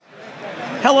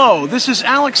Hello, this is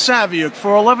Alex Saviuk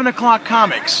for 11 O'Clock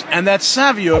Comics, and that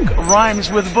Saviuk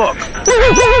rhymes with book.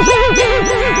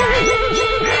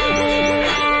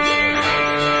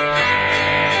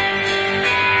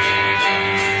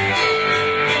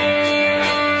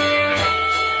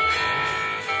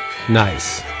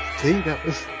 Nice. See,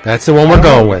 that's the one we're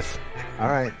going with. All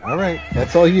right.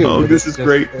 That's all you. Oh, this is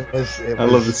great. I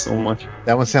love this so much.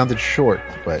 That one sounded short,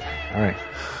 but all right.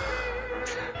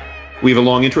 We have a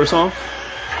long intro song?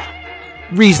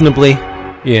 Reasonably.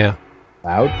 Yeah.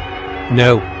 Loud?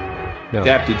 No.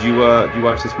 Dap, did you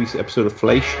watch this week's episode of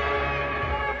Flash?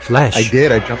 I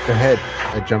did. I jumped ahead.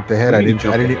 I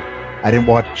didn't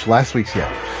watch last week's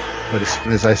yet. But as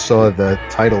soon as I saw the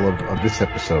title of this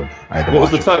episode, I had to What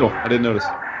was watch the title? I didn't notice.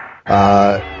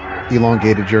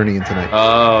 Elongated Journey into Night.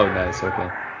 Oh, nice. Okay.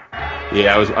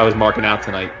 Yeah, I was marking out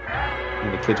tonight,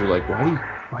 and the kids were like, "Why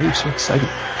are you so excited?"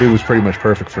 It was pretty much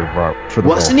perfect for the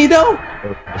Wasn't he though?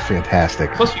 It was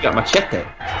fantastic. Plus, we got Machete.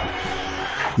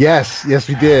 Yes,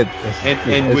 we did.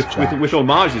 And with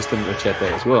homages to Machete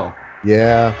as well.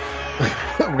 Yeah.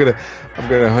 I'm gonna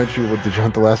hunt you. Did you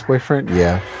hunt the last boyfriend?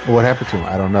 Yeah. Well, what happened to him?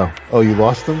 I don't know. Oh, you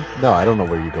lost him? No, I don't know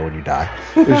where you go when you die.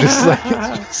 It was just like,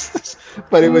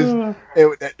 but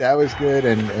that was good,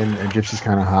 and Gypsy's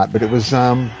kind of hot, but it was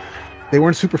they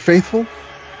weren't super faithful.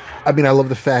 I mean, I love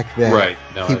the fact that right.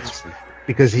 No, that's true.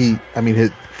 Because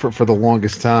for the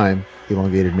longest time,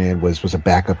 Elongated Man was a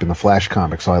backup in the Flash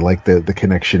comic, so I like the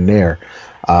connection there.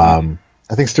 I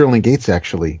think Sterling Gates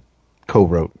actually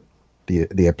co-wrote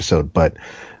the episode, but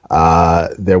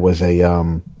there was there's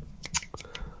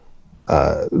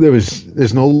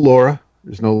no Laura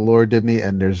Dibney,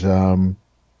 and there's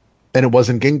and it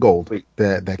wasn't Gingold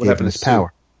that gave him his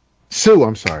power. Sue,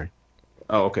 I'm sorry.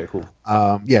 Oh, okay, cool.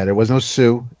 Yeah, there was no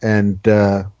Sue, and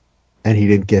he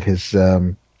didn't get his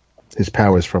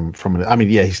powers from. I mean,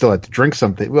 yeah, he still had to drink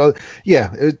something. Well, yeah,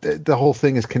 the whole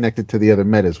thing is connected to the other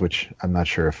metas, which I'm not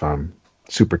sure if I'm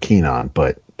super keen on,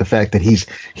 but the fact that he's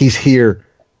here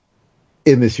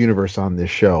in this universe on this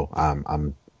show,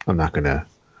 I'm not gonna.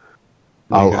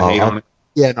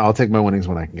 I'll take my winnings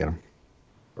when I can get them.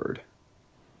 Bird.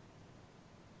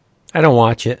 I don't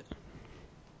watch it.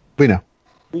 We know.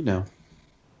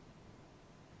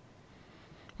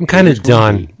 I'm kind of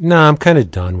done. No, I'm kind of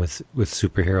done with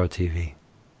superhero TV.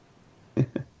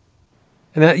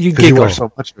 And you giggle. You watch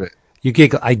so much of it. You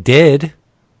giggle. I did.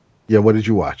 Yeah. What did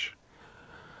you watch?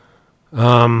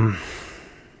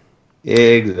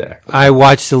 Exactly. I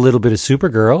watched a little bit of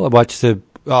Supergirl. I watched a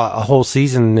whole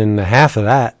season and a half of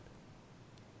that.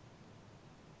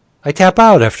 I tap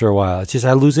out after a while. It's just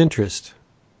I lose interest.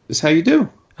 That's how you do.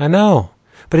 I know,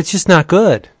 but it's just not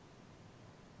good.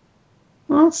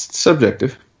 Well, it's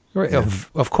subjective. Right.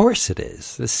 Of course it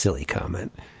is. This silly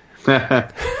comment.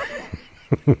 I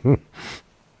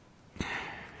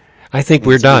think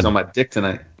we're done. On my dick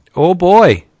tonight. Oh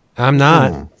boy, I'm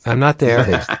not. I'm not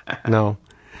there. No.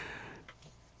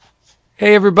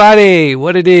 Hey everybody,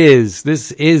 what it is?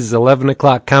 This is 11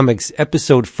 O'Clock Comics,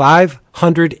 episode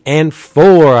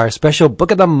 504, our special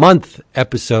Book of the Month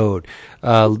episode.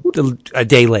 A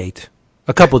day late,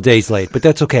 a couple days late, but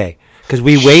that's okay. Because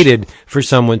we waited for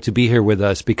someone to be here with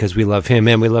us because we love him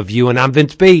and we love you, and I'm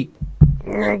Vince B.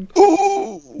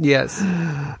 Ooh. Yes.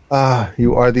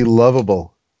 You are the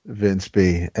lovable Vince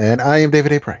B. And I am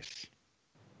David A. Price.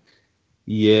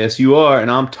 Yes, you are, and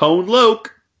I'm Tone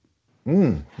Loke.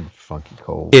 Funky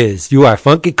Cole. You are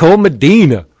Funky Cole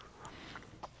Medina.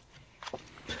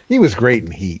 He was great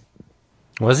in Heat.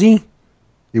 Was he?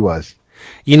 He was.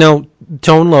 You know,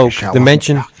 Tone Loke, the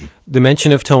mention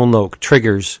of Tone Loke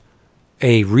triggers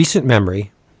a recent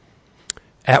memory.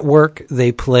 At work,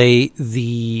 they play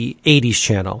the 80s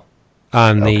channel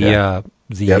on the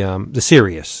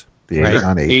Sirius. The 80s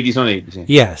on 80s. 80s on 80s. Yeah.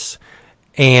 Yes.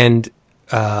 And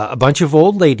a bunch of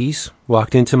old ladies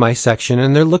walked into my section,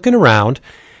 and they're looking around,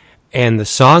 and the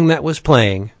song that was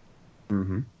playing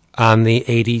on the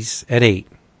 80s at 8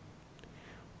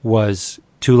 was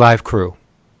Two Live Crew.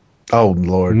 Oh,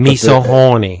 Lord. Me So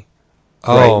Horny.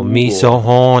 Oh, me so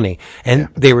horny. And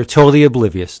they were totally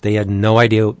oblivious. They had no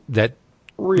idea that.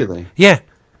 Really? Yeah.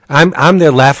 I'm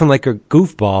there laughing like a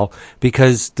goofball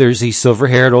because there's these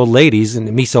silver-haired old ladies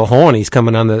and me so horny's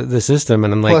coming on the system,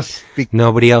 and I'm like,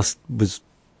 nobody else was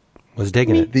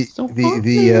digging it. The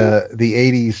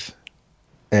 80s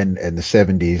and the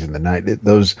 70s and the 90s,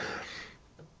 those,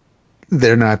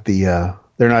 they're not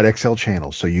XL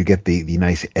channels, so you get the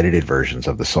nice edited versions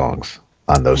of the songs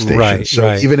on those stations. Right,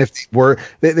 so even if they were,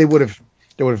 there would have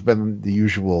been the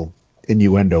usual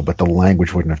innuendo, but the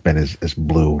language wouldn't have been as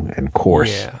blue and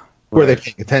coarse Were they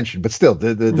paying attention? But still,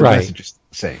 the Right. message is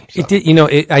the same. So. It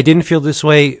did, I didn't feel this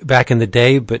way back in the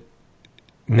day, but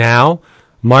now,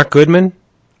 Mark Goodman,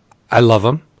 I love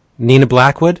him. Nina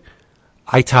Blackwood,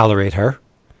 I tolerate her.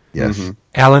 Yes.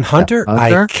 Alan Hunter,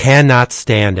 Hunter? I cannot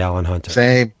stand Alan Hunter.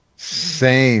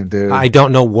 Same, dude. I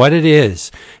don't know what it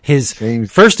is.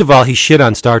 First of all, he shit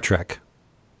on Star Trek.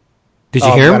 Did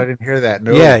you hear him? God, I didn't hear that.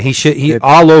 No. Yeah, he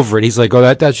all over it. He's like, oh,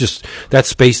 that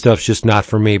space stuff's just not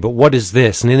for me. But what is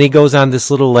this? And then he goes on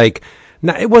this little it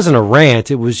wasn't a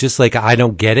rant. It was just like, I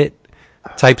don't get it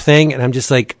type thing. And I'm just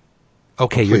like,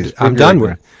 okay, I'm done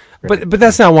with it. But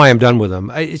that's not why I'm done with him.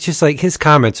 It's just like his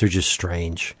comments are just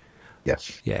strange.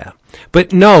 Yes. Yeah.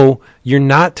 But no, you're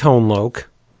not Tone Loc.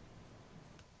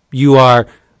 You are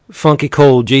Funky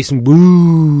Cold Jason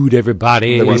Wood,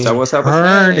 everybody. What's up?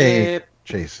 Ernie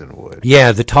Jason Wood.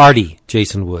 Yeah, the tardy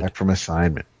Jason Wood. Back from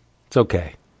assignment. It's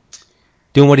okay.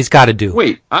 Doing what he's got to do.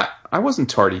 Wait, I wasn't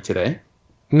tardy today.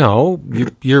 No,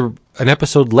 you're an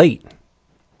episode late.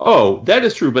 Oh, that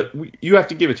is true, but you have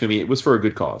to give it to me. It was for a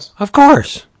good cause. Of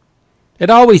course. It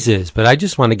always is, but I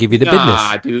just want to give you the business.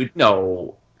 Nah, dude,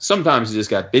 no. Sometimes you just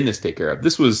got business to take care of.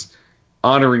 This was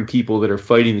honoring people that are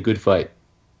fighting the good fight.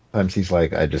 Sometimes he's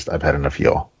like, I've had enough of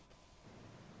y'all.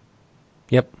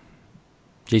 Yep.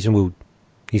 Jason Wood.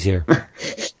 He's here.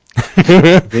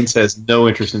 Vince has no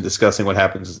interest in discussing what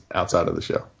happens outside of the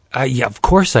show. Yeah, of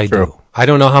course I True. do. I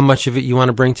don't know how much of it you want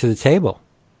to bring to the table.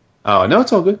 Oh, no,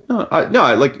 it's all good.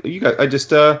 I like you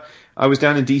guys. I was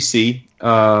down in D.C.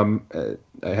 I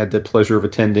had the pleasure of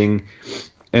attending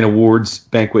an awards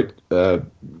banquet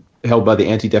held by the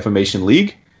Anti-Defamation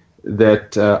League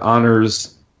that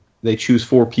honors. They choose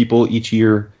 4 people each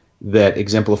year that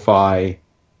exemplify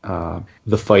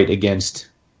the fight against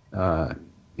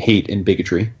hate and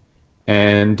bigotry.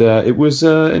 And it was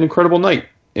an incredible night.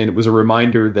 And it was a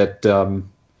reminder that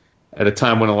at a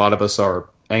time when a lot of us are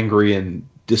angry and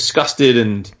disgusted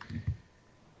and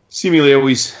seemingly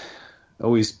always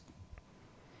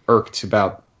irked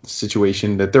about the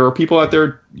situation, that there are people out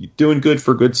there doing good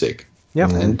for good's sake. Yeah.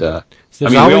 And So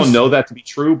we all know that to be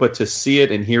true, but to see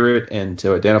it and hear it and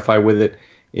to identify with it,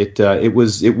 it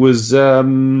was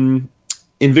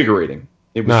invigorating.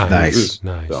 It was Nice.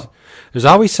 Nice. So. There's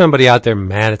always somebody out there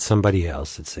mad at somebody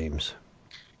else, it seems.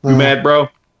 You mad, bro?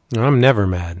 No, I'm never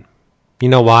mad. You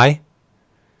know why?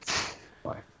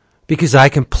 Why? Because I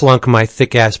can plunk my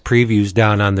thick-ass previews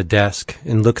down on the desk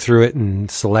and look through it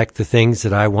and select the things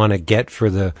that I want to get for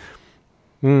the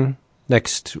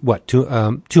next,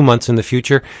 2 months in the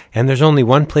future. And there's only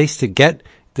one place to get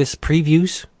this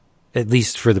previews, at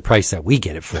least for the price that we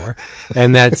get it for,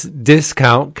 and that's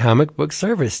Discount Comic Book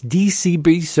Service,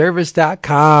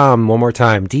 dcbservice.com. One more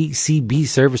time,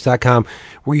 dcbservice.com,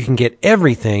 where you can get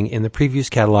everything in the previews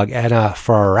catalog at a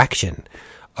fraction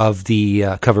of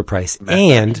the cover price.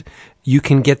 And you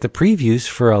can get the previews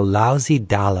for a lousy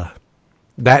 $1.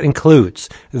 That includes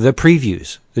the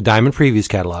previews, the Diamond Previews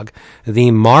catalog, the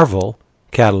Marvel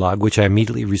catalog, which I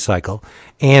immediately recycle,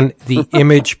 and the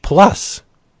Image Plus.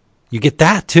 You get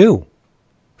that too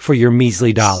for your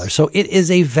measly $1. So it is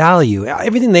a value.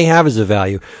 Everything they have is a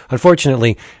value.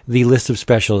 Unfortunately, the list of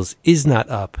specials is not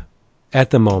up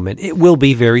at the moment. It will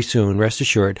be very soon, rest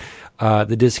assured.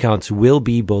 The discounts will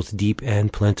be both deep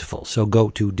and plentiful. So go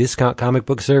to Discount Comic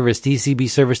Book Service,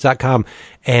 dcbservice.com,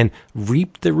 and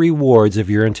reap the rewards of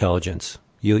your intelligence.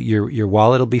 Your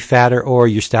wallet will be fatter, or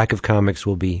your stack of comics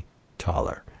will be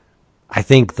taller. I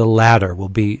think the latter will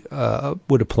be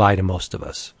would apply to most of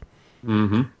us.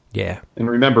 Mm-hmm. Yeah. And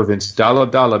remember, Vince,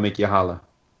 dollar make you holla.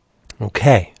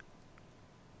 Okay.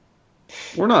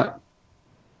 We're not.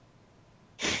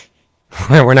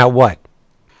 We're not what?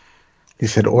 He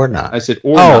said, or not. I said,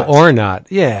 or not. Or not.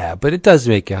 Yeah, but it does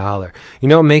make you holler. You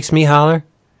know what makes me holler?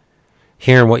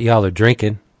 Hearing what y'all are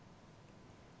drinking.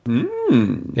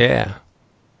 Yeah.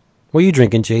 What are you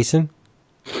drinking, Jason?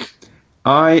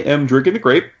 I am drinking the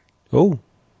grape. Oh.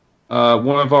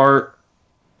 One of our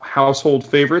household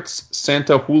favorites,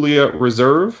 Santa Julia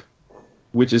Reserve,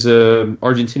 which is a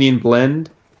Argentinian blend.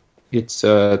 It's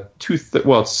it's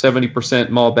 70%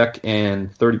 Malbec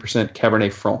and 30%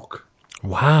 Cabernet Franc.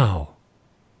 Wow.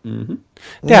 Mm-hmm.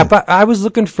 Yeah, but I was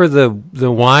looking for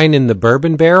the wine in the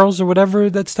bourbon barrels or whatever,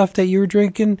 that stuff that you were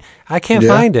drinking. I can't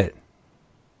find it.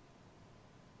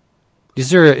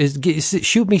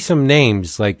 Shoot me some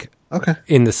names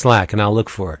in the Slack and I'll look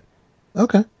for it.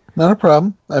 Okay, not a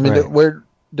problem. I mean, Right.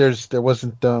 there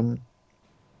wasn't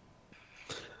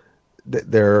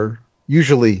there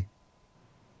usually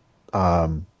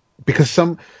because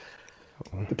some,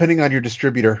 depending on your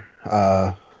distributor,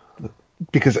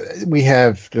 because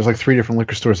there's like 3 different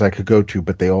liquor stores I could go to,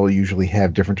 but they all usually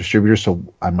have different distributors. So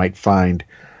I might find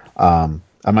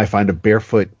a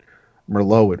Barefoot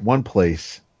Merlot at one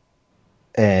place,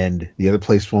 and the other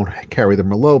place won't carry the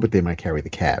Merlot, but they might carry the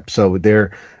Cab. So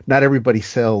not everybody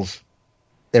sells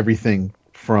everything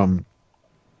from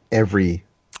every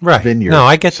vineyard. No,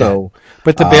 I get that.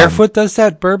 But the Barefoot does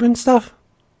that bourbon stuff?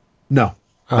 No,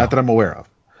 not that I'm aware of.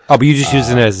 Oh, but you just use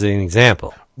it as an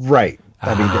example. Right.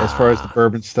 I mean, as far as the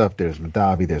bourbon stuff, there's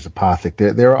Madavi, there's Apothic.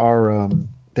 There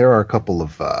are a couple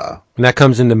of. And that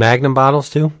comes into Magnum bottles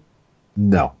too?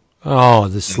 No. Oh,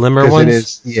 the slimmer ones. It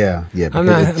is, yeah. I'm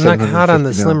not hot on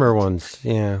the slimmer ones.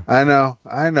 Yeah. I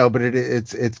know, but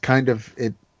it's kind of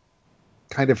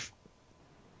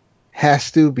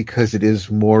has to, because it is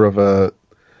more of a.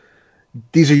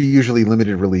 These are usually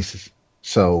limited releases,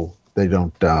 so they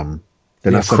don't. They're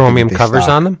not chromium covers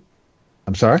on them.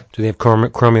 I'm sorry? Do they have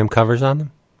chromium covers on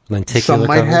them? Lenticular some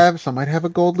might covers? have. Some might have a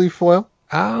gold leaf foil.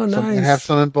 Oh, nice. Some might have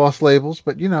some embossed labels,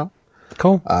 but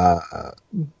cool.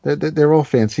 They're all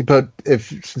fancy. But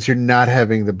since you're not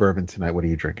having the bourbon tonight, what are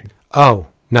you drinking? Oh,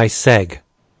 nice seg,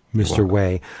 Mr.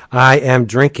 Way. I am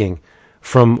drinking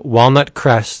from Walnut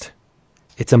Crest.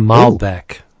 It's a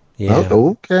Malbec. Ooh. Yeah. Oh,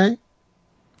 okay.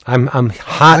 I'm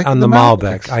hot on the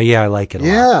Malbec. I like it a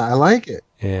lot. Yeah, I like it.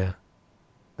 Yeah.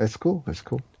 That's cool.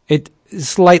 It's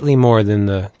slightly more than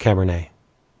the Cabernet.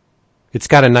 It's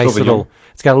got a nice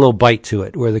it's got a little bite to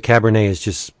it, where the Cabernet is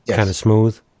just kind of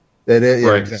smooth. It is,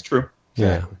 right, exactly. it's true.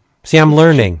 Yeah. See, I'm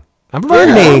learning.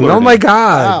 Oh my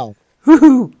God. Wow.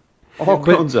 Woohoo. All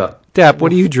grown up. Dap,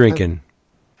 what are you drinking?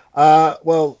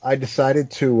 Well, I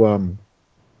decided to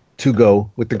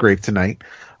go with the grape tonight.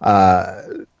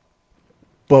 But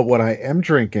what I am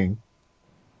drinking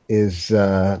is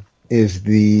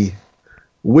the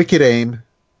Wicked Aim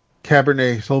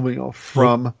Cabernet Sauvignon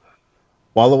from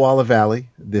Walla Walla Valley.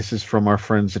 This is from our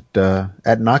friends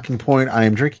at Knocking Point. I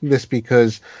am drinking this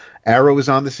because Arrow is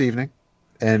on this evening,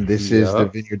 and this is the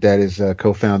vineyard that is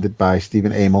co-founded by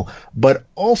Stephen Amell. But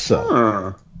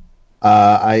also,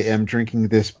 I am drinking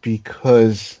this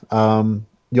because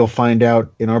you'll find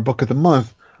out in our book of the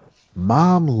month,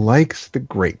 Mom likes the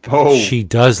grape. Oh, she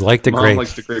does like the grape. Mom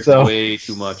likes the grape way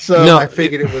too much. So I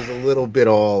figured it was a little bit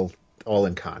all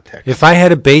in context. If I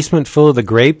had a basement full of the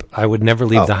grape, I would never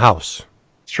leave the house.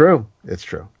 It's true. It's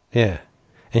true. Yeah.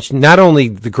 And not only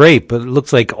the grape, but it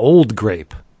looks like old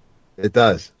grape. It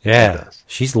does. Yeah. It does.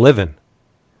 She's living.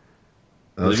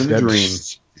 Living the dream.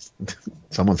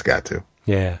 Someone's got to.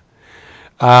 Yeah.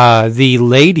 The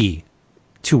lady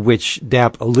to which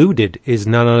Dap alluded is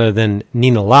none other than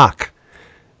Nina Locke,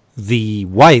 the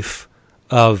wife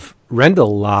of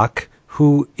Rendell Locke,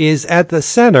 who is at the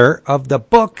center of the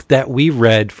book that we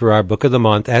read for our Book of the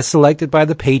Month, as selected by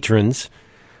the patrons.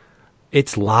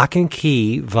 It's Lock and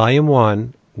Key, Volume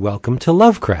 1, Welcome to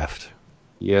Lovecraft.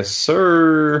 Yes,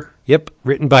 sir. Yep,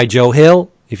 written by Joe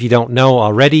Hill. If you don't know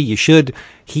already, you should.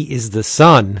 He is the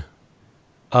son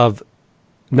of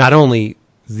not only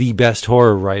the best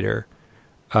horror writer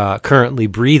currently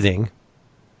breathing,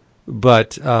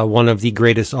 but one of the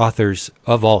greatest authors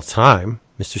of all time,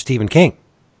 Mr. Stephen King.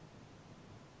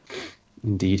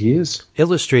 Indeed he is.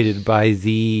 Illustrated by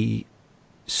the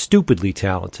stupidly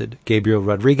talented Gabriel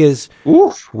Rodriguez.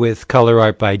 Oof. With color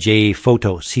art by J.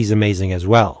 Photos. He's amazing as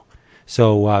well.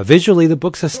 So visually, the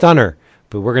book's a stunner,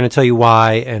 but we're going to tell you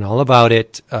why and all about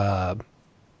it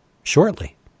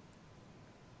shortly.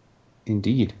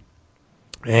 Indeed.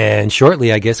 And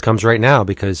shortly, I guess, comes right now,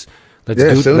 because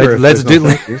let's let's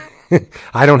do.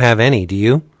 I don't have any. Do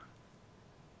you?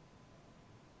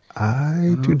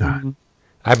 I do not.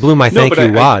 I blew my thank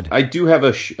you wad. I do have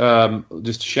a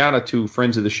just a shout out to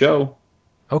friends of the show.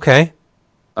 Okay.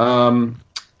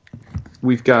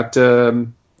 We've got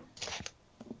Mr.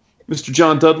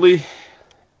 John Dudley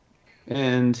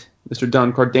and Mr.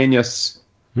 Don Cardenas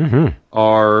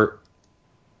are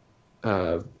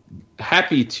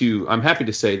happy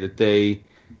to say that they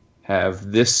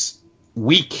have this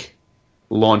week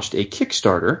launched a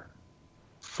Kickstarter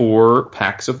for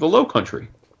Pax of the Low Country.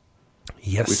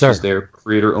 Yes, which sir. is their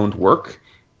creator-owned work,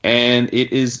 and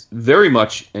it is very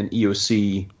much an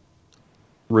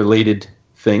EOC-related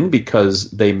thing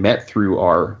because they met through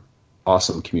our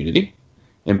awesome community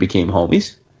and became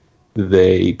homies.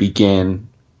 They began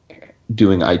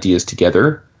doing ideas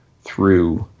together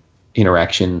through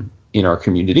interaction in our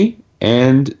community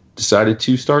and decided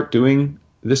to start doing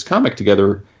this comic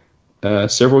together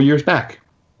several years back.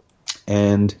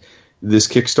 And this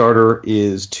Kickstarter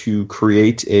is to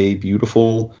create a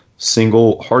beautiful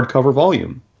single hardcover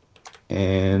volume.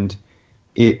 And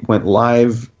it went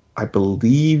live, I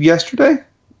believe, yesterday,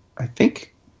 I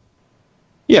think.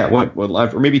 Yeah, went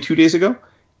live, or maybe 2 days ago,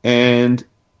 and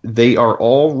they are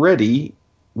already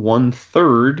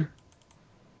 1/3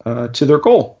 to their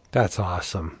goal. That's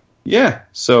awesome. Yeah.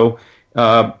 So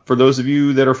for those of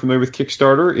you that are familiar with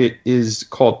Kickstarter, it is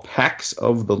called Packs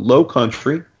of the Low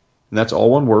Country, and that's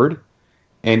all one word.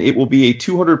 And it will be a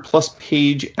 200-plus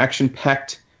page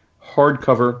action-packed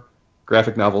hardcover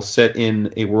graphic novel set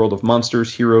in a world of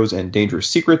monsters, heroes, and dangerous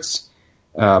secrets.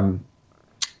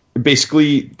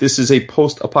 Basically, this is a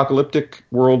post-apocalyptic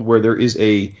world where there is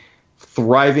a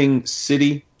thriving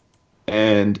city,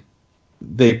 and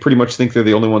they pretty much think they're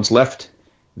the only ones left.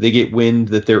 They get wind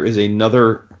that there is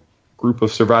another group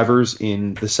of survivors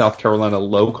in the South Carolina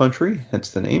Low Country, hence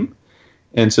the name.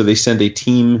 And so they send a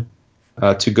team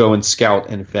to go and scout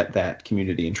and vet that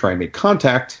community and try and make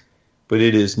contact. But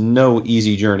it is no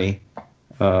easy journey,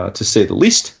 to say the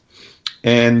least.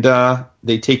 And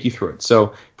they take you through it.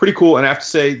 So pretty cool. And I have to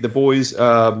say, the boys,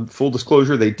 full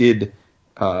disclosure, they did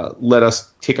let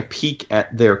us take a peek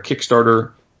at their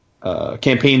Kickstarter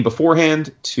campaign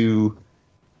beforehand to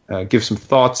give some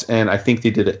thoughts, and I think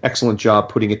they did an excellent job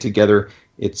putting it together.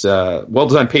 It's a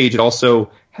well-designed page. It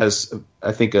also has,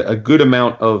 I think, a good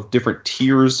amount of different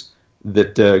tiers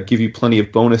that give you plenty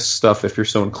of bonus stuff if you're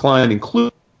so inclined,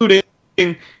 including,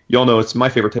 you all know it's my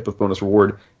favorite type of bonus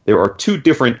reward. There are 2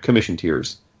 different commission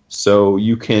tiers. So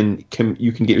you can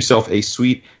get yourself a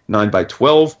sweet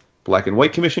 9x12 black and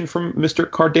white commission from Mr.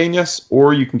 Cardenas,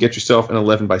 or you can get yourself an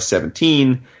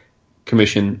 11x17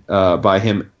 commission by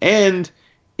him. And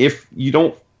if you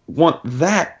don't want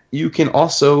that, you can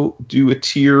also do a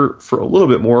tier for a little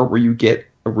bit more where you get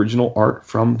original art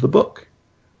from the book.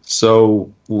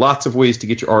 So lots of ways to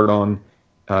get your art on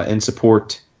and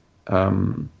support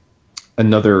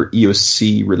another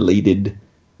EOC-related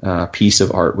piece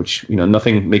of art, which,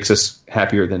 nothing makes us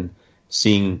happier than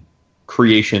seeing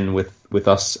creation with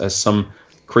us as some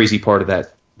crazy part of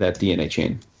that DNA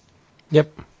chain.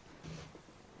 Yep.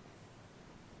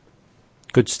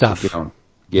 Good stuff.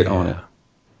 Get on it.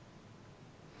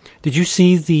 Did you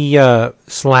see the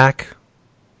Slack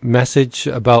message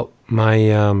about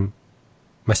my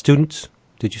my students?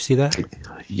 Did you see that?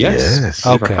 Yes.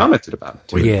 Okay. I commented about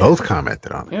it. We both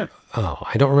commented on it. Yeah. Oh,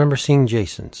 I don't remember seeing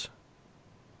Jason's.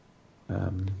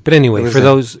 But anyway, for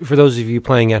those of you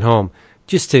playing at home,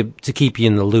 just to keep you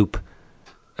in the loop,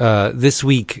 this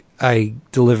week I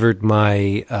delivered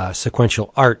my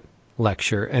sequential art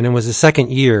lecture, and it was the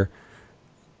second year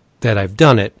that I've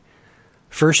done it.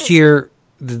 First year,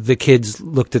 the kids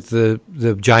looked at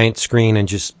the giant screen and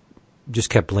just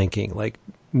kept blinking. Like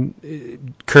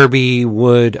Kirby,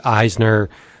 Wood, Eisner,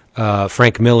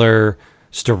 Frank Miller,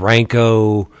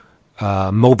 Steranko,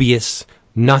 Mobius.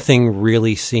 Nothing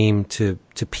really seemed to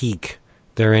pique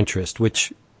their interest,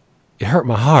 which it hurt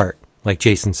my heart, like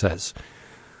Jason says.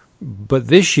 But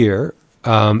this year,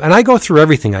 and I go through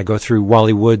everything. I go through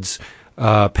Wally Wood's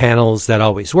panels that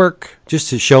always work, just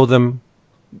to show them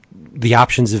the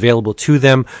options available to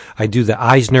them. I do the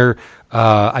Eisner.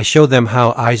 I show them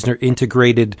how Eisner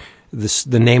integrated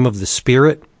the name of the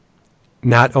spirit,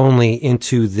 not only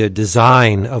into the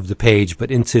design of the page,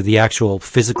 but into the actual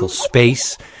physical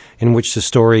space in which the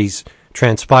stories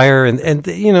transpire. And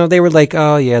they were like,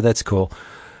 oh, yeah, that's cool.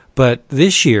 But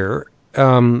this year,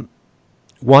 one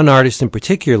artist in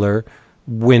particular,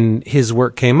 when his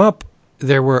work came up,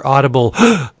 there were audible,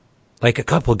 like a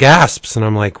couple gasps, and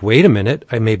I'm like, wait a minute,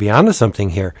 I may be onto something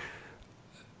here.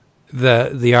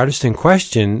 The artist in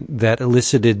question that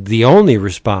elicited the only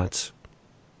response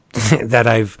that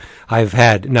I've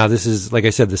had, now this is, like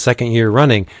I said, the second year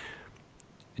running,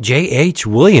 J.H.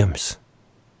 Williams.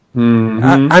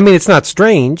 Mm-hmm. I mean, it's not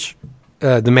strange.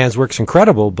 The man's work's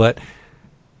incredible, but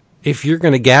if you're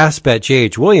going to gasp at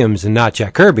J.H. Williams and not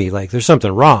Jack Kirby, like, there's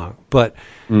something wrong. But,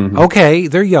 okay,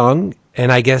 they're young,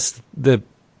 and I guess the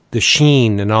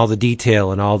sheen and all the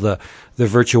detail and all the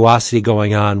virtuosity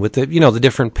going on with the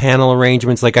different panel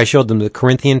arrangements. Like I showed them the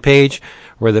Corinthian page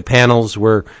where the panels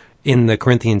were in the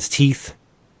Corinthians' teeth,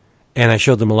 and I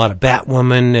showed them a lot of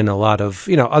Batwoman and a lot of,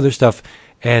 other stuff.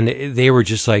 And they were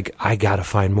just like, I got to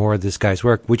find more of this guy's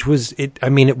work, which was it. I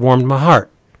mean, it warmed my heart.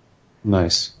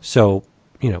 Nice. So,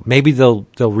 maybe they'll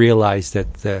realize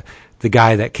that the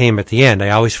guy that came at the end, I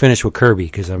always finish with Kirby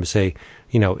because I'm going to say,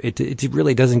 it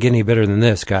really doesn't get any better than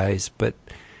this, guys. But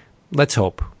let's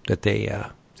hope that they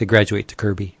graduate to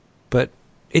Kirby. But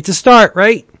it's a start,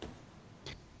 right?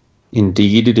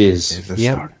 Indeed, it is. It's a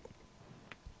Yep. start.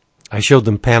 I showed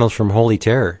them panels from Holy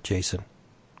Terror, Jason.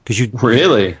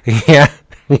 Really? Yeah.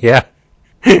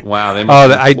 Wow, they must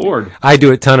have been floored. I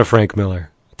do a ton of Frank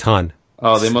Miller. A ton.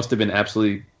 Oh, they must have been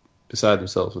absolutely beside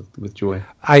themselves with joy.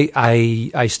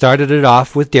 I started it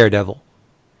off with Daredevil,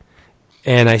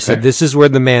 And I said, this is where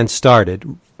the man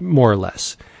started, more or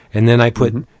less. And then I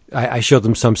put, I showed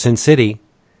them some Sin City,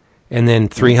 and then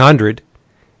 300,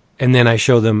 and then I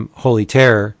showed them Holy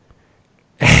Terror,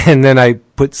 and then I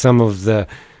put some of the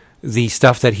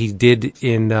stuff that he did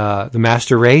in the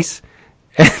Master Race,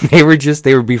 and they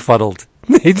were befuddled.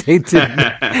 They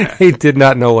did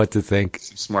not know what to think.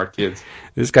 Some smart kids.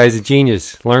 This guy's a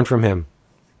genius. Learn from him.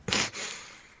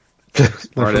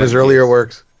 Learn from his earlier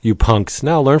works. You punks.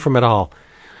 No, learn from it all.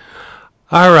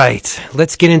 All right,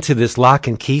 let's get into this lock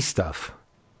and key stuff.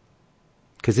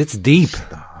 Because it's deep.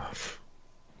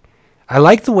 I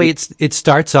like the way it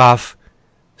starts off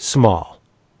small.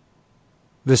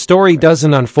 The story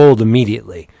doesn't unfold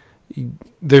immediately.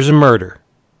 There's a murder,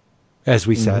 as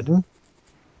we said.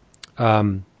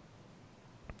 Rendell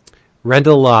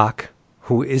Locke,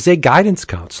 who is a guidance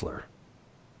counselor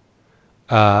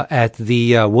at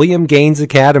the William Gaines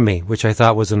Academy, which I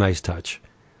thought was a nice touch.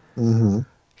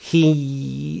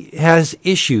 He has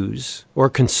issues or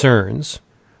concerns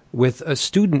with a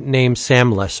student named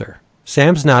Sam Lesser.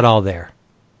 Sam's not all there.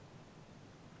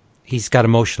 He's got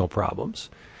emotional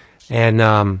problems.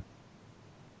 And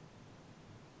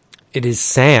it is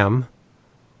Sam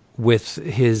with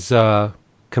his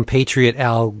compatriot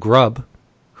Al Grubb,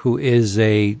 who is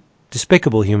a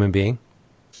despicable human being.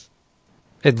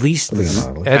 At least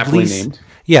named.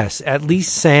 Yes, at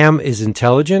least Sam is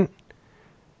intelligent.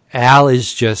 Al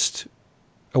is just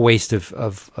a waste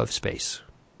of space.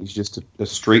 He's just a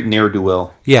straight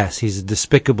ne'er-do-well. Yes, he's a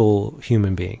despicable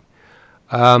human being.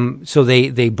 So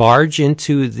they barge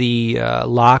into the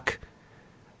Locke,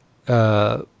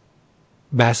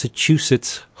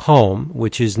 Massachusetts home,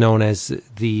 which is known as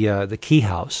the Key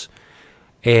House,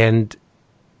 and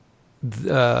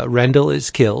Rendell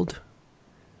is killed.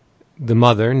 The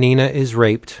mother, Nina, is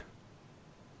raped.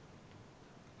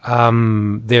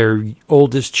 Their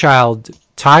oldest child,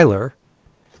 Tyler,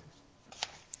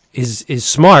 is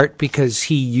smart because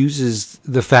he uses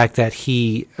the fact that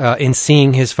he, in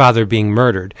seeing his father being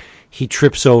murdered, he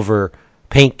trips over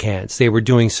paint cans. They were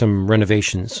doing some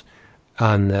renovations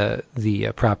on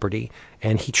the property,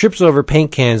 and he trips over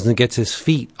paint cans and gets his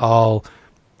feet all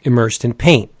immersed in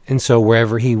paint. And so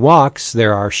wherever he walks,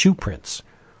 there are shoe prints.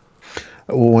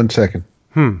 Well, 1 second.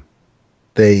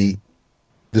 The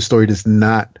story does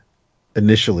not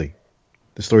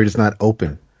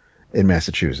open in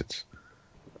Massachusetts.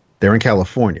 They're in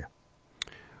California.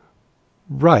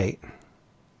 Right.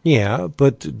 Yeah,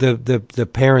 but the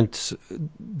parents,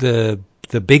 the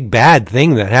big bad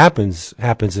thing that happens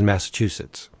in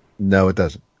Massachusetts. No, it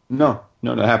doesn't. No,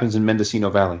 that happens in Mendocino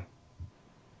Valley.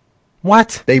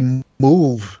 What? They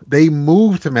move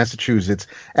to Massachusetts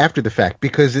after the fact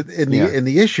because in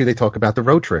the issue they talk about the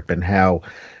road trip and how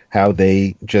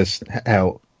they got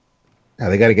to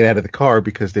get out of the car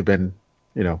because they've been,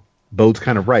 Bode's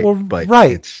kind of right, but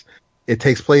right. It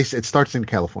takes place. It starts in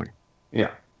California.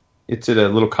 Yeah, it's at a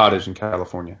little cottage in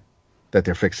California that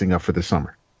they're fixing up for the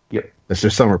summer. Yep, that's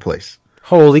their summer place.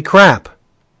 Holy crap!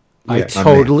 Yeah. I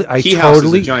totally House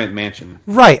is a giant mansion.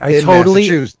 Right, I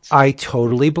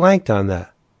totally blanked on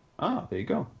that. Ah, there you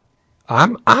go.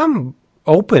 I'm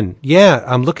open. Yeah,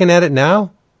 I'm looking at it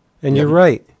now, and you're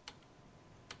right.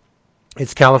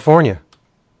 It's California,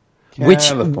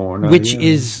 which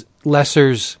is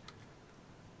Lesser's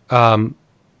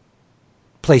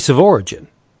place of origin.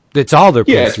 It's all their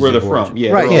places. Yeah, it's where they're origin. from.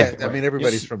 Yeah, right. Yeah, I mean,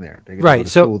 everybody's from there. They right. Go to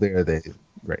school there.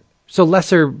 Right. So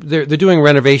Lesser, they're doing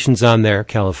renovations on their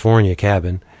California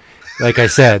cabin, like I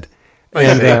said.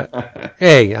 And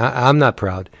hey, I'm not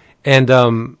proud.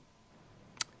 And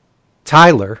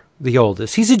Tyler, the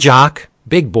oldest, he's a jock,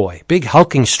 big boy, big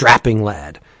hulking, strapping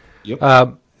lad.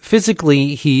 Yep.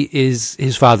 Physically, he is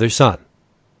his father's son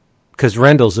because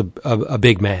Rendell's a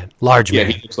big man, large man.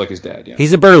 Yeah, he looks like his dad. Yeah,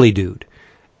 he's a burly dude,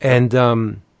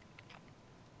 and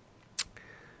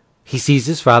he sees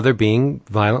his father being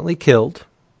violently killed.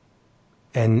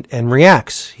 And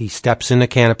reacts. He steps in a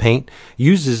can of paint,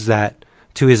 uses that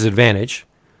to his advantage.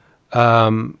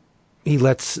 He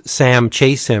lets Sam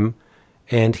chase him,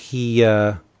 and he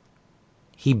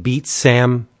beats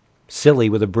Sam silly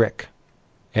with a brick.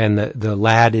 And the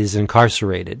lad is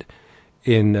incarcerated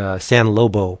in San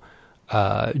Lobo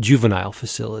juvenile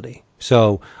facility.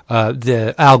 So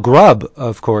the Al Grubb,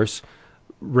 of course,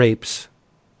 rapes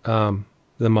the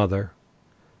mother,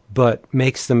 but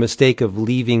makes the mistake of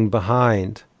leaving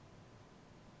behind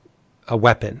a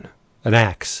weapon, an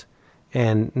axe.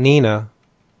 And Nina,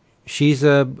 she's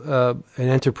an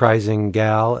enterprising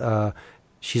gal.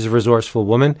 She's a resourceful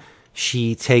woman.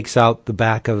 She takes out the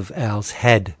back of Al's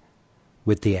head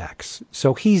with the axe.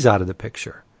 So he's out of the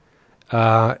picture.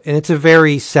 And it's a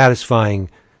very satisfying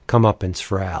comeuppance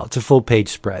for Al. It's a full-page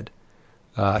spread.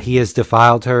 He has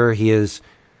defiled her. He has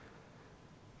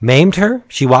maimed her.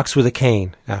 She walks with a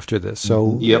cane after this.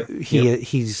 So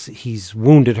he's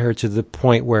wounded her to the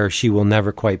point where she will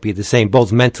never quite be the same,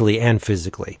 both mentally and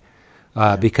physically,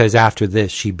 because after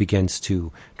this she begins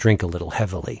to drink a little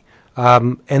heavily.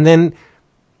 And then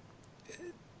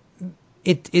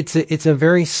it's a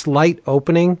very slight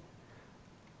opening,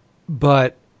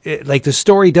 but like the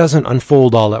story doesn't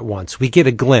unfold all at once. We get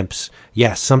a glimpse.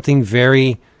 Yes, something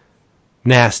very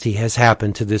nasty has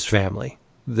happened to this family.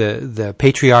 The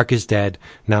patriarch is dead.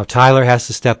 Now Tyler has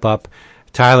to step up.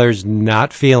 Tyler's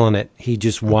not feeling it. He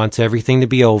just wants everything to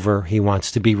be over. He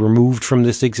wants to be removed from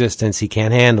this existence. He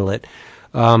can't handle it.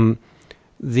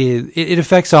 It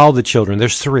affects all the children.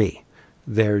 There's three.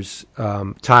 There's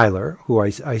Tyler, who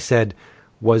I said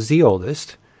was the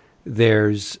oldest.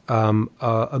 There's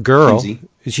a girl. Kinsey.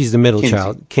 She's the middle Kinsey.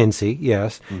 child. Kinsey,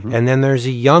 yes. Mm-hmm. And then there's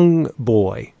a young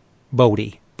boy,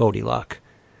 Bodie Luck.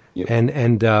 Yep.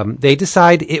 And they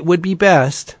decide it would be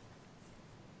best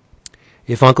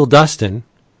if Uncle Dustin,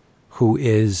 who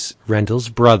is Rendell's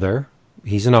brother,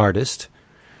 he's an artist,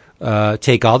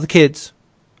 take all the kids.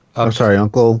 I'm sorry,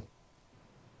 Uncle.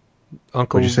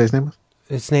 Uncle. What did you say his name was?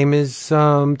 His name is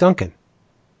Duncan.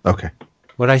 Okay.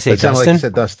 What did I say, It sounded Dustin? like you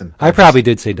said Dustin. I probably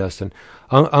did say Dustin.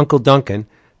 Uncle Duncan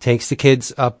takes the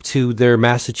kids up to their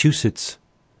Massachusetts,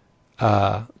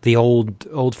 the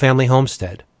old family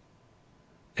homestead.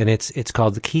 And it's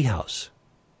called the Key House.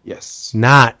 Yes.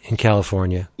 Not in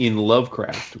California. In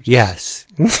Lovecraft. Yes.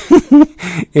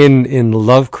 in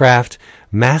Lovecraft,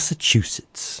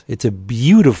 Massachusetts. It's a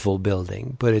beautiful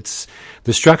building, but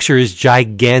the structure is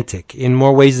gigantic in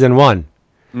more ways than one.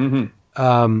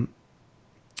 Mm-hmm.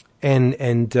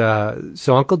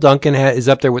 So Uncle Duncan is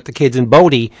up there with the kids, and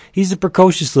Bodie, he's a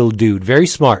precocious little dude, very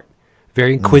smart,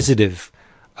 very inquisitive,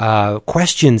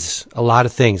 questions a lot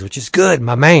of things, which is good,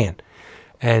 my man.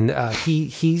 And he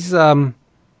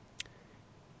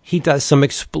does some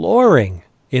exploring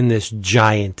in this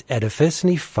giant edifice, and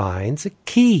he finds a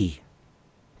key.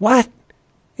 What?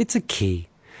 It's a key.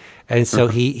 And so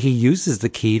he uses the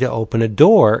key to open a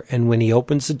door, and when he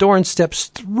opens the door and steps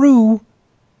through,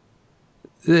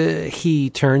 he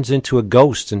turns into a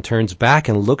ghost and turns back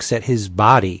and looks at his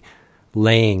body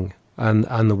laying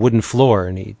on the wooden floor,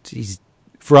 and he's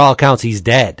for all accounts he's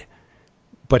dead.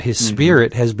 But his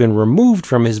spirit has been removed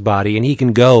from his body, and he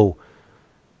can go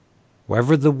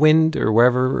wherever the wind or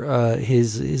wherever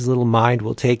his little mind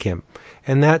will take him.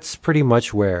 And that's pretty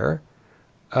much where...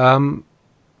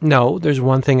 no, there's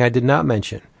one thing I did not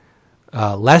mention.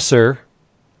 Lesser,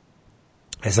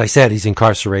 as I said, he's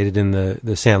incarcerated in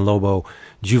the San Lobo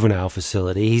juvenile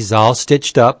facility. He's all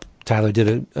stitched up. Tyler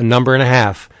did a number and a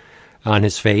half on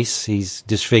his face. He's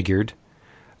disfigured.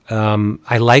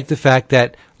 I like the fact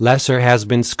that Lesser has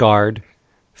been scarred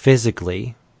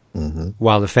physically,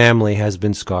 while the family has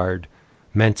been scarred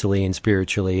mentally and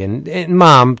spiritually. And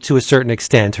Mom, to a certain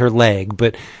extent, her leg.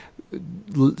 But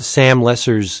Sam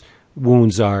Lesser's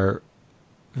wounds are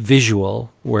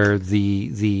visual, where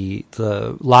the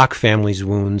Locke family's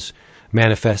wounds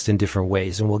manifest in different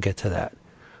ways, and we'll get to that.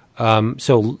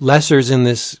 So Lesser's in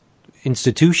this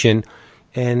institution,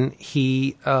 and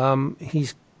he's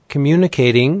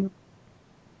communicating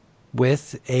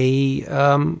with a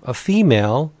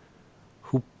female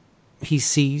who he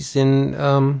sees in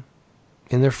the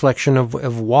reflection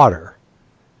of water.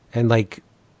 And like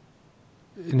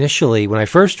initially when I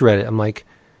first read it, I'm like,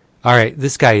 all right,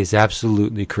 this guy is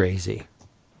absolutely crazy.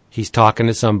 He's talking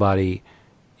to somebody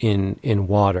in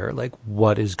water. Like,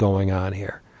 what is going on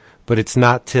here? But it's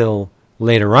not till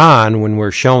later on when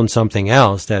we're shown something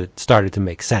else that it started to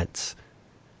make sense.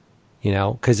 You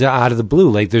know, because out of the blue,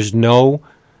 like, there's no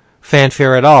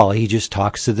fanfare at all. He just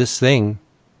talks to this thing,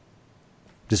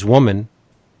 this woman,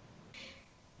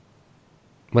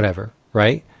 whatever,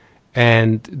 right?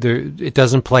 And it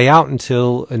doesn't play out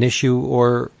until an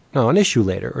issue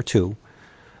later or two.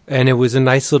 And it was a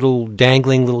nice little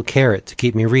dangling little carrot to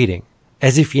keep me reading,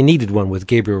 as if you needed one with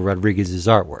Gabriel Rodriguez's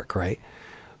artwork, right?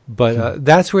 But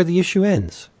that's where the issue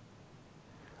ends.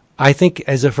 I think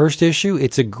as a first issue,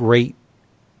 it's a great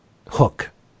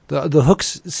hook. The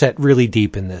hook's set really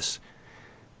deep in this,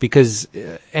 because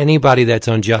anybody that's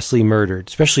unjustly murdered,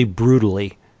 especially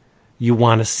brutally, you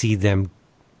want to see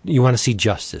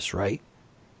justice, right?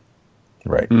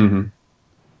 Right. Mm-hmm.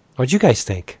 What'd you guys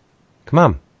think? Come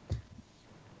on.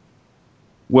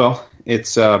 Well,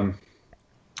 it's probably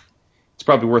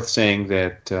worth saying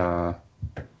that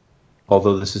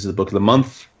although this is the book of the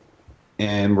month,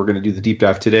 and we're going to do the deep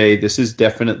dive today, this is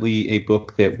definitely a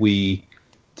book that we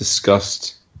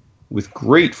discussed with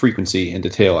great frequency and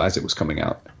detail as it was coming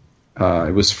out.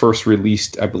 It was first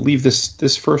released, I believe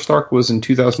this first arc was in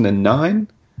 2009,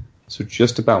 so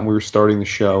just about when we were starting the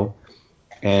show.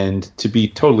 And to be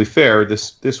totally fair,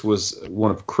 this was one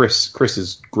of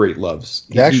Chris's great loves.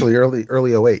 Actually, early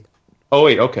 08. Oh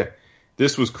wait, okay.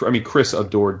 Chris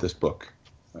adored this book.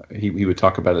 He would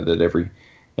talk about it at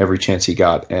every chance he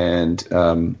got, and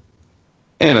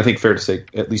I think fair to say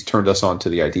at least turned us on to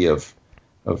the idea of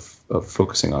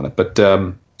focusing on it. But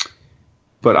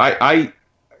I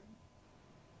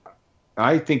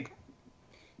think.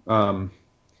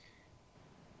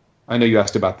 I know you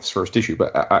asked about this first issue,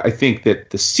 but I think that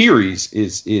the series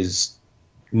is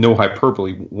no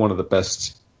hyperbole, one of the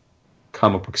best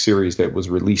comic book series that was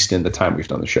released in the time we've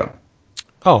done the show.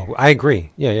 Oh, I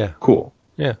agree. Yeah. Cool.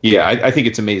 Yeah. I think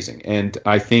it's amazing, and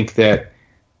I think that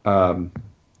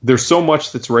there's so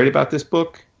much that's right about this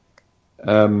book.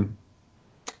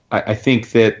 I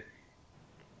think that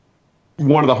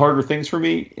one of the harder things for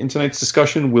me in tonight's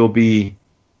discussion will be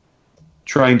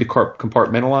trying to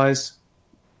compartmentalize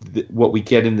what we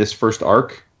get in this first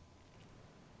arc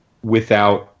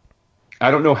without.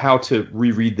 I don't know how to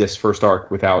reread this first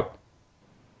arc without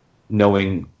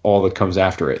knowing all that comes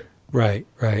after it. Right.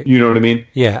 You know what I mean?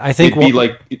 Yeah, I think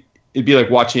it'd be like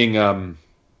watching I don't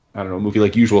know, a movie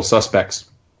like Usual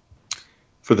Suspects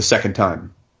for the second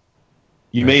time.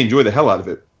 You may enjoy the hell out of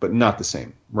it, but not the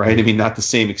same, right? I mean, not the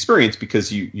same experience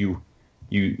because you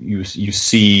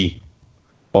see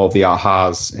all the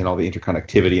ahas and all the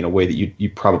interconnectivity in a way that you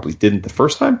probably didn't the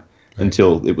first time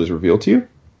until it was revealed to you.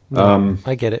 No,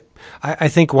 I get it. I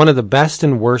think one of the best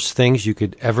and worst things you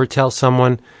could ever tell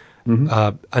someone,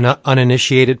 an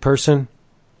uninitiated person,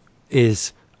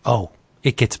 is, oh,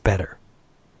 it gets better.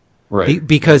 Right.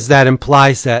 Because that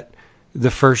implies that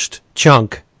the first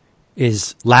chunk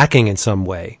is lacking in some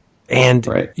way. And,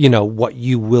 what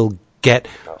you will get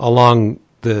along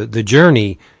the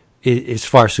journey is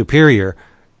far superior.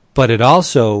 But it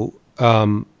also,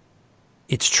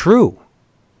 it's true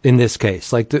in this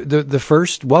case. Like the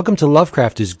first Welcome to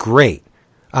Lovecraft is great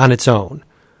on its own,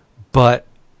 but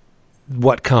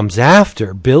what comes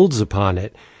after builds upon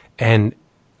it. And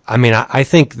I mean, I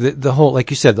think the whole, like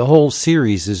you said, the whole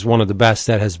series is one of the best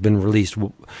that has been released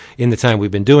in the time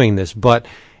we've been doing this, but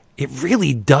it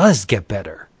really does get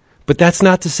better. But that's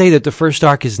not to say that the first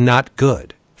arc is not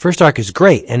good. First arc is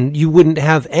great, and you wouldn't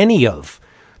have any of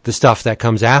the stuff that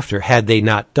comes after had they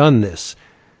not done this,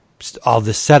 all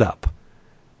this setup.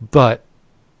 But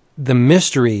the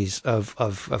mysteries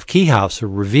of Key House are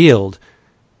revealed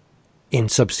in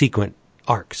subsequent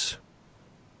arcs.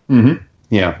 Mm-hmm.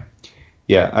 Yeah.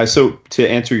 So to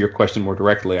answer your question more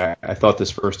directly, I thought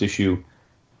this first issue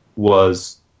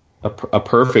was a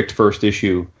perfect first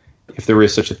issue, if there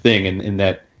is such a thing, in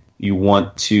that you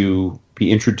want to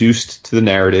be introduced to the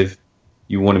narrative,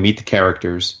 you want to meet the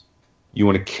characters, you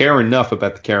want to care enough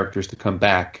about the characters to come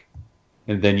back,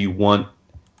 and then you want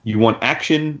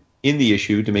action in the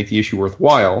issue to make the issue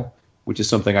worthwhile, which is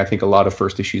something I think a lot of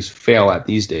first issues fail at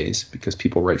these days because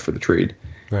people write for the trade.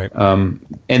 Right. And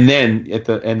then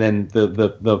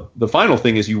the final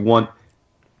thing is you want,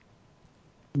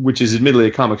 which is admittedly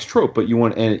a comics trope, but you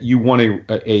want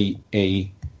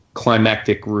a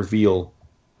climactic reveal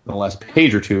in the last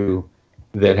page or two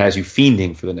that has you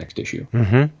fiending for the next issue.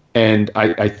 Mm-hmm. And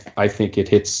I think it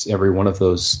hits every one of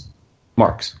those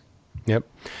marks. Yep.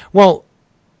 Well,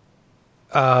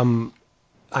 I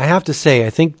have to say, I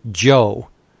think Joe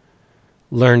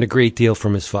learned a great deal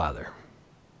from his father.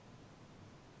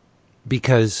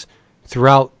 Because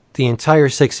throughout the entire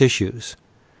 6 issues,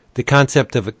 the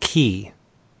concept of a key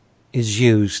is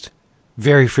used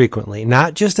very frequently.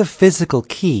 Not just a physical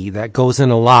key that goes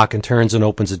in a lock and turns and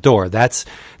opens a door. That's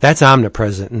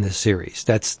omnipresent in this series.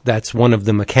 That's one of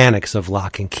the mechanics of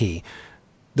Lock and Key.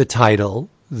 The title,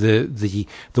 the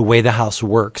way the house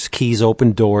works, keys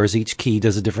open doors, each key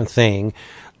does a different thing.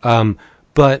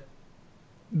 But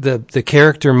the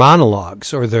character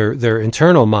monologues or their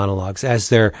internal monologues as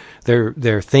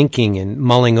they're thinking and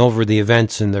mulling over the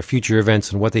events and their future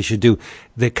events and what they should do,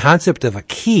 the concept of a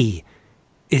key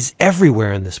is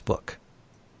everywhere in this book.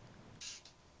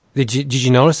 Did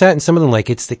you notice that? And some of them, like,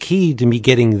 it's the key to me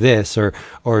getting this,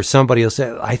 or somebody will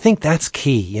say, I think that's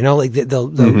key. Like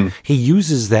he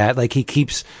uses that, like he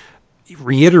keeps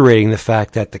reiterating the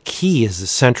fact that the key is the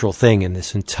central thing in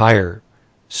this entire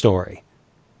story.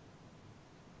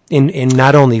 In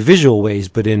not only visual ways,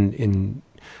 but in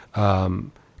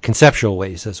conceptual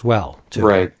ways as well, too.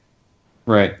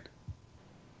 Right.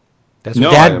 That's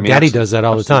what Daddy does that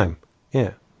all the time.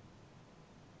 Yeah.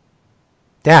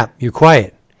 Dap, you're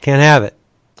quiet. Can't have it.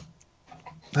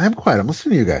 I am quiet. I'm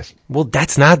listening to you guys. Well,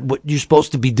 that's not what you're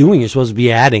supposed to be doing. You're supposed to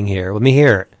be adding here. Let me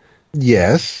hear it.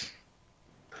 Yes.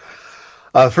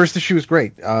 First issue was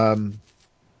great. I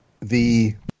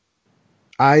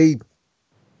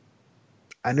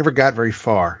never got very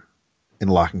far in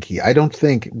Lock and Key. I don't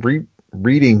think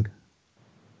reading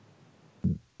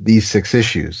these 6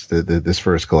 issues, this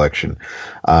first collection,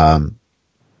 I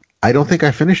don't think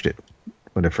I finished it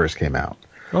when it first came out.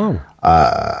 Oh.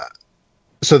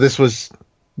 So this was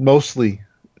mostly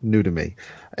new to me.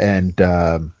 And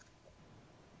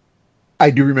I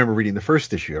do remember reading the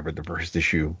first issue. I read the first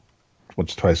issue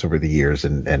once or twice over the years,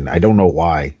 and I don't know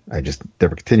why. I just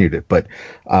never continued it. But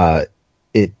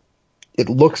it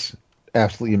looks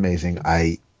absolutely amazing.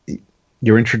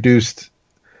 You're introduced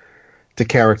to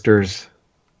characters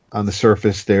on the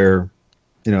surface. They're,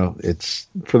 it's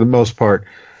for the most part,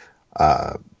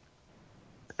 at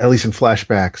least in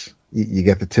flashbacks, you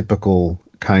get the typical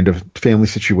kind of family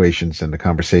situations and the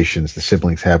conversations the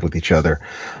siblings have with each other.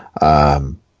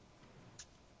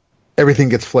 Everything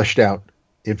gets fleshed out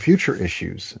in future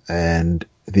issues,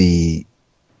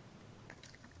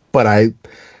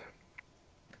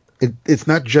 it's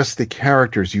not just the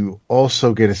characters. You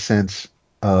also get a sense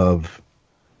of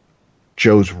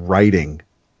Joe's writing,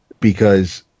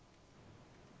 because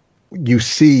you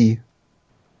see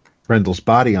Rendell's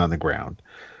body on the ground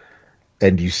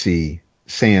and you see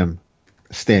Sam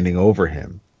standing over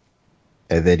him,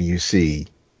 and then you see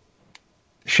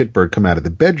Shitbird come out of the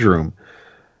bedroom,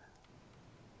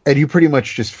 and you pretty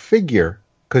much just figure,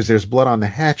 because there's blood on the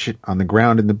hatchet on the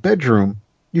ground in the bedroom,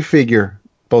 you figure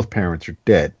both parents are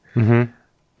dead. Mm-hmm.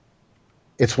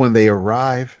 It's when they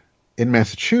arrive in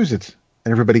Massachusetts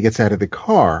and everybody gets out of the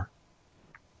car,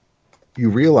 you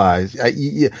realize,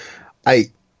 if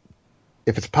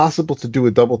it's possible to do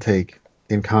a double take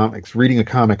in comics, reading a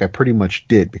comic, I pretty much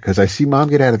did, because I see Mom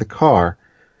get out of the car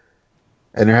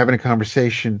and they're having a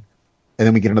conversation, and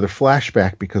then we get another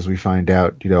flashback because we find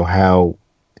out,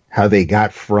 how they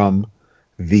got from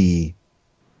the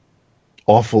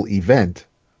awful event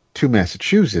to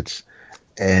Massachusetts.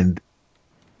 And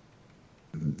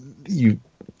you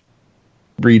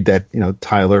read that,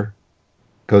 Tyler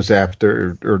goes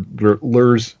after or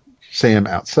lures Sam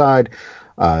outside,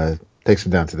 takes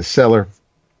him down to the cellar,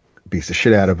 beats the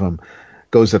shit out of him,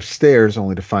 goes upstairs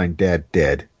only to find Dad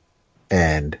dead.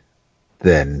 And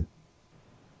then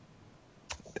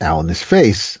Al in his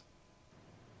face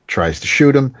tries to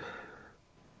shoot him.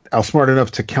 Al's smart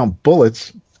enough to count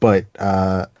bullets, but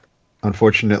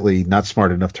unfortunately not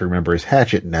smart enough to remember his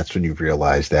hatchet, and that's when you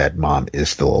realize that Mom is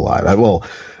still alive. That's when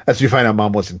you find out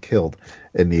Mom wasn't killed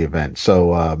in the event.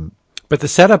 So, but the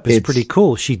setup is pretty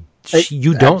cool. You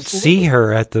don't absolutely see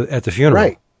her at the funeral,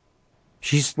 right?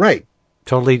 She's right,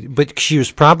 totally. But she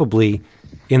was probably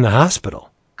in the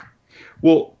hospital.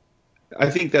 Well, I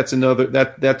think that's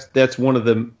that's one of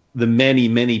the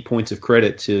many points of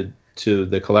credit to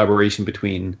the collaboration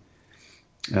between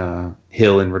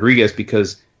Hill and Rodriguez,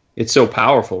 because it's so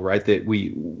powerful, right? That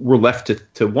we're left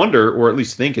to wonder, or at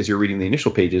least think, as you're reading the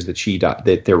initial pages, that she died,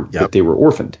 that they were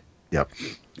orphaned. Yep.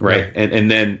 Right. And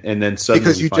then suddenly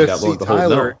because you find just out see the whole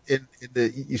Tyler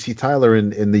you see Tyler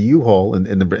in the U-Haul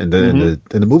in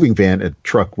the moving van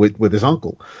truck with his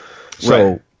uncle. So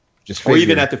right. just or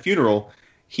even at the funeral,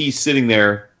 he's sitting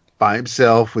there by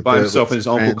himself and his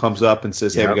uncle comes up and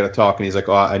says, "Hey, we got to talk." And he's like,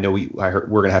 "Oh, I know I heard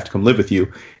we're going to have to come live with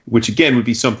you," which again would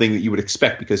be something that you would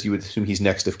expect, because you would assume he's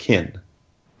next of kin.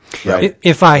 Right.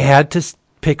 If I had to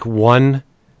pick one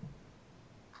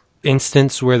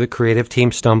instance where the creative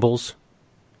team stumbles,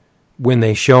 when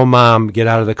they show Mom get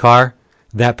out of the car,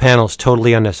 that panel's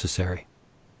totally unnecessary.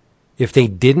 If they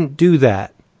didn't do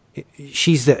that,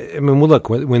 look,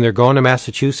 when they're going to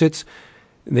Massachusetts,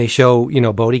 they show,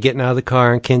 Bodie getting out of the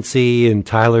car and Kinsey, and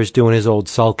Tyler's doing his old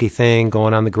sulky thing,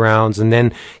 going on the grounds, and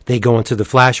then they go into the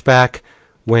flashback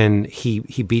when he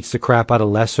beats the crap out of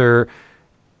Lesser.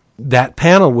 That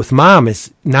panel with Mom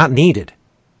is not needed.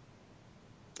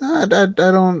 I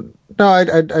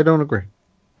don't agree.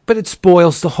 But it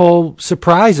spoils the whole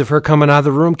surprise of her coming out of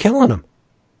the room killing him.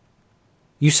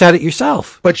 You said it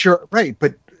yourself. But you're right.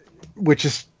 But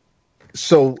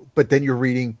then you're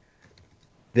reading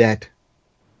that.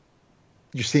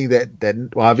 You're seeing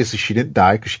that well, obviously she didn't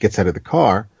die because she gets out of the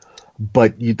car,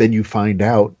 but then you find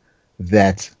out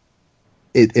that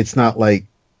it's not like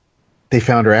they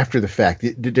found her after the fact.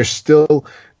 There's still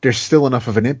enough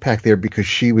of an impact there because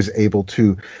she was able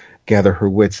to gather her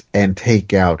wits and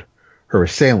take out her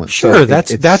assailant. Sure, so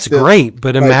that's still great,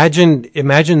 but imagine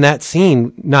that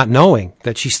scene not knowing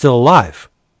that she's still alive.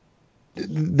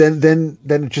 Then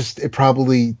it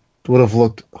probably would have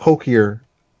looked hokier,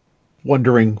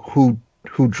 wondering who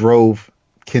drove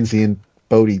Kinsey and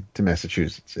Bodie to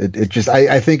Massachusetts.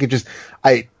 I think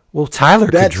Well, Tyler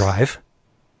could That's- drive.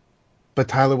 But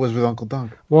Tyler was with Uncle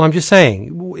Dunk. Well, I'm just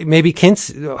saying, maybe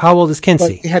Kinsey. How old is But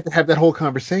Kinsey? you had to have that whole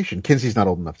conversation. Kinsey's not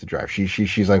old enough to drive.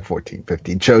 She's like 14,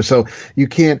 15. So you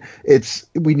can't.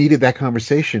 We needed that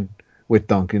conversation with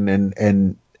Duncan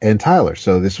and Tyler.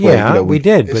 So this way, Yeah, we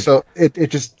did, but- so it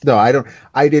just no.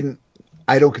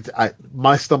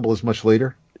 My stumble is much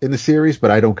later in the series,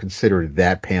 but I don't consider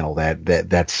that panel,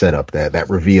 that setup, that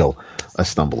reveal, a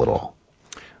stumble at all.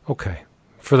 Okay,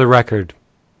 for the record,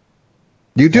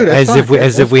 You do that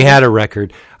as if we had a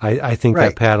record. I think Right.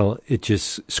 that panel, it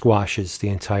just squashes the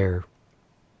entire.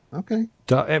 Okay.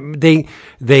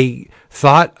 They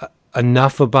thought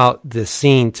enough about the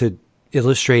scene to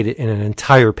illustrate it in an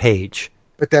entire page.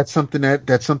 But that's something that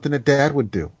Dad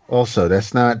would do. Also,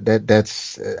 that's not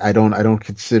that's I don't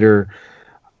consider.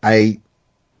 I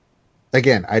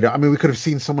mean, we could have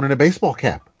seen someone in a baseball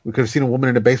cap. We could have seen a woman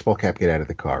in a baseball cap get out of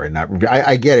the car and not.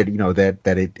 I get it,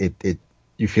 that it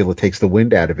you feel it takes the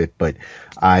wind out of it, but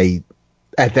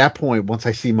at that point, once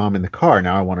I see Mom in the car,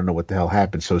 now I want to know what the hell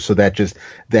happened. So that just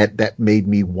that made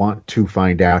me want to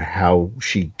find out how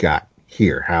she got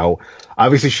here. How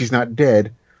obviously she's not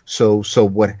dead. So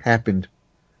what happened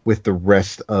with the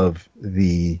rest of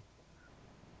the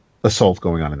assault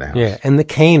going on in the house? Yeah, and the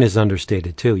cane is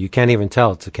understated too. You can't even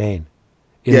tell it's a cane.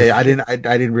 I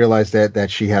didn't realize that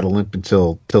she had a limp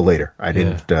until later. I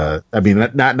didn't. I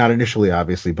mean, not initially,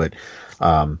 obviously, but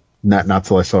not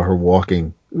till I saw her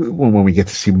walking. When we get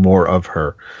to see more of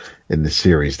her in the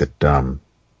series, that the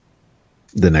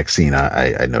next scene,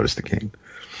 I noticed the cane.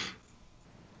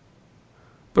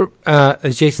 But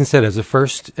as Jason said,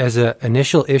 as an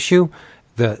initial issue,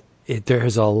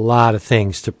 there's a lot of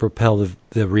things to propel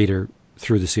the reader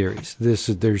through the series. There's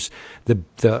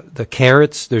the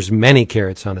carrots. There's many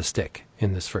carrots on a stick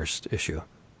in this first issue.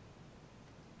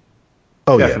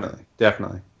 Oh,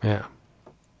 definitely. Yeah.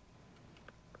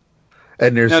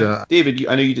 And there's now, David,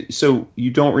 I know you. So you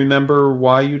don't remember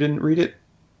why you didn't read it?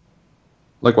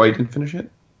 Like why you didn't finish it?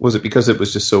 Was it because it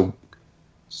was just so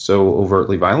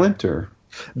overtly violent, or?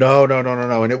 No.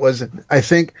 And it wasn't. I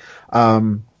think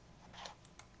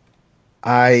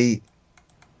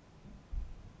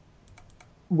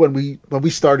when we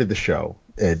started the show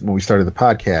and when we started the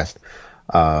podcast,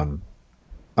 I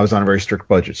was on a very strict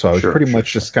budget, so I was pretty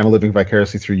much just kind of living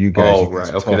vicariously through you guys. Oh,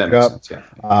 right. Okay, that makes sense. Yeah.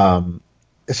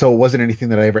 So it wasn't anything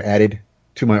that I ever added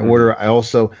to my order.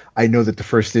 I know that the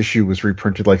first issue was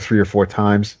reprinted like 3 or 4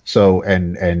 times. So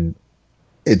and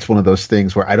it's one of those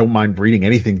things where I don't mind reading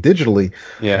anything digitally.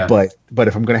 Yeah. But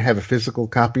if I'm going to have a physical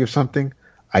copy of something,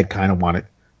 I'd kind of want it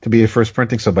to be a first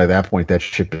printing. So by that point, that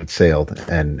ship had sailed,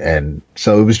 and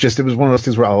so it was one of those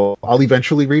things where I'll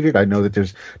eventually read it. I know that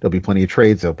there'll be plenty of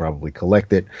trades. They'll probably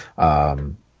collect it,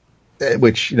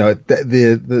 which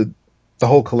the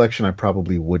whole collection I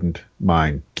probably wouldn't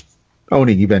mind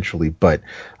owning eventually. But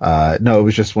no, it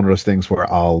was just one of those things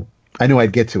where I knew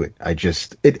I'd get to it.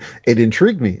 It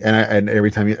intrigued me, and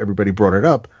every time everybody brought it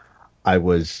up, I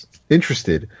was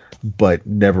interested, but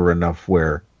never enough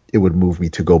where it would move me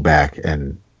to go back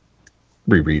and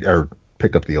reread or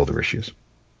pick up the older issues.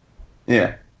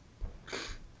 Yeah.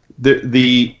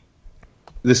 The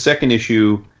second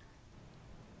issue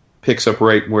picks up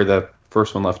right where the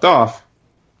first one left off,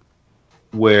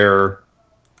 where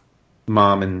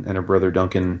Mom and her brother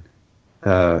Duncan,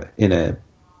 in a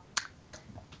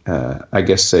I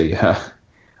guess a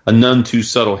none too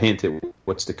subtle hint at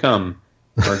what's to come,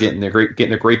 are getting their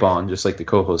grape on, just like the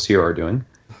co-hosts here are doing,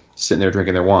 sitting there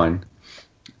drinking their wine,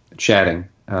 chatting,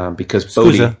 because Scusa.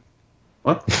 Bodhi.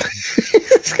 What?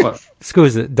 What?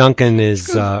 Scusa. Duncan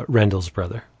is Rendell's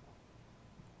brother.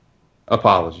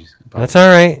 Apologies. That's all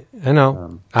right. I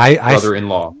know.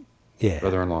 Brother-in-law. Yeah.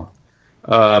 Brother-in-law.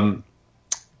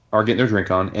 Are getting their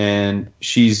drink on, and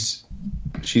she's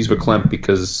with Clem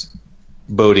because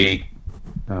Bodhi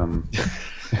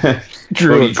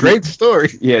Drew a great story.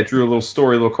 Yeah, drew a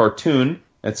little cartoon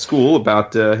at school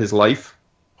about his life.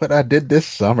 What I did this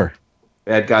summer.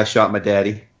 Bad guy shot my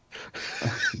daddy.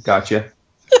 Gotcha.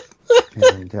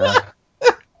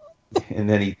 And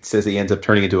then he says he ends up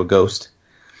turning into a ghost.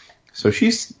 So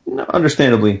she's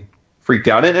understandably freaked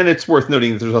out. And it's worth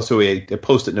noting that there's also a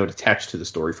post-it note attached to the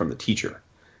story from the teacher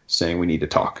saying we need to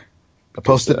talk. A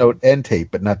post-it note and tape,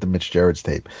 but not the Mitch Gerrard's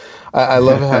tape. I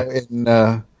love how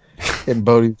in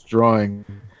Bodhi's drawing,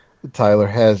 Tyler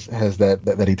has that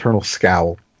eternal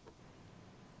scowl.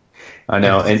 I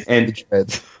know, and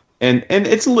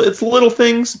it's little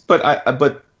things,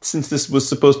 but since this was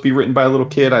supposed to be written by a little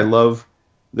kid, I love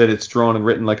that it's drawn and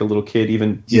written like a little kid,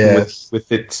 even with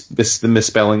the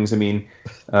misspellings. I mean,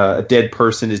 a dead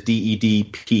person is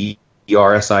DEDPERSIN.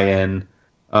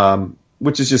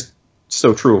 which is just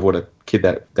so true of what a kid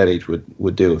that age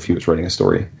would do if he was writing a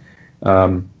story.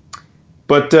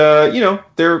 But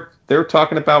they're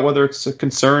talking about whether it's a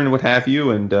concern, what have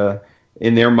you, and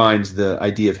in their minds, the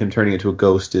idea of him turning into a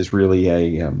ghost is really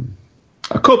a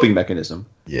coping mechanism.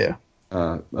 Yeah.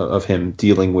 Of him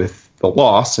dealing with the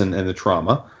loss and the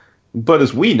trauma. But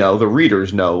as we know, the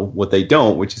readers know what they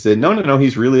don't, which is that no,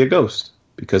 he's really a ghost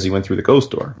because he went through the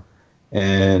ghost door.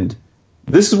 And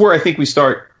this is where I think we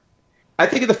start. I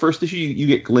think in the first issue, you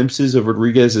get glimpses of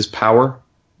Rodriguez's power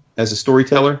as a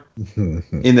storyteller,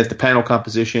 in that the panel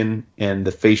composition and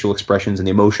the facial expressions and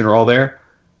the emotion are all there.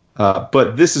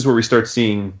 But this is where we start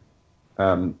seeing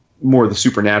more of the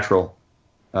supernatural.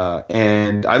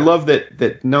 And I love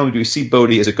that not only do we see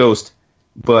Bodhi as a ghost,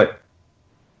 but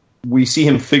we see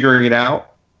him figuring it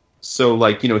out. So,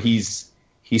 like, he's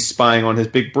spying on his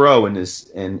big bro,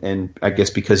 and I guess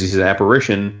because he's an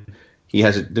apparition,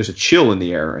 there's a chill in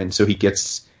the air, and so he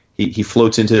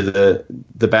floats into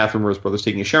the bathroom where his brother's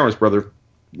taking a shower. His brother,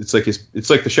 it's like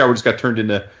the shower just got turned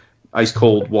into ice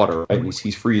cold water, right? And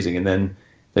he's freezing, and then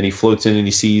he floats in and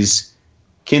he sees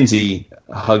Kinsey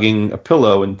hugging a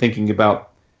pillow and thinking about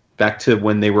back to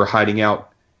when they were hiding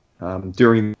out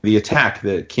during the attack.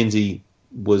 That Kinsey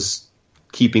was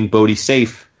keeping Bodhi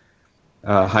safe,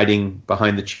 hiding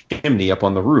behind the chimney up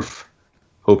on the roof,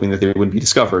 hoping that they wouldn't be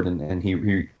discovered. And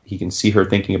he can see her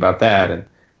thinking about that, and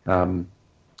and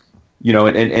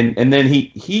then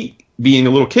he being a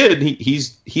little kid,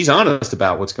 he's honest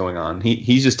about what's going on.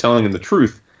 He's just telling them the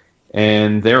truth,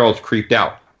 and they're all creeped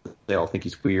out. They all think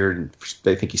he's weird, and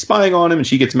they think he's spying on him. And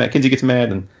she gets mad. Kinsey gets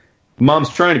mad, and Mom's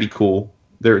trying to be cool.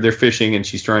 They're fishing, and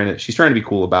she's trying to be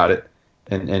cool about it,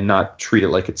 and not treat it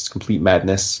like it's complete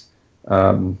madness.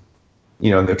 And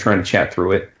they're trying to chat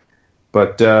through it,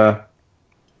 but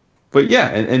yeah,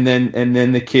 and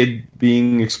then the kid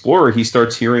being explorer, he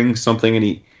starts hearing something, and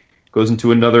he goes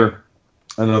into another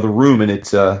room, and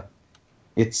it's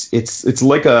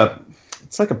like a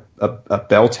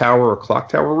bell tower or clock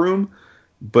tower room,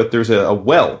 but there's a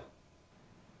well.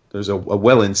 There's a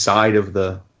well inside of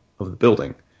the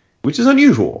building, which is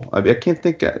unusual. I can't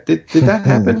think. Did that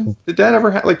happen? Did that ever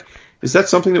happen? Like, is that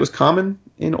something that was common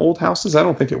in old houses? I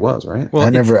don't think it was. Right? Well,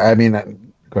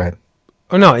 go ahead.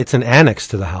 Oh no, it's an annex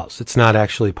to the house. It's not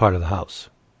actually part of the house.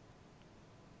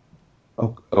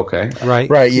 Oh, okay.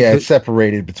 Right. Yeah, it's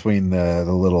separated between the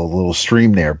little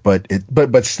stream there, but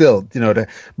still,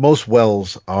 most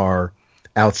wells are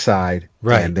outside,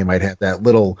 right? And they might have that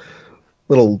little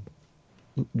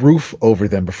roof over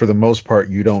them, but for the most part,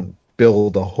 you don't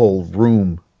build a whole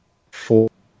room for.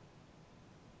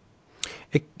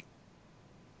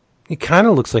 It kind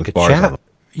of looks like a chapel.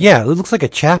 Yeah, it looks like a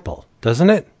chapel, doesn't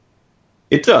it?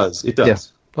 It does. It does. Yeah.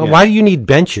 Well, why do you need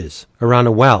benches around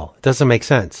a well? It doesn't make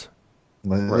sense.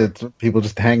 It's, people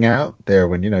just hang out there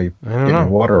when you're getting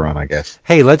water on, I guess.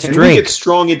 Hey, let's drink. We get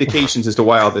strong indications as to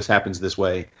why all this happens this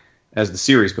way as the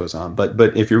series goes on. But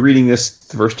if you're reading the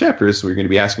first chapter, this is what you're going to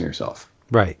be asking yourself.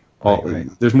 Right.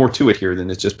 There's more to it here than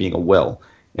it's just being a well.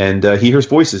 And he hears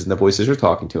voices, and the voices are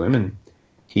talking to him. And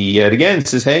he again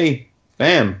says, "Hey,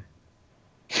 fam,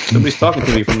 somebody's talking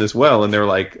to me from this well." And they're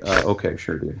like, "Okay,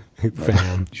 sure, dude.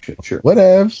 Fam, sure.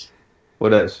 Whatevs,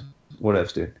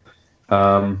 dude."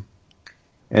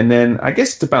 And then I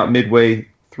guess it's about midway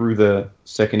through the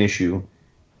second issue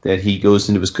that he goes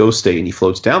into his ghost state and he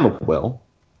floats down the well.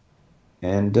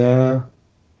 And lo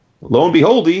and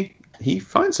behold, he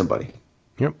finds somebody.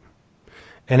 Yep.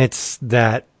 And it's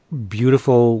that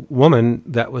beautiful woman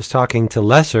that was talking to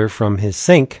Lesser from his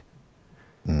sink.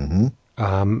 Mm-hmm.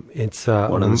 It's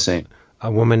one and the same. A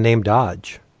woman named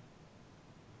Dodge.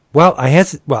 Well,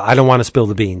 I don't want to spill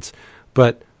the beans,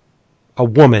 but a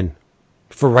woman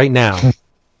for right now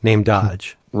named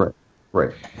Dodge.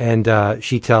 Right. And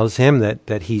she tells him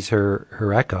that he's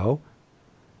her echo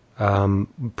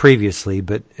previously,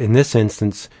 but in this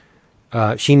instance,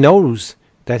 she knows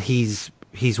that he's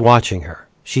watching her.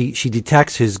 She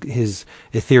detects his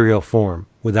ethereal form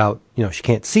without, she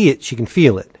can't see it, she can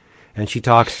feel it, and she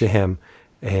talks to him,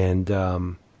 and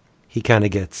he kind of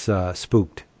gets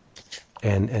spooked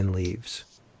and leaves,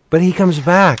 but he comes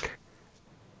back.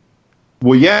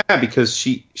 Well, yeah, because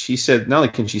she said not only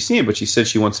can she see him, but she said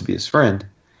she wants to be his friend.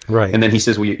 Right. And then he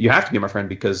says, "Well, you have to be my friend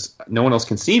because no one else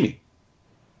can see me."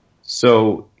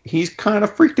 So he's kind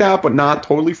of freaked out, but not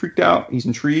totally freaked out. He's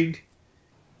intrigued.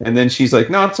 And then she's like,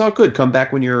 "No, it's all good. Come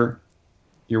back when you're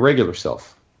your regular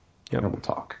self. Yep. And we'll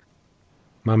talk."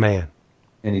 My man.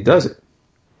 And he does it.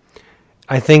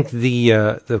 I think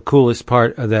the coolest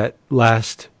part of that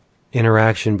last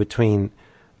interaction between,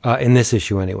 in this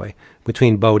issue anyway,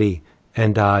 between Bodhi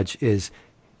and Dodge is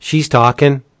she's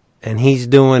talking and he's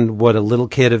doing what a little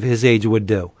kid of his age would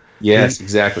do. Yes,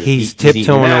 exactly. He's eating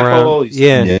tiptoeing an apple, around. he's-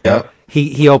 Yeah. Yep.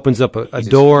 He opens up a He's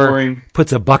door, exploring.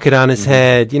 puts a bucket on his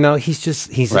head. You know, he's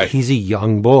Right. a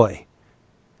young boy,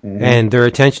 and their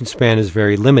attention span is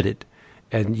very limited,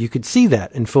 and you could see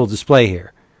that in full display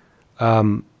here.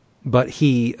 But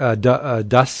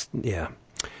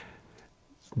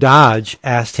Dodge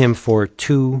asked him for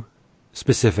two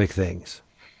specific things: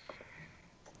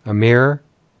 a mirror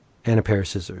and a pair of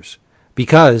scissors,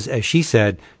 because, as she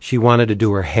said, she wanted to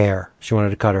do her hair. She wanted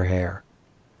to cut her hair.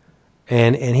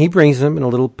 And he brings them in a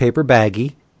little paper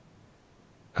baggie,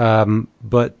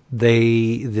 but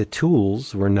the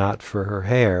tools were not for her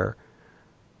hair.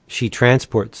 She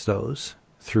transports those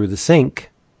through the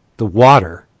sink, the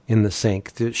water in the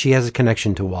sink. She has a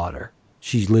connection to water.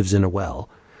 She lives in a well.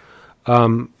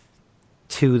 To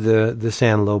the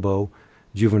San Lobo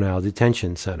Juvenile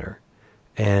Detention Center.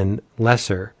 And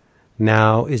Lesser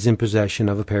now is in possession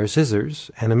of a pair of scissors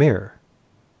and a mirror.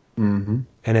 Mm-hmm.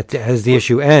 And as the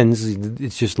issue ends,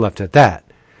 it's just left at that.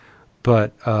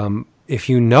 But if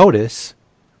you notice,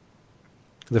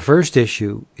 the first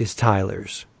issue is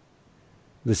Tyler's.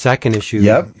 The second issue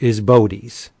is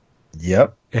Bodie's.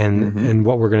 Yep. And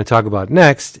what we're going to talk about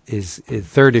next is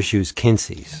third issue is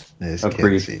Kinsey's. There's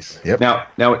Agreed. Kinsey's. Yep.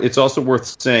 Now, it's also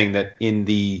worth saying that in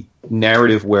the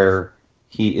narrative where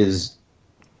he is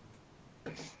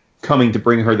coming to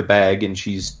bring her the bag and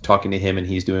she's talking to him and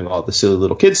he's doing all the silly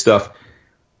little kid stuff,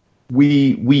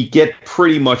 we get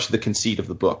pretty much the conceit of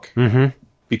the book. Mm-hmm.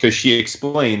 Because she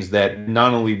explains that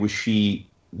not only was she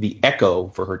the echo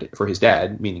for his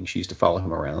dad, meaning she used to follow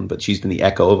him around, but she's been the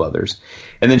echo of others.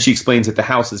 And then she explains that the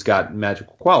house has got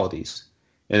magical qualities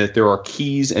and that there are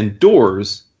keys and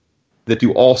doors that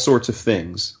do all sorts of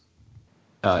things,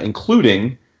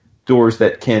 including doors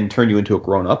that can turn you into a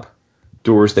grown-up,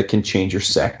 doors that can change your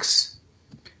sex.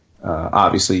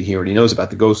 Obviously, he already knows about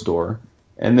the ghost door.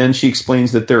 And then she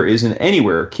explains that there is an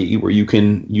anywhere key where you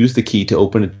can use the key to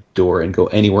open a door and go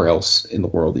anywhere else in the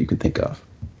world that you can think of.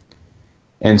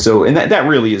 And so, and that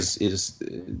really is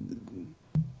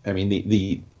I mean,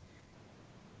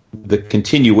 the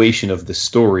continuation of the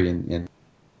story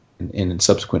in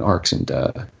subsequent arcs, and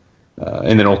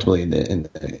then ultimately in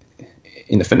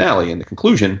the finale and the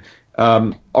conclusion,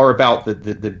 are about the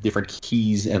different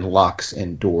keys and locks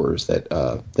and doors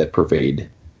that pervade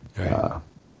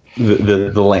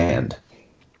the land.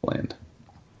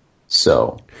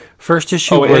 So First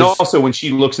issue Oh, was... and also when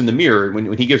she looks in the mirror,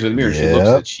 when he gives her the mirror, she looks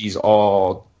that she's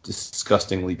all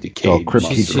disgustingly decayed.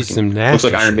 She's some nasty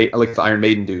looks like like the Iron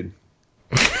Maiden dude.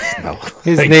 No.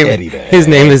 His Like name Eddie there. his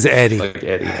name is Eddie. Like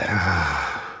Eddie.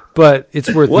 Yeah. But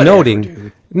it's worth Whatever, noting.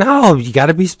 dude. No, you got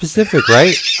to be specific,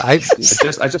 right? I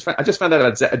just found out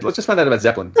about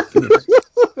Zeppelin.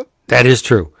 That is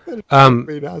true.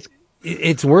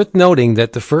 It's worth noting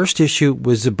that the first issue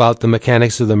was about the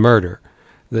mechanics of the murder.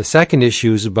 The second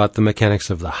issue is about the mechanics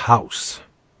of the house.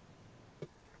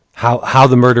 How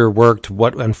the murder worked,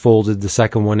 what unfolded. The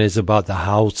second one is about the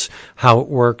house, how it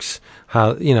works,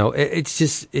 how, you know,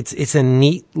 it's a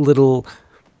neat little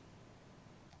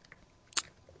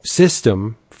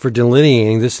system for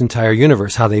delineating this entire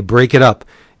universe, how they break it up.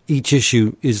 Each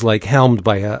issue is like helmed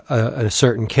by a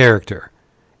certain character.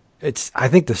 I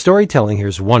think the storytelling here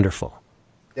is wonderful.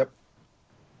 Yep.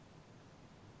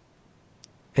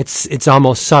 It's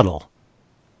almost subtle.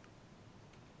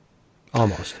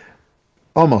 Almost.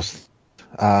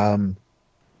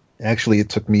 Actually, it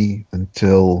took me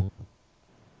until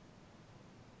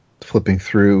flipping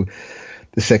through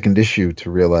the second issue to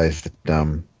realize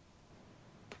that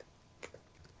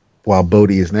while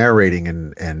Bodhi is narrating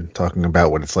and talking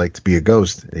about what it's like to be a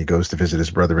ghost, and he goes to visit his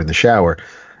brother in the shower,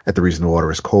 that the reason the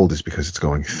water is cold is because it's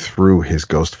going through his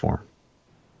ghost form.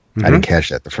 Mm-hmm. I didn't catch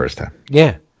that the first time.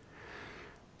 Yeah.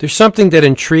 There's something that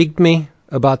intrigued me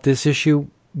about this issue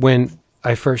when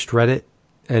I first read it,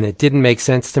 and it didn't make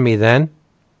sense to me then,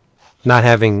 not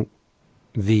having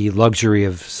the luxury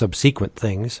of subsequent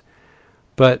things.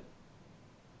 But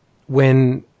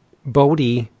when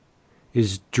Bodhi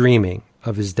is dreaming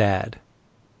of his dad,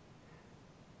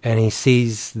 and he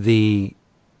sees the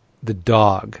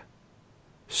dog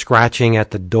scratching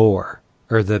at the door,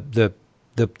 or the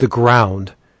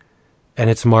ground, and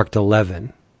it's marked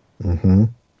 11. Mm-hmm.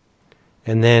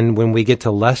 And then when we get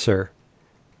to Lesser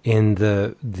in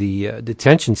the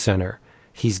detention center,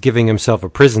 he's giving himself a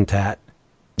prison tat.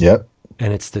 Yep.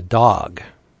 And it's the dog.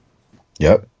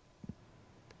 Yep.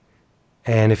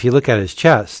 And if you look at his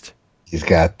chest, he's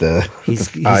got the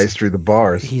eyes through the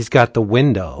bars. He's got the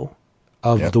window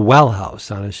of the well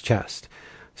house on his chest.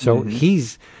 So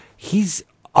he's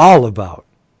all about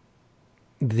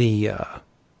the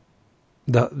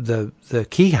the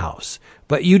key house.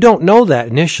 But you don't know that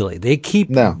initially. They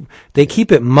keep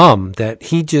it mum that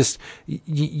he just,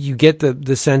 you get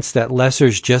the sense that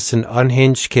Lesser's just an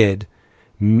unhinged kid.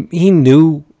 He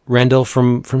knew Rendell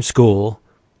from school,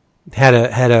 had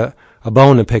a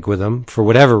bone to pick with him for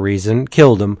whatever reason,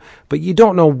 killed him, but you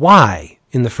don't know why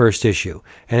in the first issue.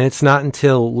 And it's not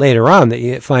until later on that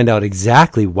you find out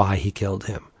exactly why he killed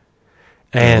him.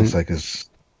 And it's like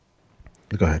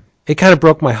go ahead. It kind of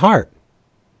broke my heart.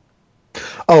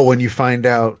 Oh, when you find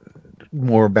out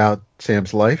more about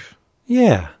Sam's life?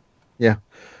 Yeah. Yeah.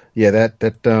 Yeah,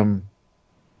 that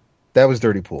was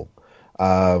Dirty Pool.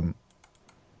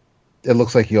 It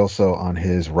looks like he also, on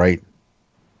his right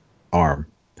arm,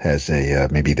 has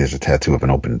maybe there's a tattoo of an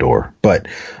open door. But,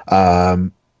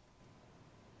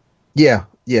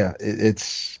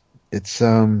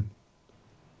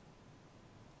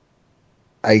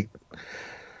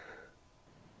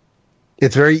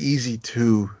 it's very easy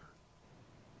to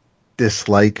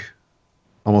dislike,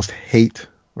 almost hate,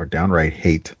 or downright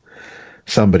hate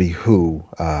somebody who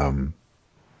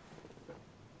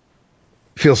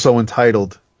feels so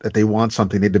entitled that they want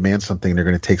something, they demand something, they're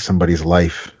going to take somebody's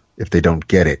life if they don't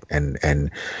get it,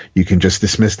 and you can just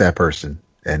dismiss that person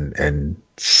and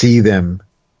see them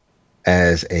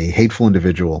as a hateful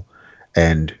individual,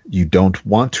 and you don't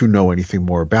want to know anything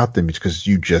more about them because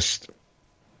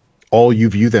all you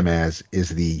view them as is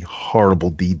the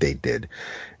horrible deed they did.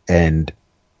 And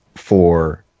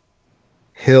for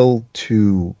Hill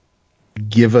to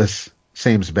give us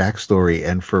Sam's backstory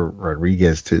and for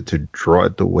Rodriguez to draw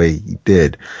it the way he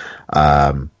did,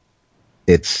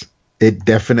 it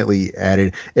definitely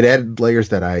added layers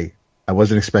that I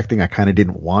wasn't expecting. I kind of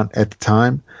didn't want at the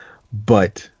time,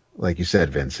 but like you said,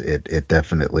 Vince, it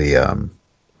definitely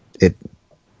it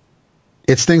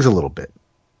stings a little bit.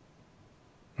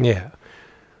 Yeah.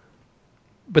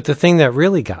 But the thing that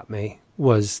really got me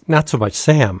was not so much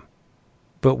Sam,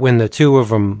 but when the two of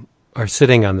them are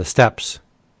sitting on the steps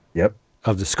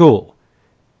of the school,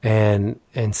 and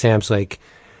Sam's like,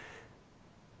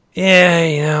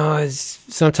 yeah,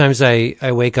 sometimes I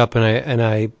wake up and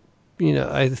I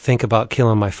think about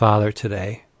killing my father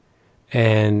today.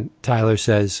 And Tyler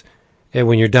says, hey,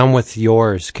 when you're done with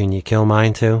yours, can you kill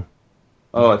mine too?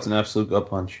 Oh, it's an absolute gut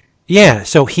punch. Yeah,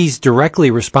 so he's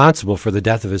directly responsible for the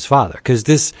death of his father, because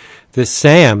this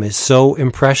Sam is so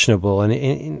impressionable,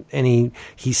 and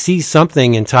he sees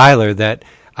something in Tyler that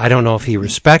I don't know if he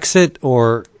respects it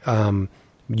or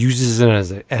uses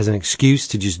it as an excuse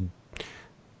to just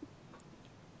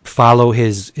follow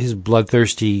his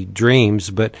bloodthirsty dreams.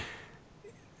 But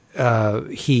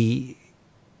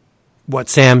what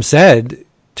Sam said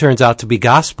turns out to be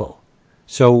gospel.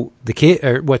 So the kid,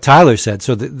 or what Tyler said,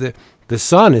 so the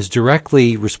son is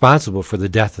directly responsible for the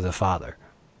death of the father.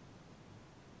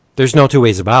 There's no two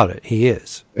ways about it. He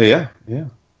is. Yeah.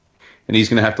 And he's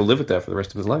going to have to live with that for the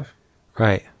rest of his life.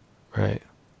 Right.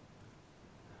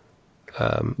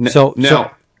 So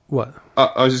what?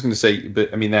 I was just going to say,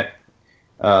 but I mean that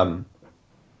the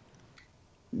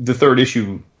third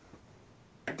issue,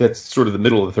 that's sort of the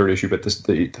middle of the third issue, but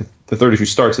the third issue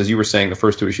starts, as you were saying, the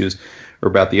first two issues are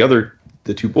about the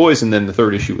two boys, and then the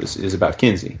third issue is about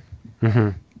Kinsey. Mm-hmm.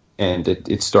 And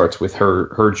it starts with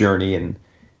her journey, and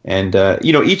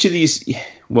each of these,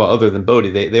 well, other than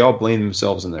Bodhi, they all blame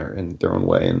themselves in their own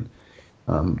way, and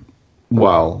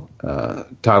while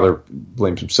Tyler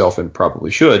blames himself and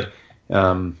probably should,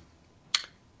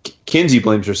 Kinsey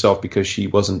blames herself because she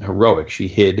wasn't heroic. She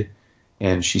hid,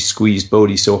 and she squeezed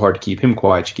Bodhi so hard to keep him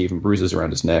quiet. She gave him bruises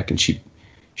around his neck, and she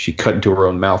cut into her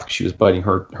own mouth because she was biting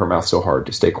her mouth so hard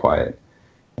to stay quiet.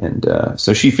 And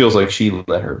so she feels like she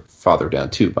let her father down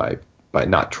too by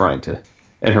not trying to,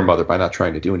 and her mother by not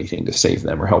trying to do anything to save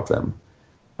them or help them.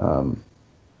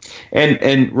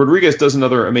 And Rodriguez does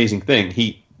another amazing thing.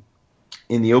 He,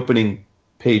 in the opening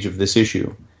page of this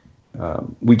issue,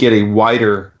 we get a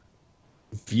wider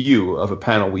view of a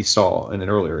panel we saw in an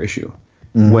earlier issue.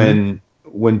 Mm-hmm.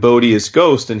 When Bodhi is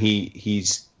Ghost and he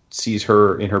sees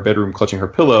her in her bedroom clutching her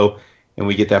pillow, and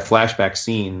we get that flashback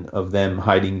scene of them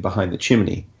hiding behind the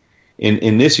chimney.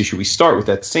 In this issue, we start with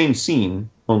that same scene,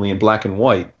 only in black and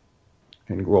white,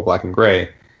 and black and gray,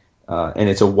 and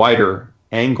it's a wider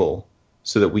angle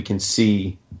so that we can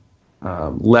see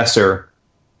Lesser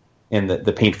and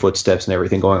the paint footsteps and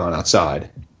everything going on outside.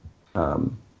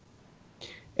 And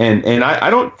I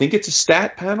don't think it's a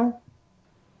stat panel.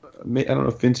 I don't know,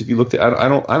 Vince, if you looked at it, I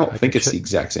don't think it's the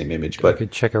exact same image, but I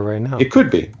could check it right now. It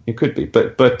could be.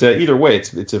 But either way,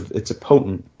 it's a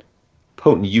potent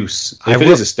use. If it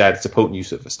is a stat, it's a potent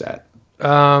use of a stat.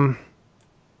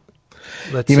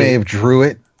 He may have drew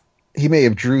it may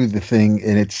have drew the thing,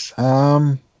 and it's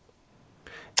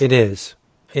It is.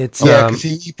 It's yeah, because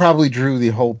he probably drew the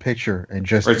whole picture and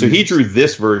just right. So he drew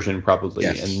this version probably,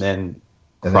 Yes. and then and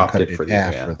then cropped cut it for the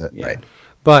half yeah, for the yeah. right.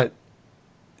 but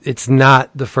it's not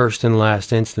the first and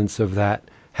last instance of that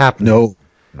happening.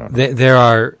 No. There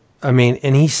are, I mean,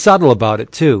 and he's subtle about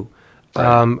it too.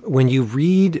 Right. When you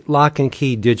read Lock and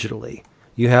Key digitally,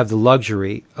 you have the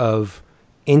luxury of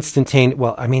instantaneous.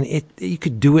 Well, I mean, you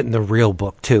could do it in the real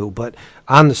book too, but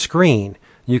on the screen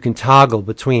you can toggle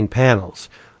between panels.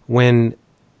 When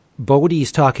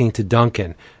Bodhi's talking to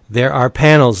Duncan, there are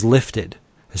panels lifted,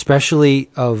 especially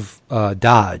of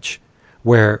Dodge,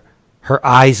 where her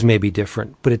eyes may be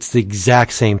different, but it's the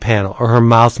exact same panel, or her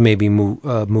mouth may be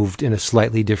moved in a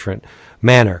slightly different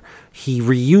manner. He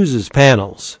reuses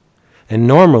panels, and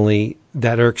normally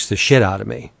that irks the shit out of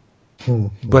me.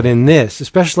 But in this,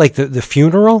 especially like the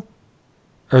funeral,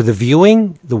 or the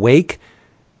viewing, the wake,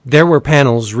 there were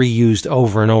panels reused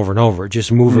over and over and over.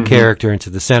 Just move a character into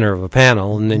the center of a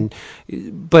panel, and then.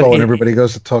 But and everybody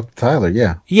goes to talk to Tyler.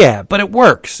 Yeah. Yeah, but it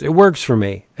works. It works for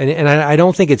me, and I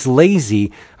don't think it's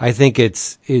lazy. I think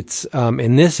it's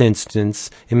in this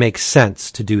instance it makes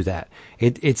sense to do that.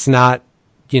 It's not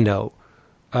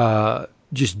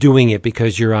just doing it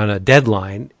because you're on a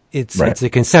deadline. It's a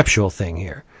conceptual thing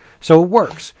here, so it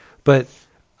works. But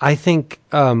I think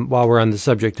while we're on the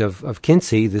subject of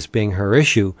Kinsey, this being her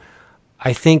issue,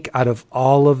 I think out of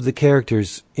all of the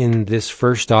characters in this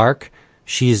first arc,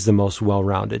 she is the most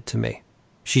well-rounded to me.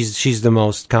 She's the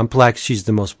most complex. She's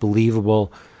the most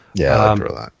believable. Yeah, I like her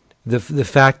a lot. The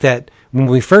fact that when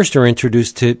we first are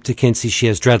introduced to Kinsey, she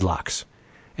has dreadlocks,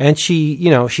 and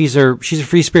she's a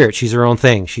free spirit. She's her own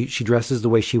thing. She dresses the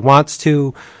way she wants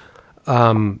to.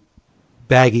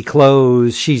 Baggy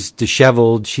clothes. She's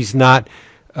disheveled. She's not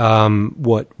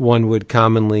what one would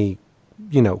commonly,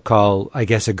 call, I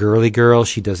guess, a girly girl.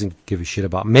 She doesn't give a shit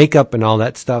about makeup and all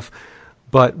that stuff.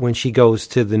 But when she goes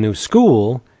to the new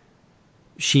school,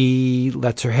 she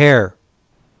lets her hair.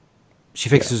 She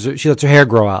lets her hair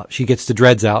grow out. She gets the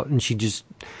dreads out, and she just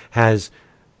has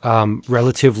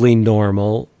relatively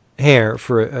normal hair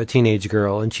for a teenage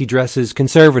girl, and she dresses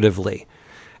conservatively.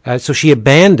 So she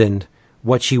abandoned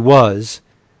what she was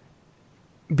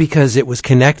because it was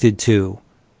connected to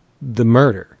the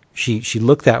murder. She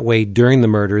looked that way during the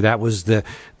murder. That was the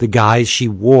guise she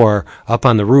wore up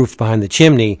on the roof behind the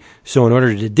chimney. So in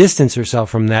order to distance herself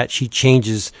from that, she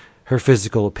changes her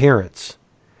physical appearance.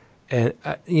 And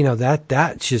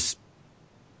that's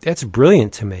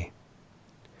brilliant to me.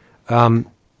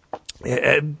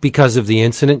 Because of the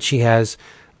incident, she has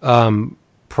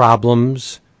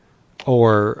problems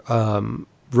or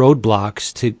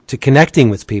roadblocks to connecting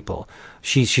with people.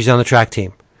 She's on the track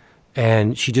team,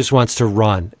 and she just wants to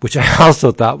run, which I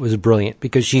also thought was brilliant,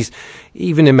 because she's,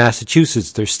 even in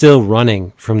Massachusetts, they're still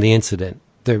running from the incident.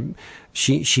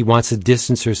 She wants to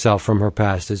distance herself from her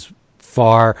past as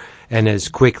far and as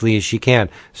quickly as she can.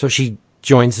 So she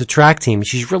joins the track team.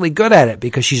 She's really good at it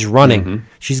because she's running. Mm-hmm.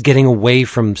 She's getting away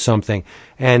from something.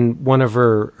 And one of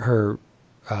her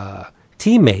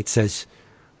teammates says,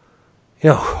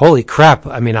 holy crap.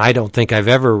 I mean, I don't think I've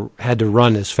ever had to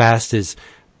run as fast as,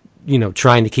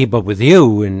 trying to keep up with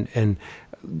you. And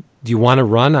do you want to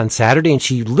run on Saturday? And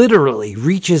she literally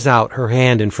reaches out her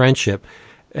hand in friendship.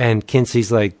 And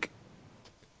Kinsey's like,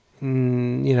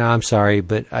 I'm sorry,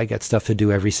 but I got stuff to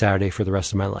do every Saturday for the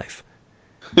rest of my life.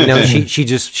 She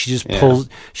just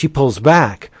pulls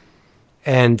back.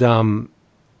 And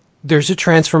there's a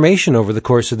transformation over the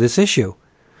course of this issue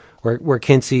where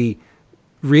Kinsey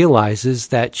realizes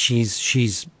that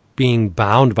she's being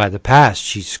bound by the past.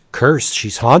 She's cursed.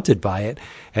 She's haunted by it.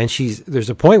 And there's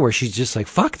a point where she's just like,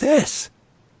 fuck this.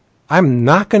 I'm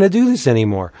not going to do this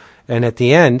anymore. And at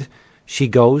the end, she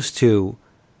goes to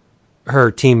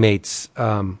her teammate's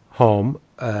home.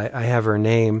 I have her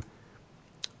name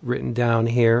written down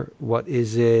here. What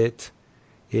is it?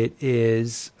 It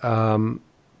is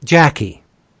Jackie.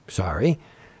 Sorry.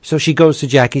 So she goes to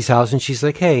Jackie's house and she's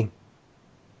like, hey,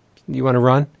 you want to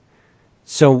run?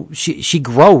 So she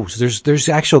grows. There's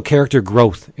actual character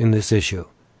growth in this issue.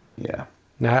 Yeah.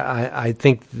 Now I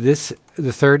think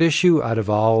the third issue out of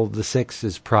all the 6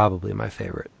 is probably my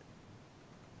favorite.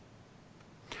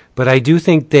 But I do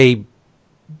think they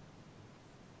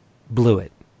blew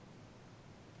it.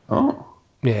 Oh.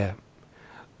 Yeah.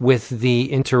 With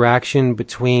the interaction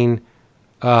between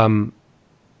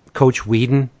Coach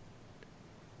Whedon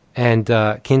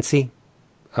and Kinsey.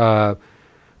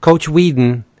 Coach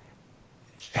Whedon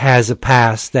has a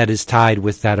past that is tied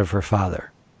with that of her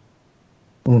father.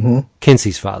 Mm-hmm.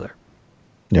 Kinsey's father.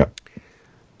 Yeah.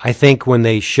 I think when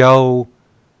they show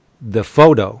the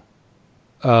photo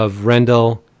of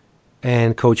Rendell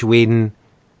and Coach Whedon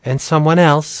and someone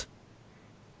else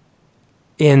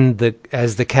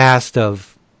as the cast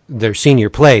of their senior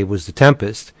play was The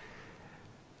Tempest,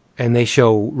 and they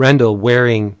show Rendell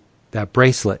wearing that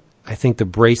bracelet. I think the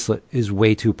bracelet is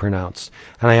way too pronounced.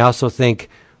 And I also think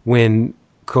when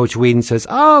Coach Whedon says,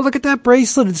 "Oh, look at that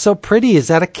bracelet, it's so pretty, is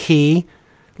that a key?"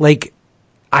 Like,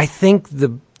 I think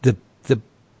the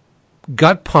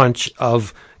gut punch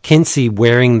of Kinsey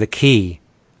wearing the key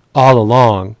all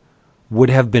along would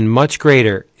have been much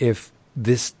greater if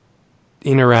this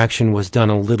interaction was done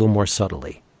a little more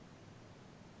subtly.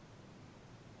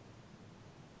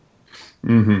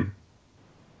 Mm-hmm.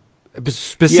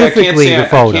 Specifically, the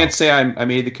photo. I can't say I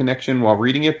made the connection while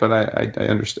reading it, but I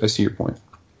understand. I see your point.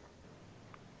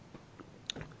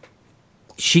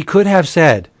 She could have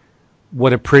said,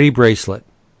 "What a pretty bracelet,"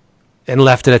 and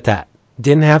left it at that.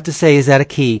 Didn't have to say, "Is that a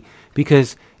key?"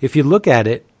 Because if you look at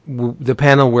it, the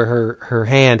panel where her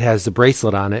hand has the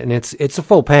bracelet on it, and it's a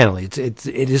full panel. It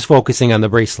is focusing on the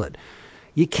bracelet.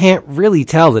 You can't really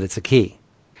tell that it's a key.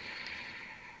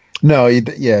 No,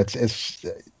 it's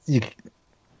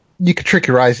you could trick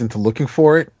your eyes into looking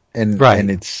for it, and right.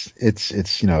 And it's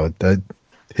the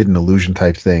hidden illusion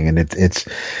type thing, and it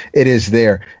is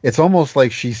there. It's almost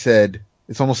like she said.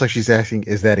 It's almost like she's asking,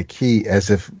 "Is that a key?" As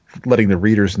if letting the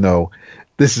readers know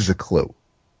this is a clue.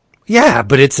 Yeah,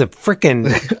 but it's a freaking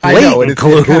blatant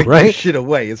clue, it kind of right? gives shit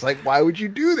away. It's like, why would you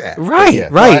do that? Right, yeah,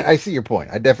 right. No, I see your point.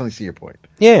 I definitely see your point.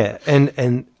 Yeah,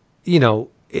 and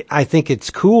I think it's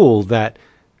cool that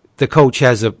the coach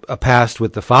has a past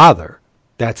with the father.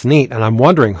 That's neat, and I'm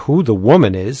wondering who the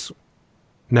woman is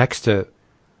next to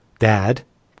Dad,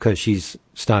 because she's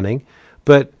stunning.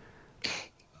 But,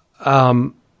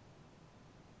 and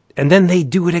then they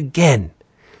do it again.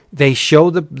 They show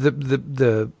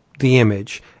the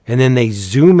image, and then they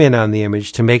zoom in on the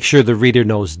image to make sure the reader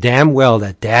knows damn well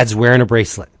that Dad's wearing a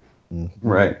bracelet.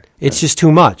 Right. It's just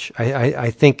too much. I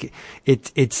think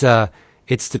it's the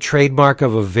trademark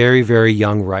of a very, very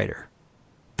young writer.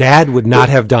 Dad would not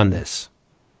have done this.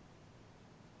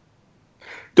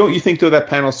 Don't you think, though, that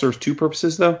panel serves two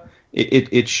purposes, though?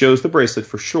 It shows the bracelet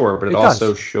for sure, but it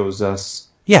also shows us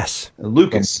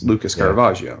Lucas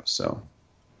Caravaggio. So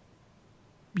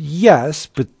yes,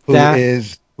 but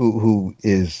who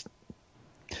is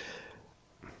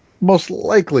most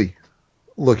likely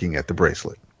looking at the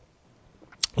bracelet.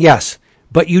 Yes,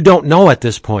 but you don't know at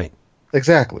this point.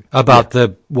 Exactly. About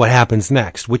what happens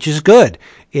next, which is good.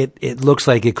 It looks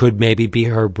like it could maybe be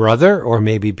her brother or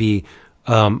maybe be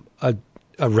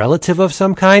a relative of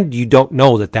some kind. You don't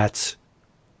know that that's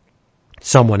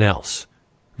someone else,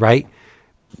 right?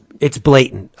 It's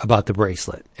blatant about the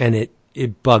bracelet, and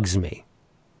it bugs me.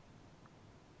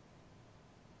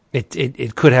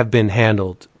 It could have been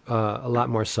handled a lot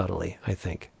more subtly, I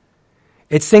think.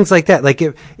 It's things like that. Like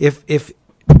if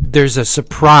there's a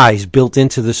surprise built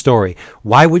into the story,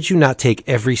 why would you not take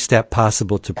every step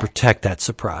possible to protect that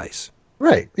surprise?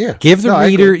 Right. Yeah. Give the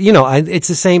reader, it's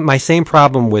the same. My same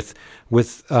problem with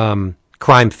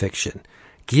crime fiction.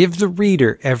 Give the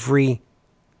reader every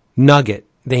nugget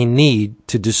they need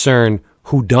to discern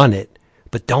who done it,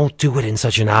 but don't do it in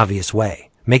such an obvious way.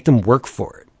 Make them work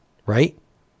for it, right?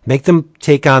 Make them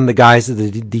take on the guise of the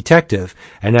detective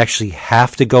and actually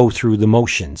have to go through the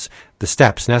motions, the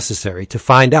steps necessary to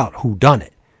find out who done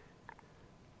it.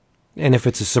 And if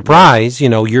it's a surprise,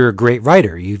 you're a great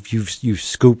writer. You've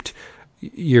scooped,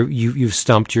 you've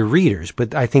stumped your readers.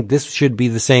 But I think this should be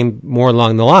the same, more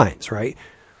along the lines, right?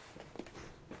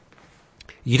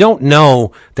 You don't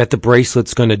know that the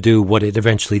bracelet's going to do what it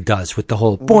eventually does with the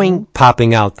whole boing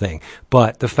popping out thing.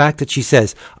 But the fact that she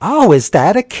says, "Oh, is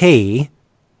that a key?"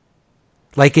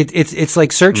 Like it's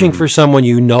like searching for someone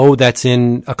that's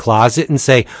in a closet and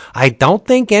say, "I don't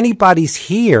think anybody's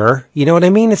here." You know what I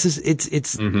mean? It's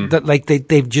that like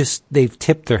they've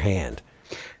tipped their hand.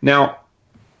 Now,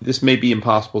 this may be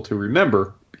impossible to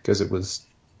remember because it was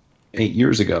 8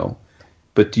 years ago.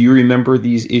 But do you remember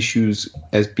these issues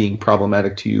as being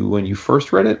problematic to you when you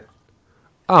first read it?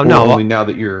 Oh, no. Or only now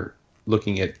that you're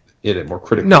looking at it more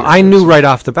critically? No, I knew right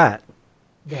off the bat.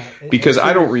 Because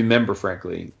I don't remember,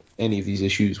 frankly, any of these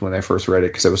issues when I first read it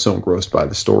because I was so engrossed by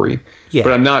the story. Yeah.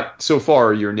 But I'm not, so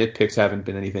far, your nitpicks haven't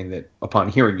been anything that, upon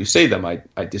hearing you say them, I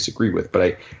disagree with.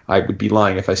 But I would be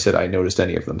lying if I said I noticed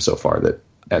any of them so far that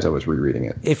as I was rereading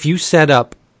it. If you set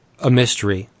up a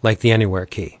mystery like the Anywhere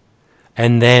Key,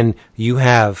 and then you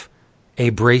have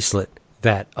a bracelet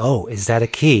that, is that a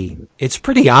key? It's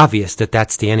pretty obvious that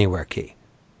that's the Anywhere Key.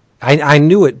 I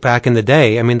knew it back in the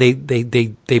day. I mean,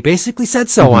 they basically said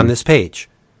so on this page.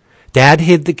 Dad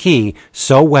hid the key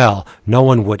so well, no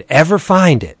one would ever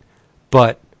find it.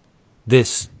 but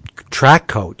this track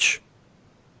coach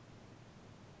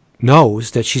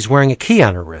knows that she's wearing a key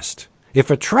on her wrist. If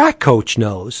a track coach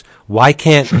knows, why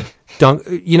can't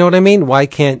you know what I mean? Why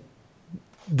can't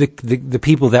the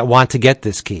people that want to get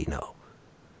this key know?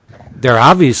 They're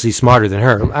obviously smarter than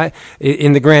her.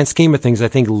 In the grand scheme of things, I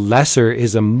think Lesser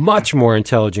is a much more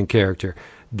intelligent character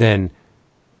than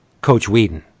Coach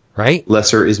Whedon, right?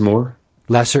 Lesser is more?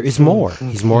 Lesser is more.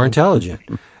 He's more intelligent.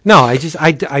 No,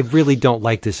 I really don't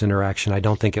like this interaction. I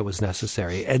don't think it was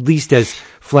necessary, at least as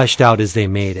fleshed out as they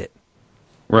made it.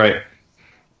 Right.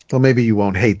 Well, maybe you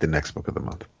won't hate the next book of the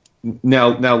month.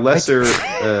 Now Lesser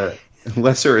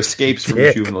Lesser escapes from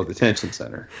the juvenile detention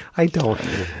center. I don't.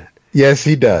 Yes,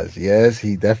 he does. Yes,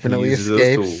 he definitely he uses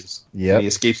escapes. Those tools. Yep. He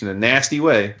escapes in a nasty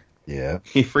way. Yeah.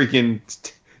 He freaking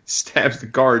stabs the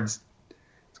guard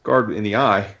in the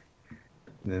eye.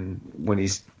 And then when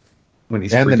he's and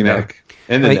freaking the out, neck.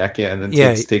 and the neck, yeah, and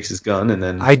then takes his gun, and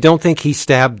then I don't think he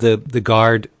stabbed the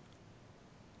guard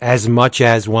as much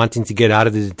as wanting to get out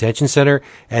of the detention center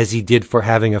as he did for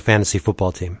having a fantasy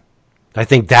football team. I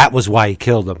think that was why he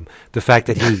killed him. The fact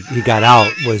that he got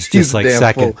out was just like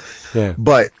second. Yeah.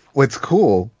 But what's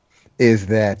cool is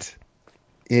that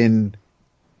in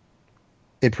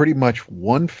pretty much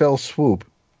one fell swoop,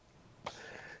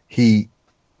 he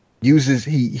uses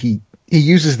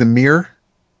the mirror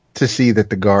to see that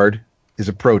the guard is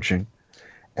approaching,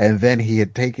 and then he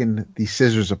had taken the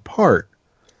scissors apart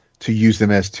to use them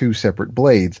as two separate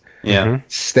blades. Yeah. Mm-hmm.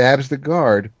 Stabs the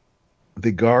guard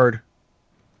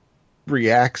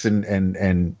reacts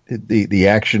and the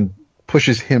action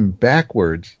pushes him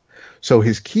backwards, so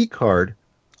his key card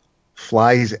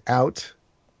flies out,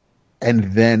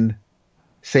 and then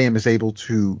Sam is able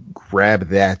to grab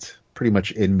that pretty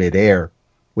much in midair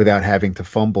without having to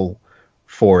fumble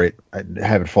for it and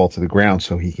have it fall to the ground,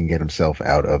 so he can get himself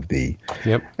out of the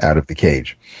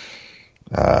cage.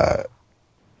 And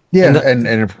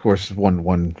of course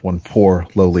one poor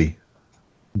lowly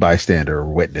bystander or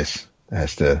witness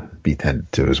has to be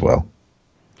tended to as well.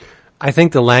 I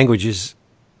think the language is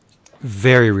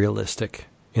very realistic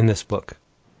in this book.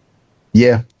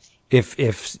 Yeah.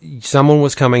 If someone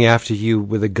was coming after you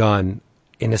with a gun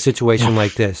in a situation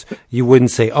like this, you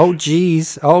wouldn't say, "Oh,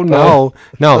 geez, oh no,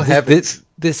 no."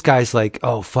 This guy's like,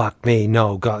 "Oh, fuck me,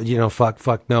 no, God,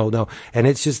 fuck, no," and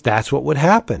it's just that's what would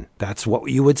happen. That's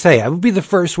what you would say. That would be the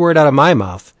first word out of my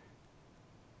mouth,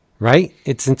 right?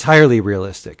 It's entirely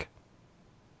realistic.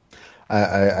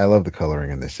 I love the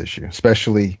coloring in this issue,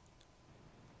 especially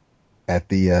at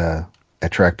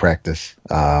track practice.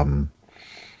 I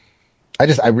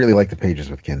really like the pages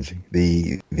with Kinsey.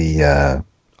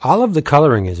 All of the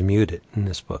coloring is muted in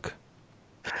this book,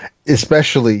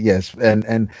 especially yes,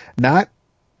 and not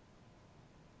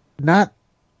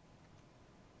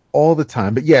all the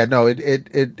time, but yeah, no, it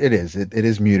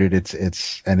is muted.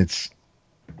 It's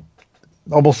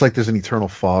almost like there's an eternal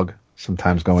fog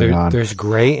sometimes going on. There's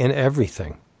gray in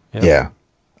everything. Yep. Yeah.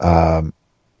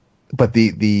 But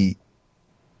the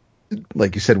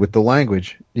like you said with the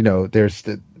language, there's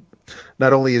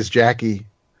not only is Jackie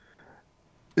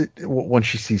once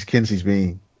she sees Kinsey's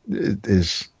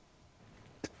is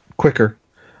quicker,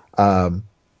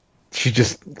 she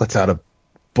just lets out a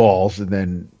balls and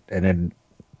then an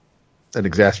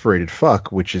exasperated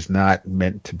fuck, which is not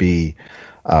meant to be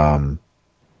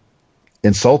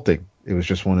insulting. It was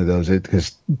just one of those,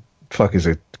 because fuck is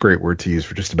a great word to use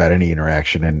for just about any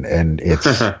interaction, and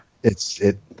it's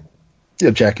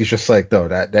Jackie's just like, no,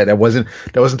 that wasn't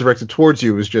directed towards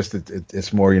you. It was just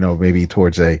it's more maybe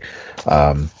towards a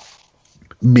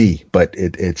me, but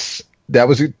that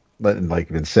was like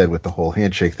been said with the whole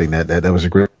handshake thing, that was a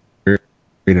great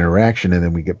interaction. And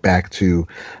then we get back to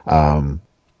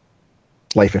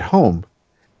life at home,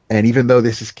 and even though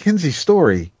this is Kinsey's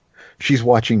story, she's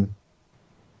watching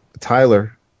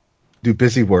Tyler do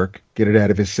busy work, get it out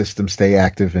of his system, stay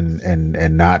active,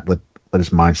 and not let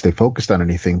his mind stay focused on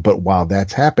anything. But while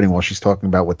that's happening, while she's talking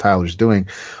about what Tyler's doing,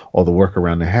 all the work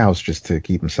around the house just to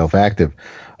keep himself active,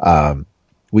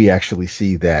 we actually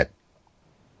see that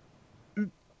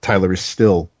Tyler is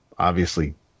still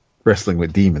obviously wrestling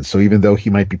with demons. So even though he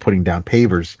might be putting down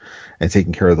pavers and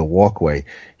taking care of the walkway,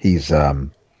 he's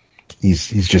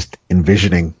just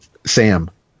envisioning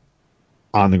Sam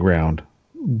on the ground,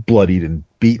 bloodied and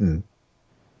beaten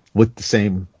with the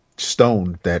same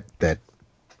stone that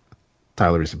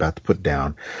Tyler is about to put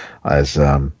down as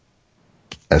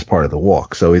part of the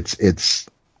walk. So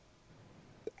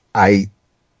I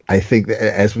think that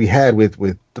as we had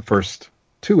with the first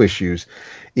two issues,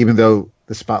 even though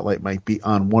the spotlight might be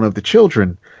on one of the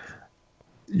children,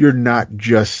 you're not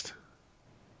just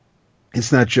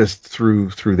it's not just through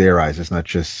their eyes. It's not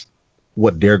just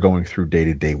what they're going through day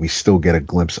to day. We still get a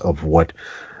glimpse of what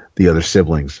the other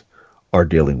siblings are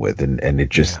dealing with, and it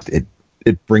just it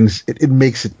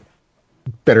makes it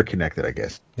better connected, I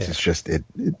guess. Yeah. It's just it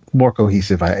more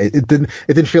cohesive. It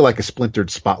didn't feel like a splintered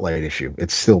Spotlight issue.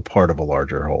 It's still part of a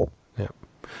larger whole. Yeah,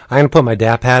 I'm gonna put my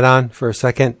DAP hat on for a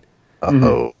second.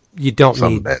 Uh-oh. You don't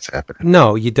Something need that's happening.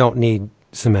 No, you don't need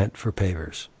cement for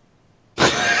pavers.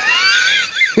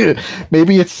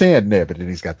 Maybe it's sand, but then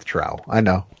he's got the trowel. I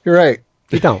know. You're right.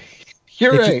 You don't.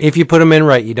 You're right. If you put them in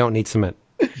right, you don't need cement.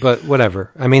 But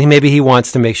whatever. I mean, maybe he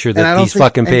wants to make sure that these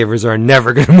fucking pavers are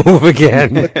never going to move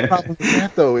again. But the problem with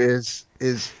that, though, is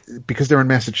because they're in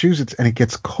Massachusetts and it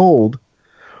gets cold.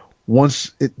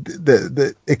 Once it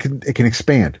can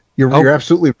expand. You're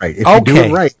absolutely right. If you do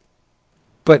it right.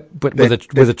 But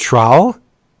with a trowel.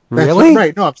 Really?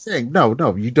 Right. No, I'm saying no.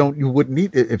 You don't. You wouldn't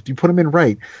need it if you put them in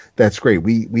right. That's great.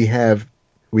 We have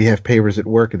pavers at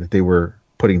work that they were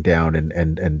putting down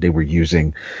and they were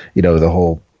using,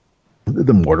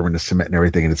 the mortar and the cement and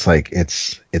everything. And it's like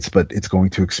it's going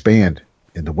to expand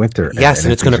in the winter. Yes,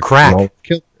 and it's going to crack.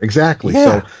 Exactly.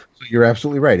 Yeah. So you're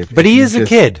absolutely right. But he is a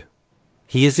kid.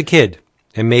 He is a kid,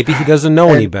 and maybe he doesn't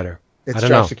know any better. It's I don't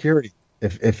job know. security.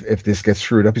 If this gets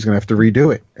screwed up, he's going to have to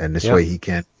redo it, and this way he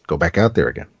can't go back out there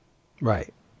again.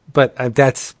 Right. But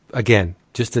that's, again,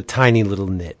 just a tiny little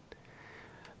nit.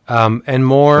 And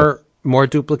more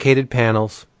duplicated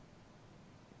panels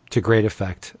to great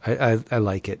effect. I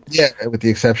like it. Yeah, with the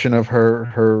exception of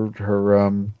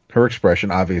her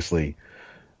expression, obviously,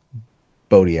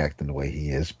 Bodhi acting the way he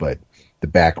is, but the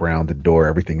background, the door,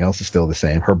 everything else is still the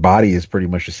same. Her body is pretty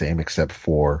much the same except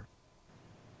for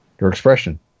her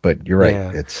expression. But you're right.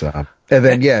 Yeah. It's and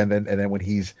then when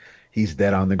he's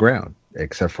dead on the ground,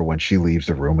 except for when she leaves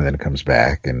the room and then comes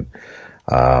back, and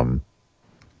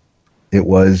it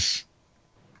was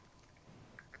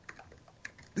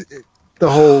the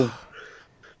whole.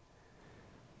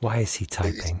 Why is he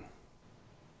typing?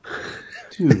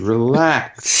 Dude,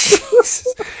 relax.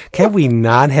 Can we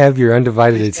not have your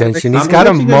undivided attention? He's got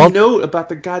a note about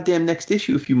the goddamn next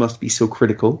issue if you must be so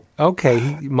critical. Okay,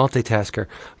 multitasker.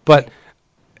 But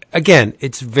again,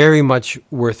 it's very much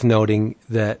worth noting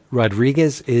that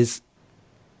Rodriguez is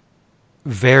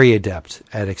very adept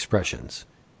at expressions.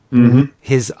 Mm-hmm.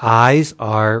 His eyes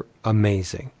are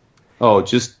amazing. Oh,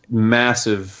 just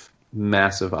massive,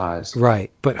 massive eyes.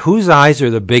 Right. But whose eyes are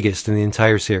the biggest in the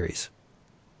entire series?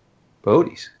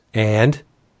 Bodhi's. And?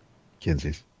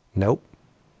 Kinsey's. Nope.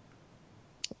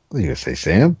 What are you going to say,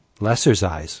 Sam? Lesser's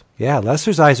eyes. Yeah,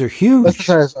 Lesser's eyes are huge. Lesser's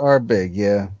eyes are big,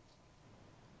 yeah.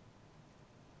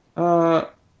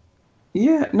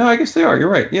 Yeah, no, I guess they are. You're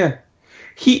right. Yeah,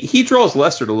 he draws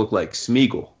Lester to look like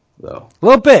Smeagol, though. A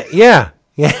little bit, yeah.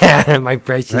 My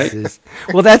precious right? is.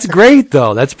 Well, that's great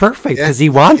though. That's perfect because he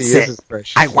wants it.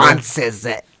 I wants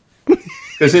it.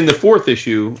 Because in the fourth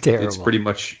issue, Terrible. It's pretty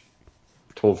much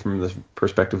told from the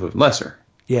perspective of Lesser.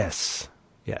 Yes.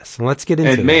 And let's get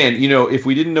into. And man, if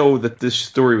we didn't know that this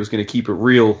story was going to keep it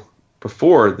real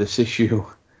before this issue,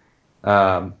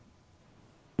 when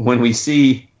we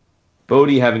see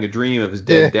Bodhi having a dream of his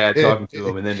dead dad talking to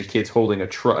him, and then the kid's holding a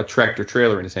tractor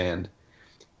trailer in his hand.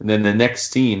 And then the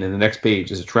next scene in the next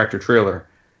page is a tractor trailer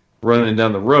running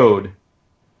down the road,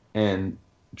 and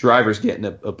driver's getting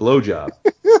a blowjob.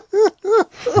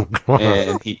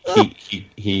 And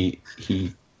he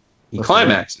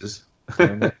climaxes.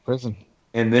 Prison.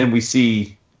 And then we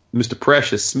see Mr.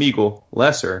 Precious, Smeagol,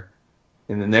 Lesser,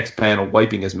 in the next panel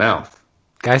wiping his mouth.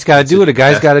 Guy's got to do what a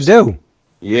guy's got to do.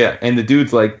 Yeah, and the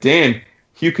dude's like, Dan,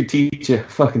 you could teach a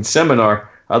fucking seminar.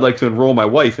 I'd like to enroll my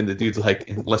wife. And the dude's like,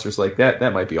 and Lester's like, that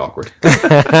might be awkward.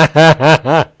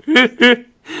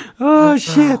 Oh,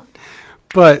 shit.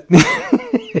 But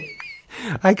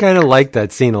I kind of like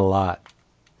that scene a lot.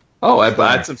 Oh, that's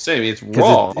what I'm saying. It's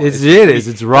raw.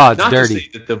 It's raw. It's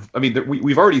dirty.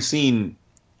 We've already seen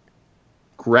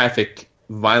graphic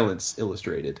violence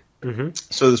illustrated. Mm-hmm.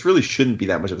 So this really shouldn't be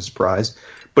that much of a surprise.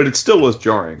 But it still was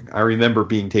jarring. I remember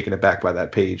being taken aback by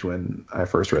that page when I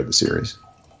first read the series.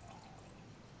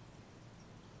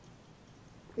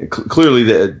 Clearly,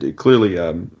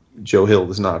 Joe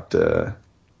Hill is not a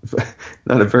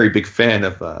very big fan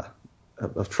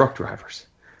of truck drivers.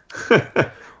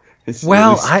 It's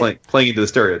playing into the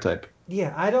stereotype.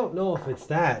 Yeah, I don't know if it's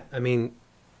that. I mean,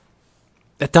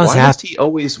 that does happen. Why does he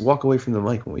always walk away from the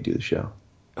mic when we do the show?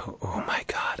 Oh my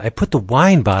God! I put the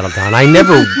wine bottle down. I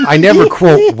never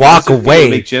quote walk away.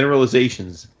 Make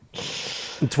generalizations.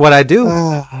 It's what I do.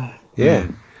 Yeah.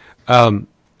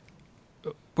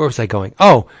 Where was I going?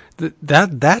 Oh,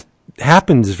 that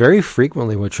happens very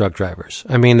frequently with truck drivers.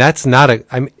 I mean, that's not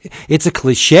it's a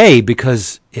cliche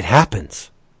because it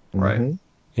happens. Right. Mhm.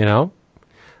 You know?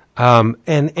 And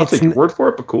I'll it's take your word for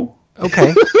it, but cool.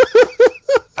 okay.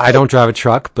 I don't drive a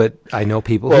truck, but I know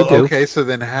people who do. Okay, so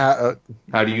then how?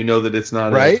 How do you know that it's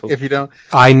not Right? A, If you don't,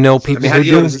 I know people how who do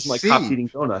you know do. this isn't like cops See. eating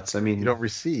donuts? I mean, you don't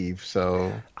receive.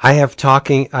 So I have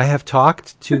talked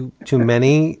to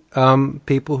many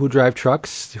people who drive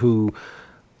trucks who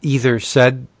either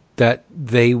said that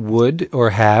they would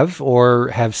or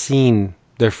have seen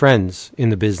their friends in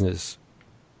the business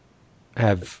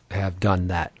have done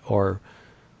that, or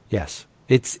yes,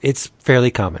 it's fairly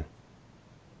common.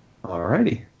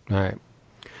 alrighty. All right,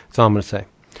 that's all I'm going to say.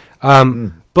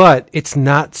 But it's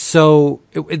not so.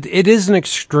 It is an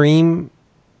extreme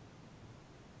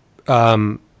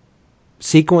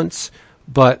sequence,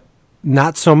 but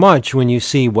not so much when you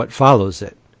see what follows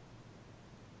it,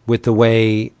 with the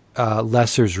way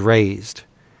Lesser's raised,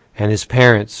 and his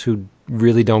parents who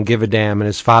really don't give a damn, and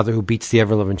his father who beats the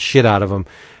ever-living shit out of him,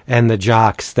 and the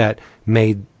jocks that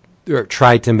made or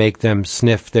tried to make them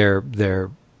sniff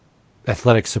their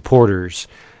athletic supporters.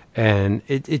 And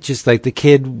it just like the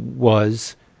kid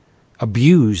was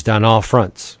abused on all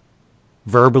fronts,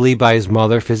 verbally by his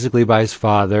mother, physically by his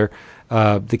father.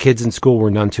 The kids in school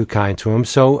were none too kind to him.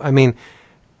 So, I mean,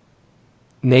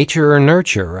 nature or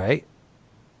nurture, right?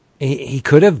 He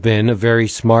could have been a very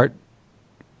smart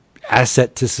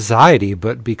asset to society,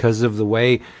 but because of the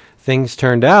way things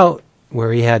turned out,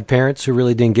 where he had parents who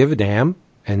really didn't give a damn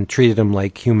and treated him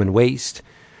like human waste,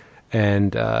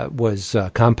 and was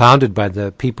compounded by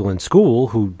the people in school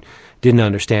who didn't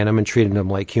understand him and treated him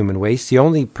like human waste. The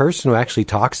only person who actually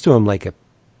talks to him like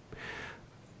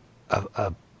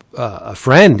a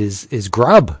friend is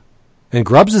Grubb, and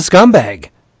Grubb's a scumbag.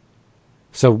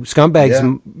 So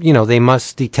scumbags, they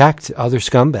must detect other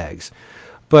scumbags.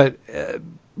 But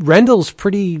Rendell's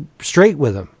pretty straight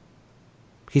with him.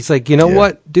 He's like, you know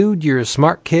what, dude, you're a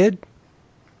smart kid,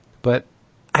 but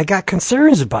I got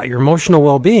concerns about your emotional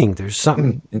well-being. There's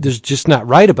something there's just not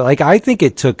right about. Like, I think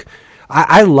it took.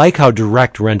 I like how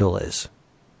direct Rendell is.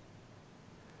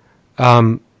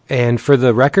 And for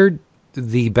the record,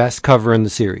 the best cover in the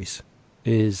series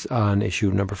is on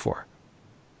issue number 4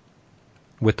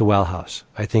 with the Well House.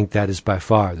 I think that is by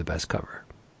far the best cover.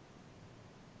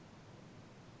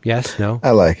 Yes? No?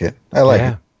 I like it. I like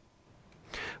it.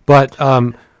 But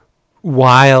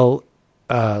while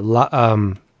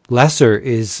Lesser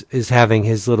is having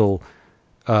his little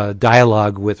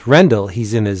dialogue with Rendell,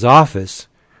 he's in his office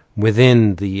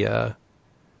within the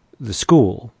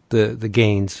school, the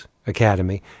Gaines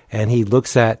Academy, and he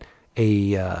looks at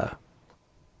an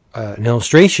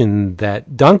illustration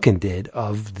that Duncan did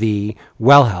of the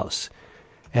well house,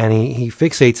 and he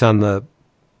fixates on the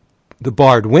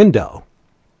barred window,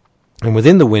 and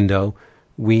within the window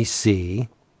we see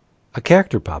a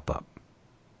character pop up.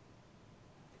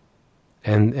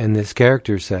 And this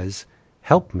character says,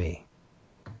 "Help me."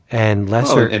 And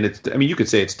Lesser, and it's. I mean, you could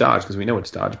say it's Dodge because we know it's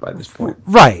Dodge by this point,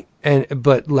 right?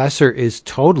 But Lesser is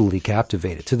totally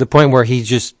captivated to the point where he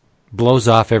just blows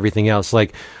off everything else.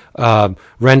 Like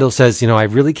Rendell says, I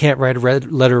really can't write a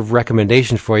letter of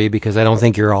recommendation for you because I don't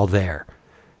think you're all there.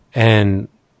 And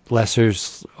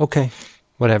Lesser's okay,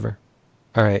 whatever.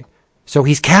 All right. So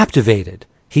he's captivated.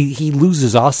 He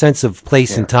loses all sense of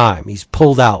place and time. He's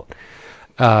pulled out.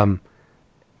 And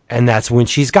that's when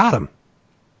she's got him.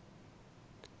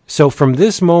 So from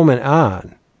this moment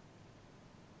on,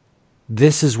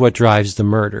 this is what drives the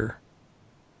murder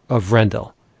of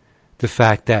Rendell. The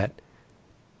fact that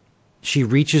she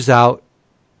reaches out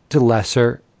to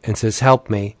Lesser and says, "Help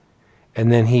me."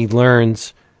 And then he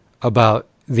learns about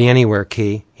the Anywhere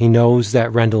key. He knows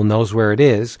that Rendell knows where it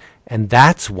is. And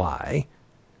that's why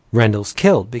Rendell's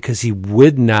killed, because he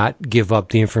would not give up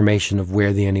the information of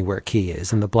where the Anywhere key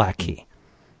is and the black key.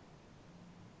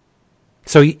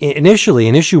 So initially,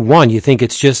 in issue 1, you think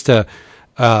it's just an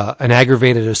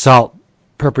aggravated assault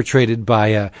perpetrated by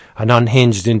an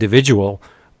unhinged individual.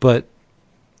 But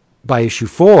by issue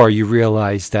 4, you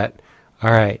realize that,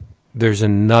 all right, there's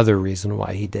another reason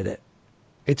why he did it.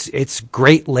 It's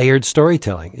great layered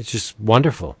storytelling. It's just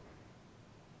wonderful.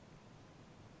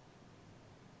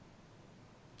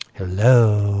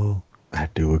 Hello. I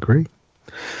do agree.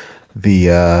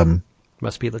 The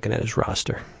Must be looking at his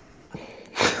roster.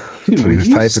 he was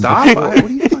typing. Stop! What are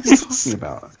you talking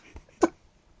about?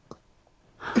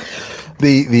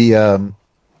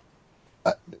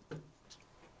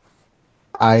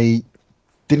 I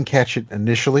didn't catch it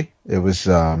initially. It was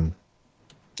my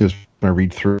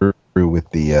read through with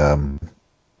the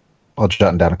I was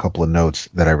jotting down a couple of notes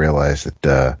that I realized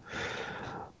that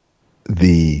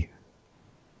the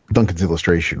Duncan's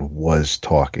illustration was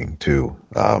talking to,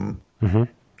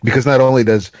 because not only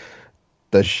does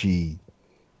she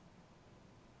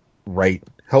write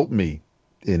 "Help me"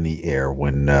 in the air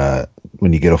when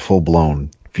you get a full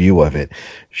blown view of it,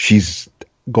 she's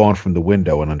gone from the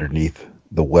window, and underneath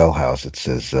the well house it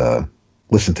says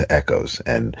 "Listen to echoes,"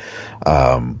 and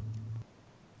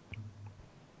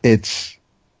it's,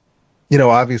 you know,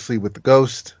 obviously with the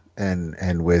ghost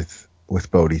and with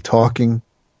Bodhi talking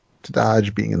to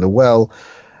Dodge, being in the well,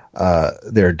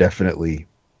 there are definitely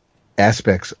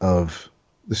aspects of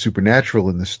the supernatural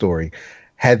in the story.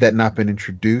 Had that not been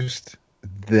introduced,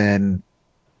 then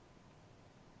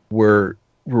were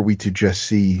we to just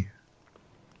see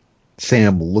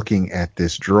Sam looking at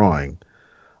this drawing,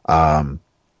 then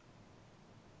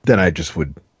I just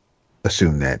would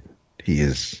assume that he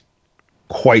is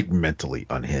quite mentally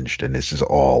unhinged and this is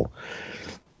all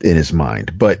in his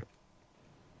mind. But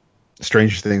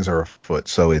strange things are afoot,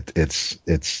 so it's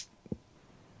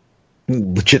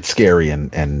legit scary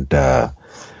and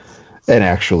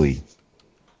actually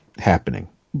happening.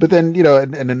 But then, you know,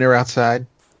 and then they're outside,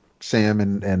 Sam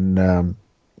and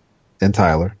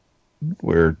Tyler,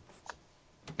 where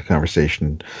the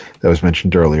conversation that was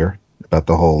mentioned earlier about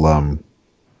the whole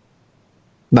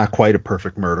not quite a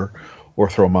perfect murder or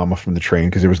throw mama from the train,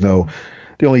 because there was no,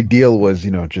 the only deal was,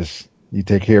 you know, just you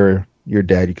take care of your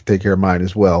dad, you can take care of mine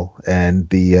as well. And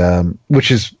the which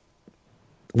is,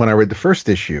 when I read the first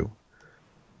issue,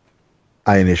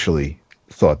 I initially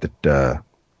thought that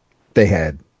they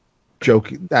had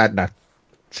joking, not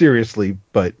seriously,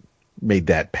 but made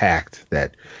that pact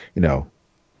that, you know,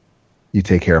 you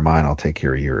take care of mine, I'll take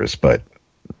care of yours. But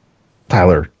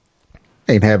Tyler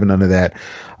ain't having none of that.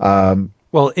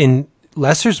 Well, in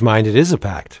Lesser's mind, it is a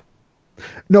pact.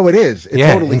 No, it is. It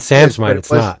yeah, totally in Sam's is, mind, it's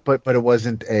not. But it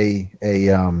wasn't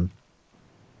it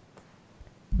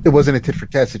wasn't a tit for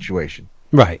tat situation.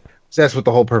 Right. So that's what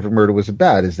the whole perfect murder was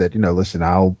about, is that, you know, listen,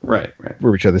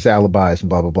 we're each other's alibis and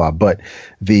blah, blah, blah. But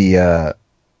the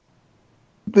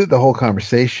whole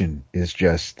conversation is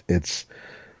just, it's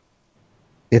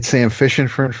Sam fishing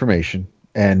for information,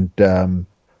 and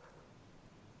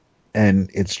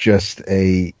it's just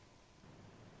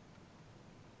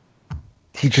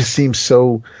he just seems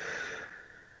so,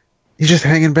 he's just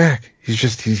hanging back.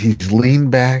 He's leaned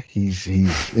back. He's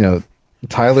you know,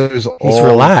 Tyler's he's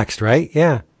relaxed, right?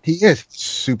 Yeah. He is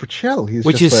super chill.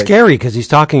 Which is like, scary because he's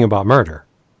talking about murder.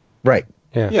 Right.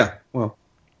 Yeah. Yeah. Well,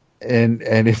 and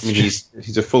it's, I mean,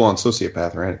 he's a full on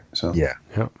sociopath, right? So yeah.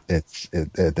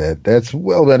 That's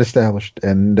well been established,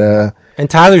 and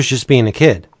Tyler's just being a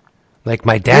kid. Like,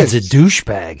 my dad's a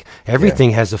douchebag.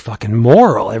 Everything has a fucking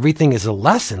moral. Everything is a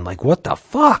lesson. Like, what the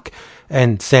fuck?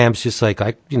 And Sam's just like,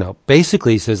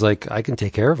 basically says, like, I can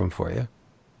take care of him for you.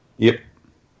 Yep.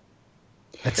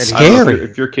 That's scary.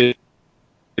 If your kids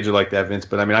are like that, Vince,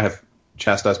 but I mean, I have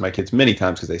chastised my kids many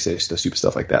times because they say stupid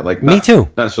stuff like that. Like, me too.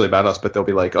 Not necessarily about us, but they'll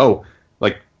be like, oh,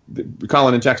 like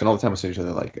Colin and Jackson all the time will say to each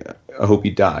other, like, I hope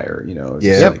you die, or, you know.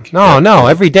 Yeah. Yep. Like, no,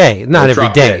 every day. Not every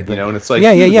day. Dead, you know, and it's like,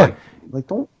 yeah. Like,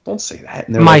 don't say that.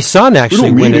 My son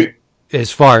actually went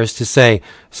as far as to say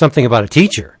something about a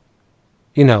teacher.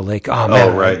 You know, like, oh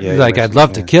man, right. Yeah, like, I'd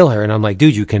love to kill her. And I'm like,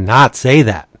 dude, you cannot say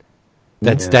that.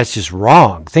 That's just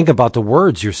wrong. Think about the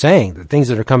words you're saying, the things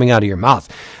that are coming out of your mouth.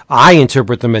 I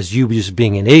interpret them as you just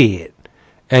being an idiot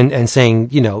and saying,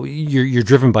 you know, you're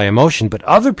driven by emotion, but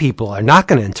other people are not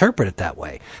going to interpret it that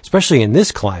way, especially in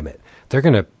this climate. They're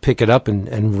going to pick it up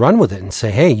and run with it and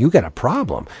say, hey, you got a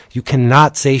problem. You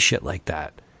cannot say shit like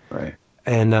that. Right.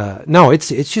 And no, it's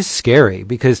just scary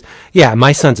because, yeah,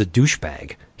 my son's a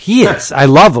douchebag. He is. I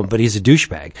love him, but he's a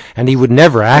douchebag, and he would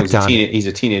never act on it. He's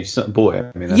a teenage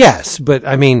boy. I mean, yes, but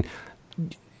I mean,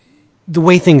 the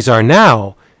way things are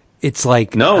now, it's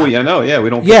like we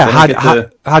don't. Yeah,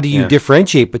 how do you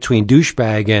differentiate between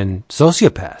douchebag and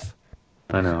sociopath?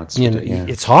 I know it's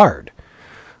it's hard.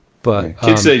 But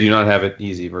kids say do not have it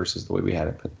easy versus the way we had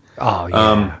it.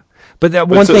 But, but that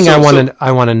one thing I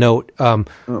want to note: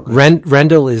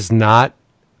 Rendell is not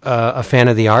a fan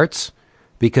of the arts,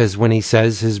 because when he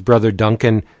says his brother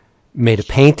Duncan made a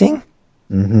painting,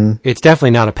 it's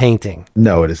definitely not a painting.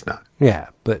 No, it is not. Yeah,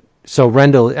 but so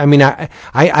Rendell, I mean,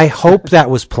 I hope that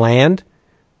was planned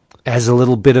as a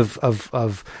little bit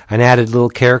of an added little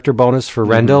character bonus for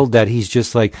Rendell, that he's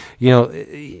just like, you know,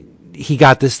 he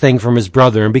got this thing from his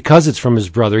brother, and because it's from his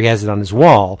brother, he has it on his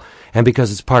wall, and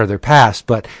because it's part of their past,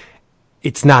 but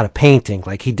it's not a painting.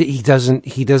 Like, he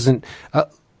doesn't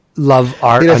love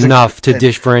art enough to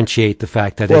differentiate the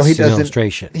fact that it's an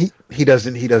illustration. He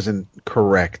doesn't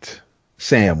correct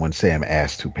Sam when Sam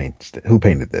asked who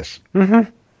painted this.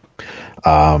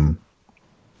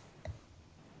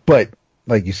 But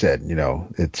like you said,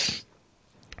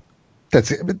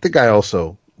 but the guy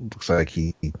also looks like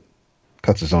he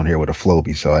cuts his own hair with a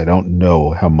Flowbee, so I don't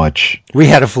know how much. We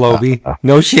had a Flowbee.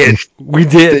 No shit. We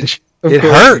did. It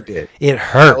hurt. It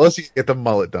hurt. Unless you get the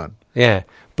mullet done. Yeah.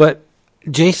 But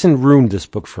Jason ruined this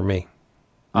book for me.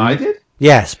 I did?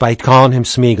 Yes, by calling him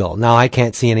Smeagol. Now I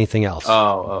can't see anything else.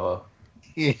 Oh.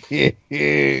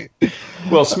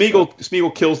 Well,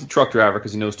 Smeagol kills the truck driver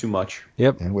because he knows too much.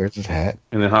 Yep. And wears his hat.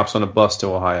 And then hops on a bus to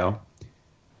Ohio.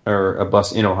 Or a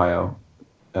bus in Ohio.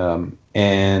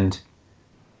 And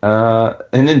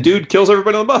then dude kills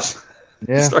everybody on the bus.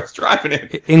 Yeah. He starts driving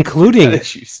it. Including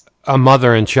a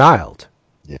mother and child.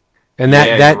 Yeah. And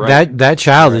that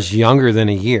child is younger than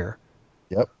a year.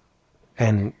 Yep.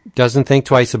 And doesn't think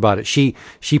twice about it. She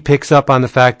picks up on the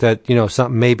fact that,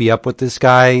 something may be up with this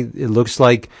guy. It looks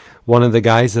like one of the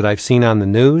guys that I've seen on the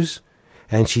news.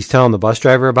 And she's telling the bus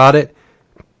driver about it.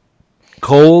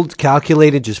 Cold,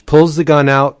 calculated, just pulls the gun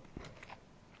out,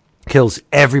 kills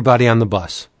everybody on the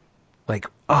bus. Like,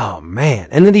 oh, man.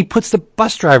 And then he puts the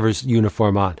bus driver's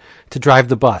uniform on to drive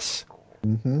the bus.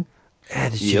 Mm-hmm.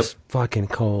 That is just fucking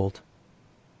cold.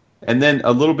 And then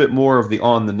a little bit more of the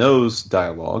on-the-nose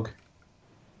dialogue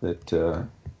that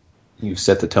you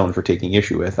set the tone for taking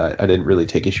issue with. I didn't really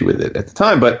take issue with it at the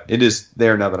time, but it is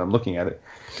there now that I'm looking at it.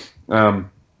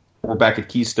 We're back at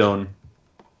Keystone,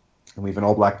 and we have an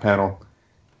all-black panel,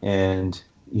 and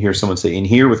you hear someone say, "In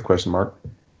here?" with question mark.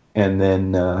 And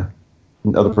then the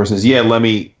other person says, "Yeah, let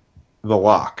me the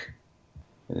lock."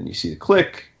 And then you see the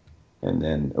click, and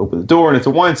then open the door, and it's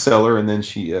a wine cellar. And then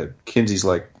Kinsey's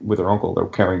like, with her uncle, they're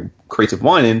carrying crates of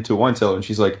wine into a wine cellar, and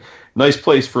she's like, "Nice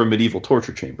place for a medieval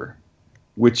torture chamber,"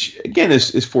 which again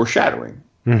is foreshadowing.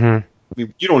 Mm-hmm. I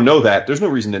mean, you don't know that. There's no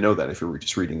reason to know that if you're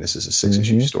just reading this as a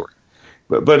 6-issue story.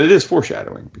 But it is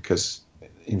foreshadowing because,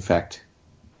 in fact,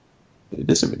 it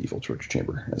is a medieval torture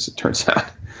chamber, as it turns out.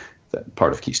 That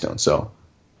part of Keystone. So,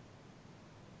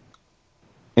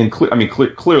 and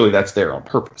clearly that's there on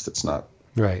purpose. That's not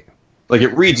right. Like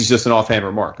it reads as just an offhand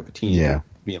remark of a teen. Yeah.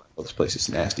 Being like, "Well, this place is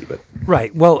nasty," but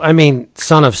right. Well, I mean,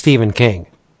 son of Stephen King,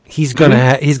 he's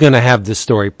gonna have this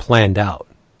story planned out.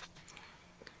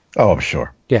 Oh, I'm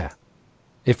sure. Yeah.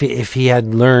 If he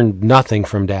had learned nothing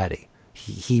from Daddy,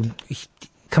 he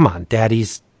come on,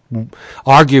 Daddy's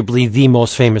arguably the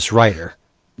most famous writer.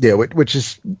 Yeah, which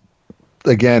is.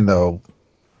 Again, though,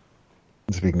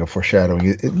 speaking of foreshadowing,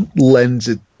 it lends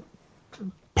it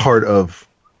part of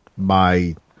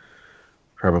my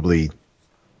probably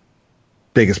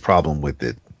biggest problem with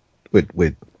it,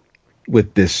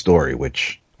 with this story.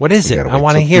 Which what is it? I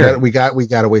want to hear. We got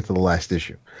to wait till the last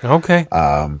issue. Okay.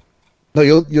 No,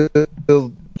 you'll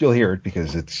hear it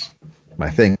because it's my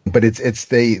thing. But it's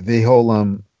the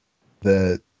whole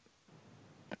the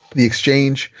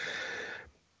exchange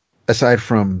aside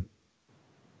from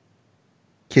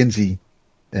Kinsey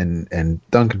and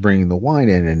Duncan bringing the wine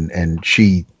in, and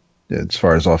she, as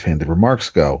far as offhanded remarks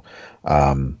go,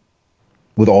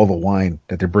 with all the wine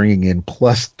that they're bringing in,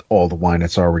 plus all the wine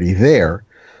that's already there,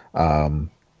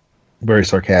 very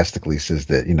sarcastically says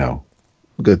that,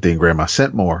 good thing Grandma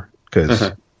sent more,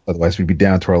 because otherwise we'd be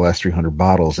down to our last 300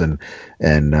 bottles, and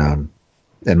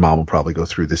Mom will probably go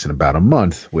through this in about a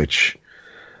month, which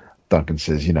Duncan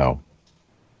says,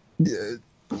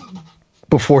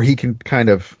 before he can kind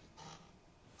of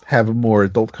have a more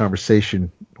adult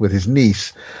conversation with his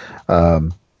niece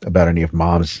about any of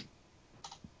Mom's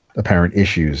apparent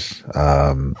issues,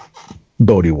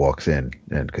 Bodhi walks in,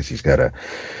 and because he's got a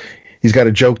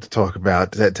joke to talk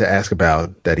about, to ask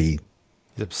about, that he's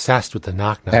obsessed with the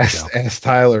knock-knock joke. Asked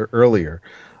Tyler earlier,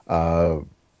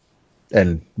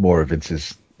 and more of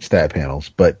Vince's stat panels,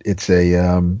 but it's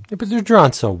but they're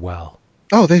drawn so well.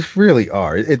 Oh, they really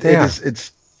are.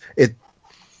 It's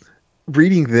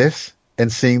reading this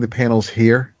and seeing the panels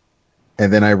here,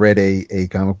 and then I read a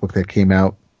comic book that came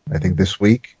out, I think, this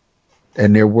week,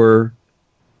 and there were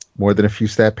more than a few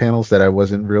stat panels that I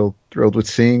wasn't real thrilled with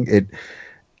seeing.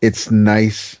 It's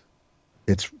nice.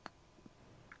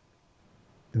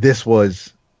 This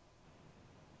was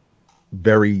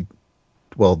very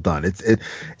well done.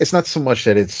 It's not so much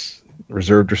that it's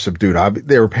reserved or subdued.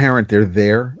 They're apparent, they're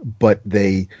there, but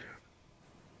they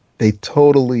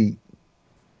totally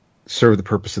serve the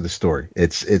purpose of the story.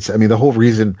 I mean, the whole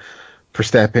reason for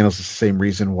stat panels is the same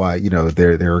reason why,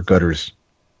 there are gutters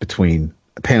between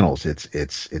panels.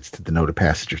 It's to denote a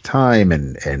passage of time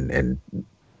and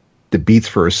the beats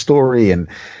for a story, and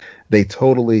they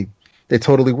totally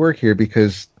work here,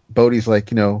 because Bodhi's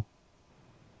like,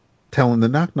 telling the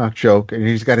knock-knock joke, and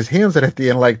he's got his hands out at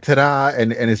the end like, ta-da,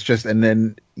 and it's just, and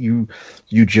then you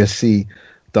just see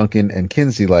Duncan and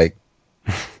Kinsey like,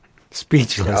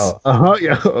 Speechless. Oh,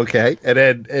 yeah, okay. And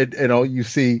then and all you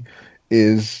see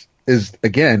is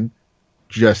again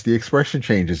just the expression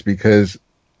changes, because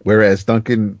whereas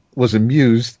Duncan was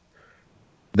amused,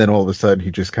 then all of a sudden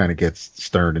he just kind of gets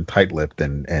stern and tight-lipped,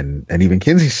 and even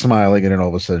Kinsey's smiling, and then all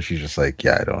of a sudden she's just like,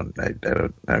 yeah, I don't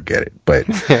get it. But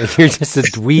You're just a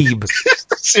dweeb.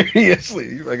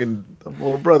 seriously, you're like a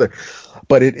little brother.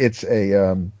 But it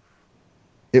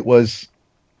was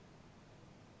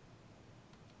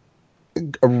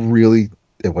a really,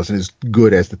 it wasn't as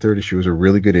good as the third issue. It was a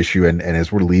really good issue, and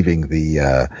as we're leaving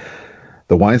the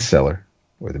wine cellar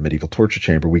or the medieval torture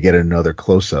chamber, we get another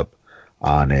close-up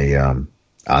on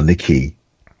the key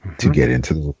to get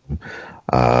into the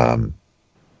room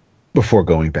before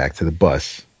going back to the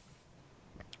bus,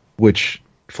 which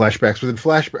flashbacks within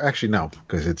flashback. Actually, no,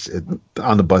 because it's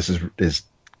on the bus is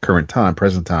current time,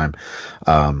 present time.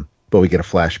 But we get a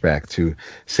flashback to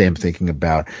Sam thinking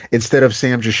about, instead of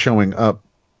Sam just showing up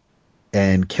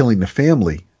and killing the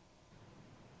family,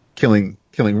 killing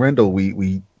Rendell,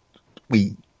 we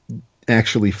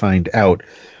actually find out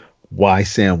why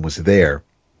Sam was there,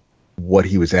 what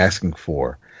he was asking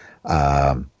for,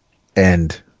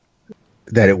 and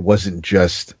that it wasn't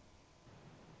just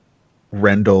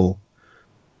Rendell.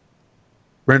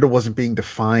 Rendell wasn't being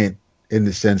defiant in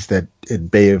the sense that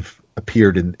it may have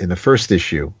appeared in the first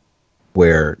issue,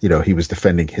 where he was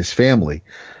defending his family.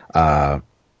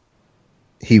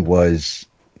 He was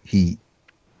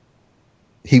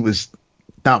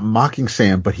not mocking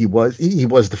Sam, but he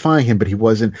was defying him, but he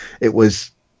wasn't. It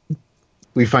was.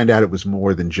 We find out it was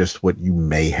more than just what you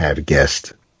may have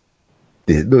guessed.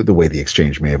 The way the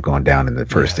exchange may have gone down in the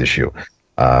first issue.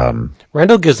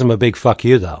 Rendell gives him a big fuck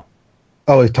you, though.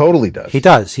 Oh, it totally does. He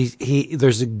does. He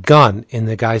there's a gun in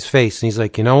the guy's face, and he's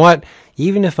like, you know what?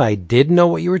 Even if I did know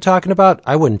what you were talking about,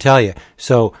 I wouldn't tell you.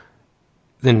 So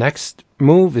the next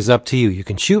move is up to you. You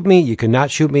can shoot me. You can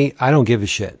not shoot me. I don't give a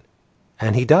shit.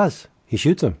 And he does. He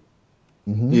shoots him.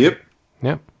 Mm-hmm.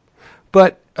 Yep.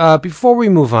 But before we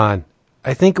move on,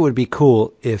 I think it would be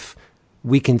cool if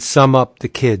we can sum up the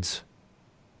kids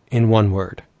in one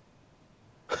word.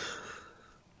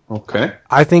 Okay.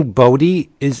 I think Bodhi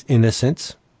is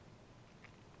innocence.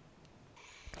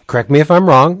 Correct me if I'm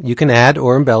wrong. You can add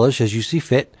or embellish as you see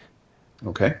fit.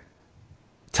 Okay.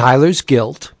 Tyler's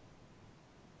guilt.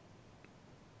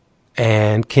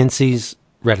 And Kinsey's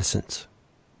reticence.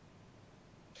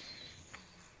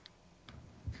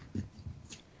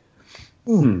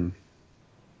 Man,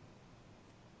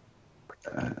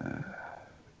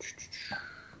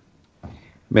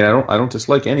 I don't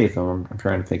dislike any of them. I'm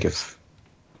trying to think if.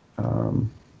 And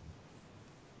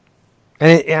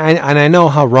I know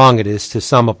how wrong it is to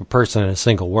sum up a person in a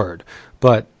single word,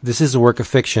 but this is a work of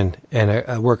fiction and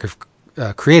a work of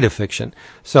creative fiction.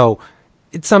 So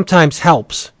it sometimes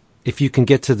helps if you can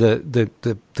get to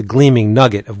the gleaming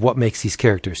nugget of what makes these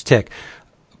characters tick.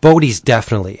 Bodhi's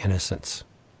definitely innocence.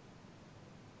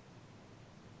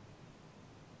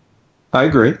 I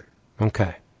agree.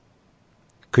 Okay.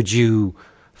 Could you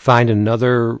find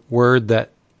another word that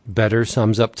better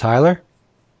sums up Tyler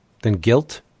than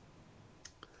guilt?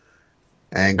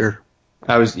 Anger.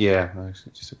 I was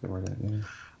just a good word. Yeah.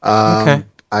 Okay.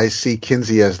 I see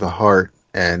Kinsey as the heart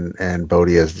and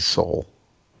Bodhi as the soul.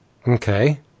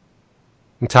 Okay.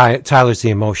 And Tyler's the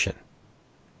emotion.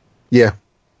 Yeah.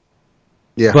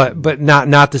 Yeah. But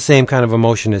not the same kind of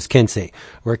emotion as Kinsey,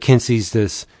 where Kinsey's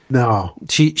this. No.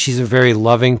 She's a very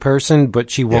loving person, but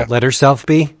she won't let herself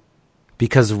be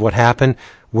because of what happened,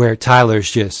 where Tyler's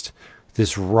just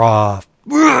this raw,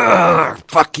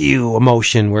 fuck you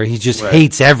emotion where he just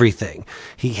hates everything.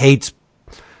 He hates.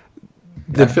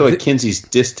 I feel like Kinsey's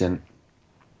distant.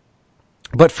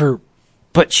 But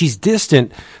she's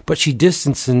distant, but she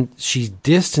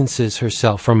distances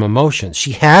herself from emotions.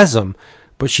 She has them,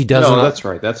 but she doesn't. No, that's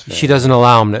right. That's fair. She doesn't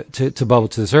allow them to bubble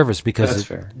to the surface because that's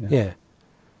fair. Yeah.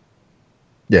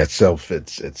 Yeah, it's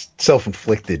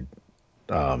self-inflicted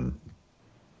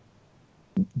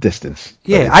distance.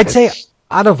 Yeah, I'd say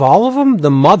out of all of them, the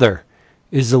mother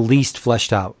is the least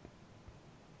fleshed out.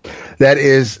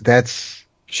 That's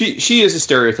she is a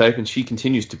stereotype, and she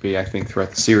continues to be, I think,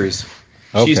 throughout the series.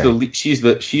 Okay.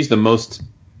 She's the most,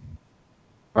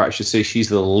 or I should say, she's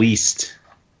the least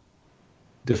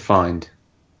defined.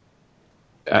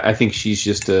 I think she's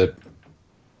just her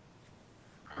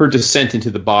descent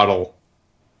into the bottle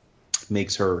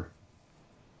makes her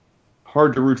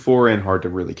hard to root for and hard to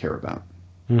really care about.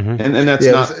 Mm-hmm. And that's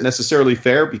not necessarily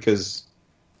fair, because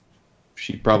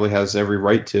she probably has every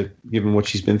right to, given what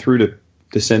she's been through, to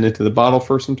descend into the bottle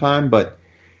for some time. But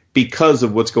because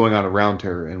of what's going on around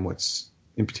her and what's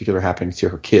in particular happening to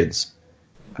her kids,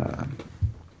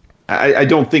 I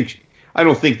don't think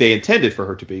they intended for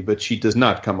her to be, but she does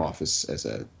not come off as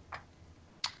a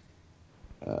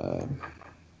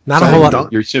not a whole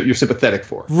lot. You're sympathetic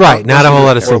for, right? Not a whole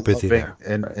lot of sympathy there,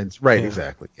 and right,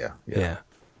 exactly, yeah.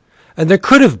 And there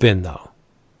could have been, though.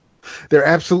 There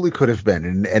absolutely could have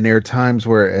been, and there are times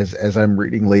where, as I'm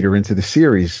reading later into the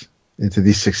series, into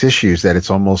these 6 issues, that it's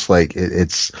almost like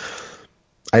it's.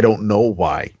 I don't know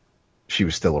why she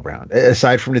was still around.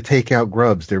 Aside from the takeout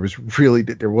grubs, there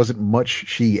wasn't much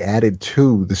she added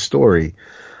to the story.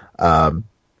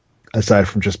 Aside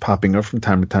from just popping up from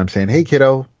time to time saying, "Hey,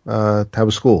 kiddo, how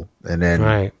was school?" And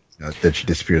then then she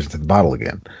disappears into the bottle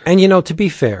again. And to be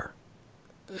fair,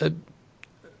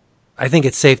 I think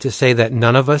it's safe to say that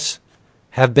none of us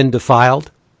have been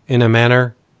defiled in a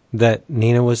manner that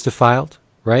Nina was defiled,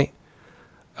 right?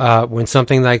 When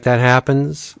something like that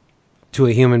happens to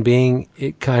a human being,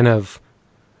 it kind of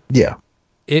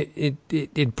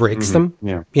it breaks them.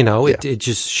 Yeah. It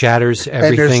just shatters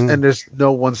everything. And there's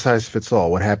no one size fits all.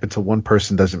 What happened to one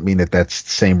person doesn't mean that that's the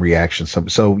same reaction.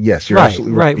 So yes, you're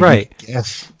absolutely right. Right.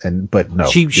 Yes, but no.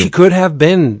 She could have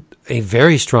been a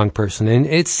very strong person, and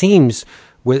it seems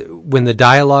when the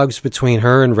dialogues between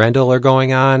her and Rendell are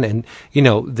going on, and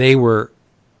they were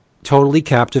totally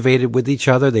captivated with each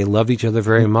other. They loved each other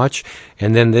very much,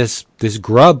 and then this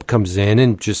grub comes in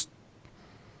and just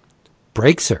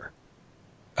breaks her.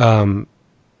 And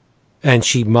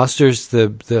she musters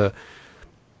the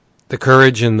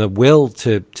courage and the will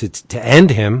to end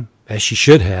him, as she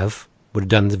should have, would have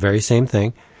done the very same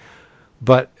thing.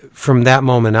 But from that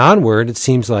moment onward, it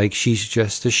seems like she's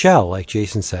just a shell, like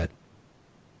Jason said.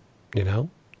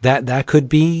 That could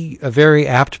be a very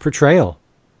apt portrayal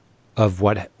of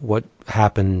what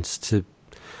happens to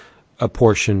a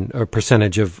portion or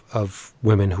percentage of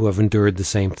women who have endured the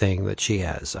same thing that she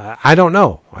has. I don't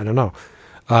know.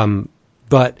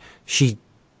 But she,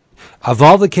 of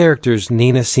all the characters,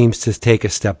 Nina seems to take a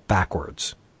step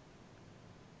backwards,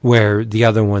 where the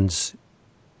other ones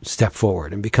step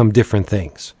forward and become different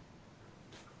things.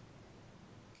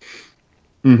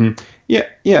 Mm-hmm.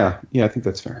 Yeah. I think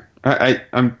that's fair.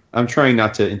 I'm trying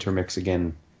not to intermix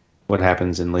again what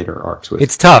happens in later arcs with.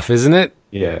 It's tough, isn't it?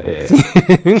 Yeah. It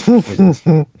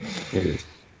is.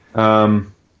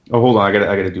 Hold on. I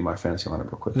gotta do my fantasy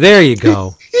lineup real quick. There you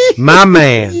go, my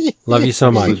man. Love you so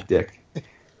much, Dick.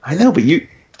 I know, but you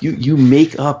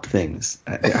make up things.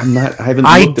 I haven't looked at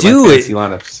my fantasy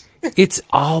lineups. It's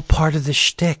all part of the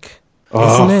shtick,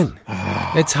 isn't it?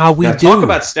 It's how we do. Talk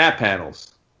about stat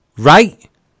panels, right?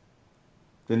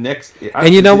 The next,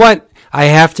 and you know what? I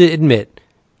have to admit,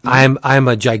 I'm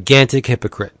a gigantic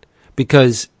hypocrite,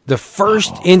 because the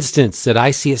first instance that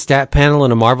I see a stat panel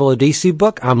in a Marvel or DC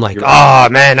book, I'm like, oh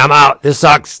man, I'm out. This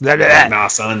sucks. Nah,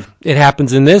 son. It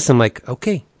happens in this. I'm like,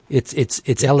 okay,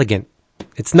 it's elegant.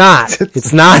 It's not.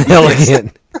 It's not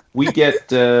elegant. We get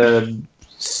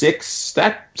 6.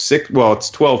 Well, it's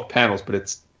 12 panels, but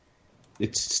it's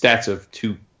stats of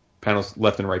 2 panels,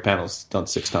 left and right panels, done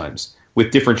 6 times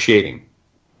with different shading.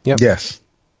 Yep. Yes.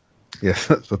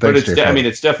 So but it's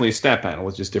definitely a stat panel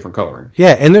with just different coloring.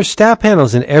 Yeah, and there's stat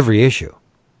panels in every issue.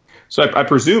 So I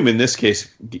presume in this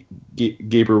case,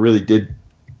 Gabriel really did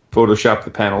Photoshop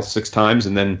the panel 6 times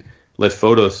and then let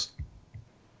Photos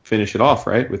finish it off,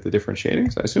 right, with the different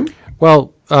shadings, I assume?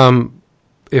 Well,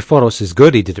 if Photos is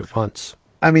good, he did it once.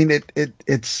 I mean,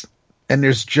 it's and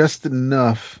there's just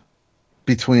enough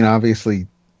between, obviously,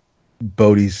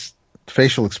 Bodhi's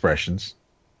facial expressions,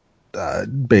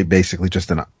 basically just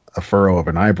a furrow of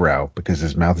an eyebrow, because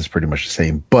his mouth is pretty much the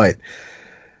same, but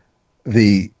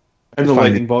the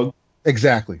lightning bug.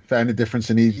 Exactly. Find the difference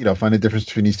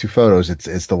between these 2 photos.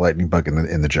 It's the lightning bug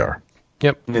in the jar.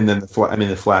 Yep. And then the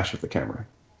flash of the camera.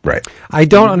 Right. I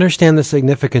don't understand the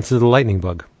significance of the lightning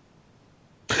bug.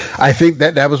 I think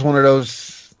that was one of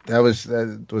those. Was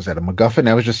that a MacGuffin?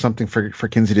 That was just something for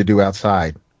Kinsey to do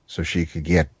outside, so she could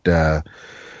get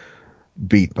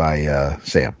beat by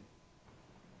Sam.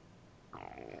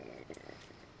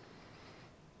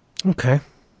 Okay.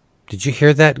 Did you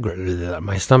hear that?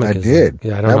 My stomach. I did.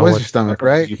 Yeah, I don't know. That was your stomach,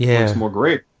 right? Yeah. Some more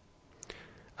grape.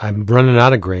 I'm running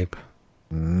out of grape.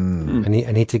 I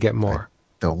need to get more.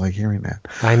 I don't like hearing that.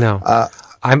 I know.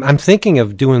 I'm thinking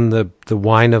of doing the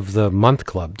wine of the month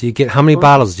club. Do you get how many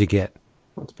bottles do you get?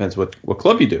 Well, it depends what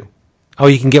club you do. Oh,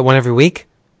 you can get one every week?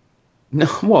 No,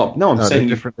 I'm saying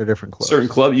they're different clubs. Certain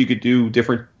club you could do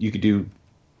different. You could do.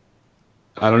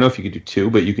 I don't know if you could do 2,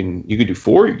 but you can do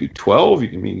 4. You can do 12. You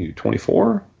can do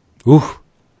 24. Ooh,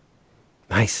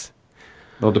 nice.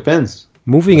 Well, it depends.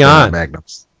 Moving on.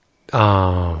 Magnums.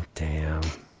 Oh, damn.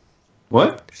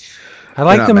 What? I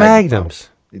like the Magnums.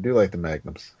 You do like the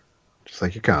Magnums. just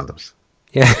like your condoms.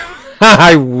 Yeah,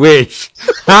 I wish.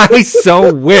 I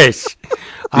so wish.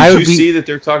 Did you see that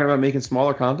they're talking about making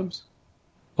smaller condoms?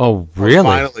 Oh, really?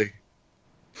 Finally.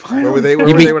 Where were they? Where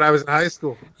were they when I was in high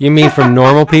school? You mean from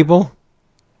normal people?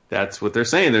 That's what they're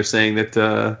saying. They're saying that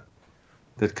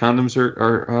that condoms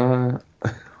are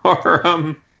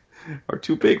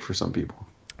too big for some people.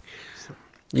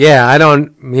 Yeah, I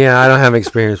don't have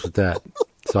experience with that,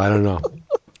 so I don't know.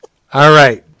 All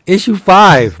right, issue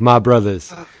 5, my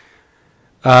brothers.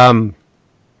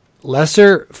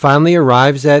 Lesser finally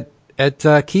arrives at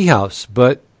Key House,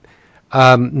 but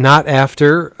not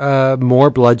after more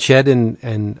bloodshed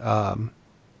and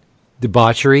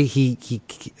debauchery. He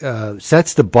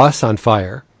sets the bus on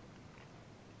fire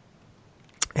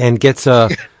and gets a.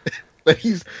 But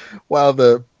while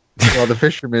the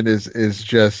fisherman is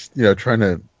just trying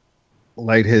to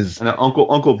light his. And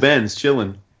Uncle Ben's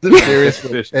chilling.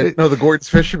 Seriously, the Gordon's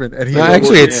fisherman, and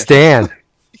it's Stan.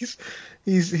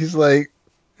 He's like,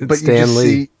 but Stan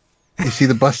Lee. You see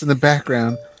the bus in the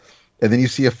background, and then you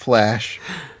see a flash,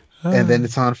 and then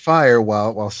it's on fire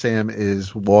while Sam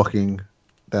is walking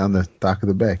down the dock of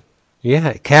the bay.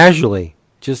 Yeah, casually,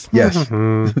 just yes.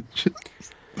 And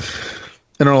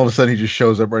then all of a sudden, he just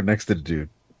shows up right next to the dude.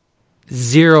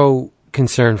 Zero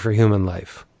concern for human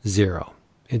life. Zero.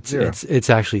 Zero. It's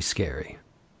actually scary.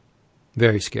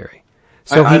 Very scary.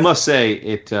 So I must say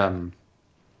it.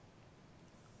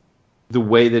 The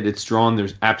way that it's drawn,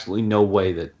 there's absolutely no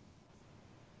way that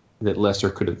Lester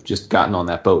could have just gotten on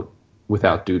that boat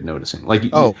without dude noticing. Like,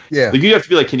 you have to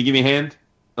be like, "Can you give me a hand?"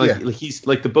 Like he's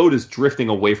like the boat is drifting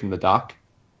away from the dock.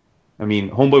 I mean,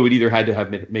 Homeboy would either had to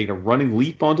have made a running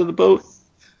leap onto the boat,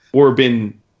 or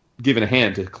been given a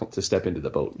hand to step into the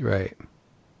boat. Right.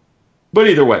 But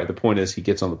either way, the point is he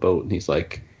gets on the boat and he's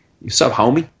like, "You sup,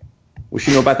 homie? What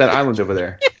you know about that island over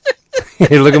there?"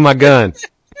 Hey, look at my gun.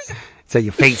 It's at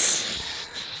your face.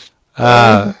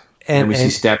 And we see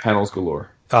stat panels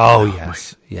galore. Oh,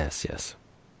 yes.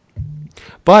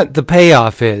 But the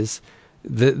payoff is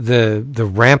the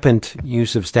rampant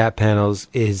use of stat panels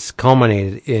is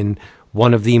culminated in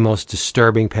one of the most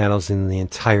disturbing panels in the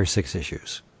entire 6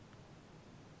 issues.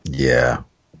 Yeah.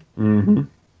 Mm-hmm.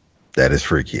 That is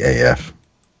freaky AF.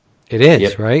 It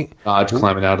is, right? Dodge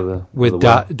climbing out of the with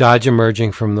well. Dodge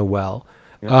emerging from the well.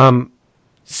 Yep.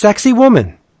 Sexy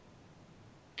woman.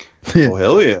 Oh,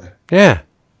 hell yeah. Yeah.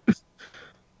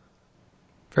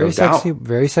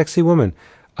 Very sexy woman.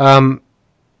 The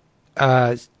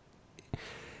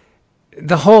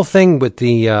whole thing with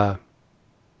the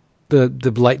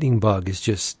lightning bug is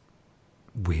just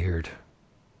weird.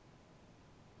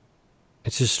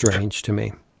 It's just strange to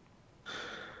me.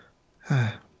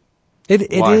 Why?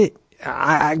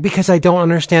 Because I don't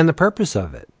understand the purpose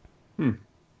of it.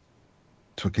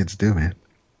 That's what kids do, man.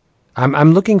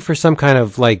 I'm looking for some kind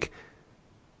of like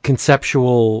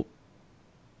conceptual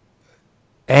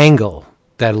angle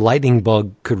that a lightning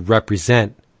bug could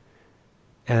represent,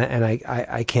 and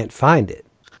I can't find it.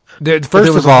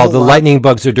 First of all, the lightning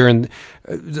bugs are during.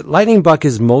 The lightning bug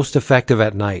is most effective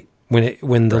at night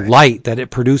when the light that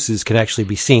it produces can actually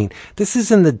be seen. This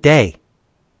is in the day.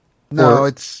 No,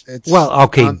 it's well,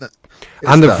 okay.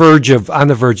 On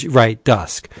the verge, right,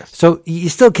 dusk. Yes. So you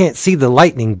still can't see the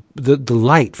lightning, the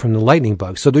light from the lightning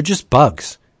bugs. So they're just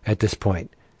bugs at this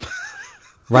point,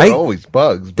 right? They're always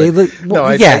bugs. But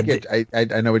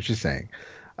I know what you're saying.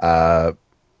 But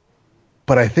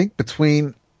I think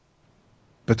between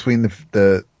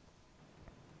the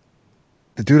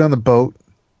dude on the boat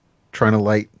trying to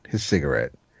light his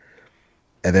cigarette,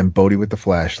 and then Bodhi with the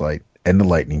flashlight and the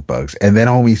lightning bugs, and then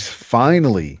Homies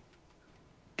finally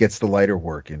gets the lighter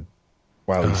working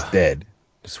while he's dead.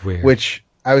 It's weird. Which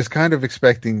I was kind of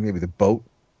expecting maybe the boat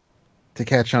to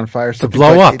catch on fire. To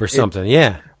blow up or something,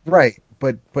 yeah. Right.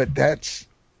 But that's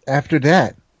after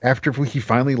that. After he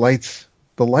finally lights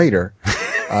the lighter,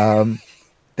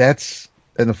 that's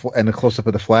and the close up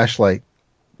of the flashlight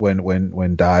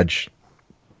when Dodge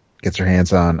gets her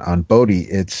hands on Bodhi,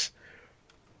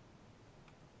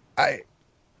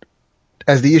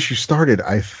 as the issue started,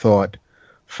 I thought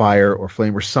fire or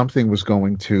flame or something was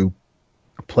going to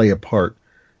play a part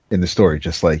in the story,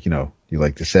 just like, you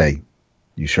like to say,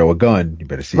 you show a gun, you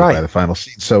better see it by the final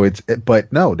scene. So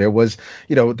but no, there was,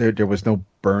 there was no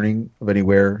burning of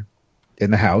anywhere in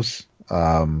the house.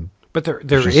 But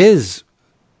there is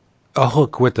a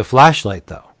hook with the flashlight,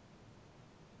 though,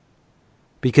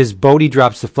 because Bodhi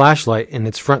drops the flashlight and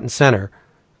it's front and center.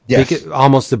 Yes.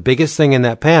 Almost the biggest thing in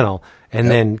that panel. And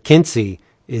then Kinsey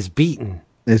is beaten.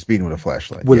 Is beaten with a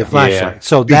flashlight. A flashlight. Yeah.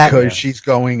 So because she's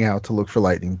going out to look for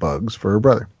lightning bugs for her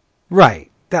brother. Right.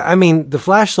 The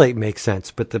flashlight makes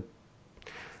sense, but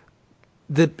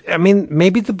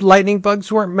maybe the lightning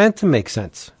bugs weren't meant to make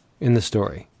sense in the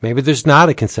story. Maybe there's not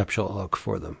a conceptual hook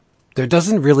for them. There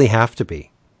doesn't really have to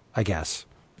be, I guess.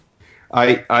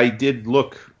 I did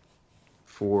look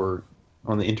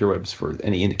on the interwebs for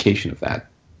any indication of that.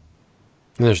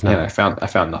 There's not. And I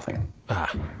found nothing.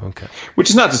 Ah, okay. Which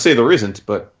is not to say there isn't,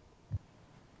 but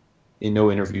in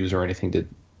no interviews or anything did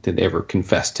they ever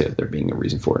confess to there being a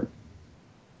reason for it.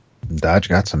 Dodge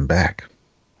got some back.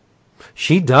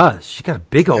 She does. She got a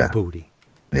big old booty.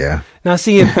 Yeah. Now,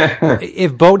 see,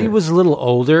 if Bodhi was a little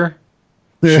older,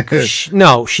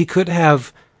 she could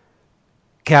have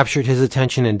captured his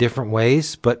attention in different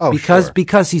ways. But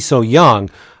because he's so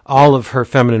young, all of her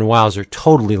feminine wiles are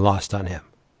totally lost on him.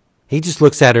 He just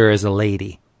looks at her as a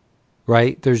lady,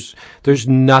 right? There's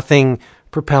nothing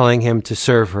propelling him to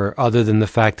serve her other than the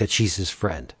fact that she's his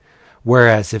friend.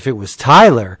 Whereas if it was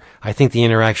Tyler, I think the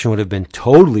interaction would have been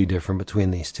totally different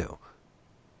between these two.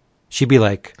 She'd be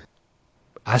like,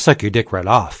 I suck your dick right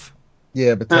off.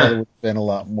 Yeah, but Tyler would have been a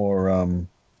lot more,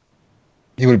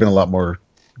 he would have been a lot more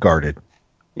guarded.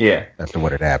 Yeah. After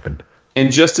what had happened.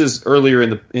 And just as earlier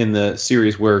in the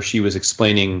series where she was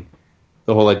explaining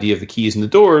the whole idea of the keys and the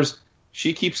doors,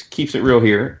 she keeps it real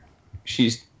here.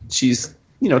 She's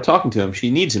talking to him.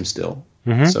 She needs him still.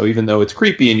 Mm-hmm. So even though it's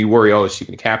creepy and you worry, is she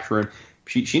going to capture him?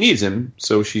 She needs him.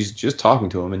 So she's just talking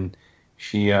to him, and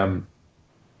she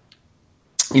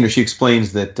she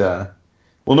explains that.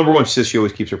 Number one, she says she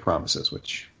always keeps her promises,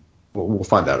 which we'll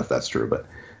find out if that's true. But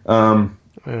no.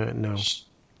 I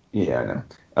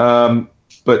know.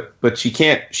 But she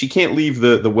can't leave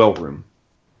the well room.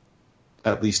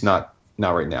 At least not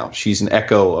right now. She's an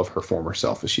echo of her former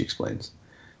self, as she explains.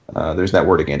 There's that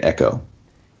word again, echo.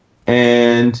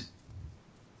 And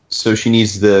so she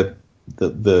needs the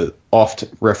oft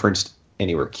referenced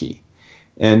anywhere key.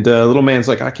 And little man's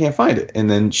like, I can't find it. And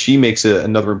then she makes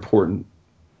another important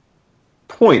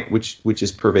point, which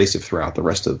is pervasive throughout the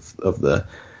rest of the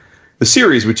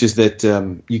series, which is that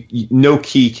no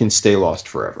key can stay lost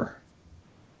forever.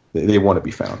 They want to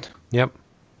be found. Yep.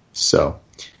 So,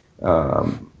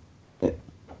 and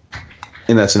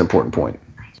that's an important point.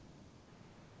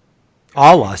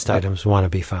 All lost items want to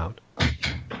be found.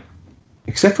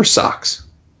 Except for socks.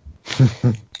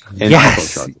 And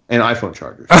yes. iPhone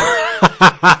chargers.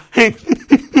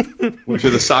 Which are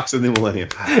the socks of the millennium.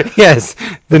 Yes,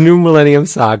 the new millennium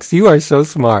socks. You are so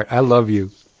smart. I love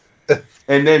you.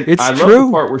 And then it's I true. love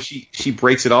the part where she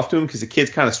breaks it off to him because the kid's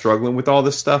kind of struggling with all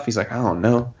this stuff. He's like, I don't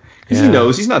know. Because he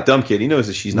knows. He's not a dumb kid. He knows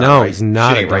that she's not right. No, he's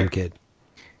not a dumb kid.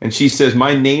 And she says,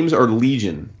 my names are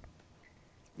Legion.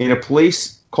 In a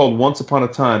place called Once Upon a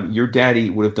Time, your daddy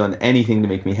would have done anything to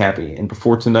make me happy. And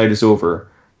before tonight is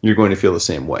over, you're going to feel the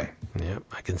same way. Yep,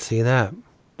 I can see that.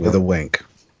 With a wink.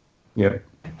 Yep.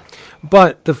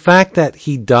 But the fact that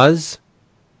he does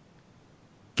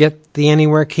get the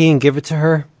anywhere key and give it to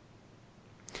her,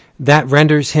 that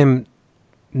renders him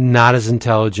not as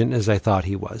intelligent as I thought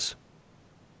he was.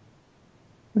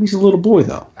 But he's a little boy,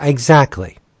 though.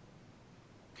 Exactly.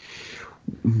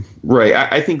 Right.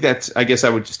 I think I guess I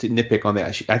would just nitpick on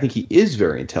that. I think he is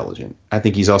very intelligent. I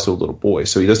think he's also a little boy,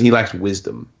 so he lacks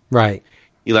wisdom. Right.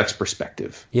 He lacks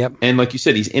perspective. Yep. And like you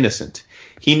said, he's innocent.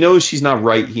 He knows she's not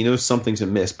right. He knows something's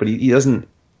amiss, but he doesn't,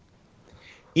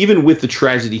 even with the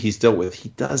tragedy he's dealt with, he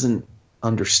doesn't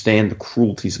understand the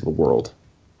cruelties of the world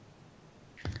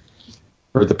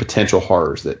or the potential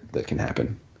horrors that can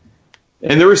happen.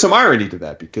 And there is some irony to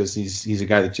that because he's a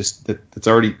guy that's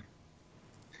already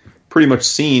pretty much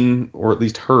seen or at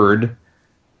least heard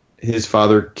his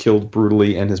father killed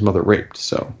brutally and his mother raped.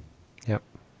 So, yep.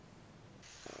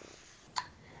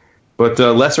 But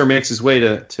Lesser makes his way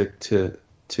to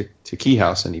Key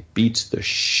House and he beats the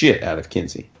shit out of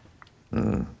Kinsey.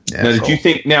 Now, did you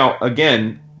think? Now,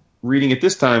 again, reading it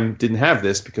this time didn't have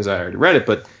this because I already read it.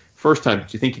 But first time,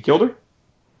 did you think he killed her?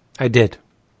 I did.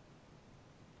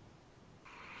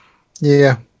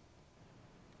 Yeah.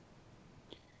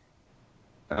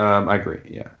 I agree.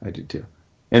 Yeah, I do too.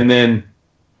 And then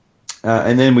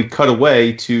we cut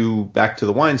away back to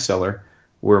the wine cellar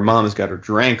where Mom has got her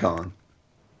drank on.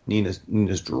 Nina's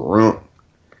drunk,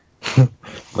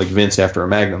 like Vince after a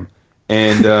Magnum,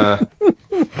 and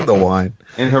the wine.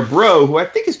 And her bro, who I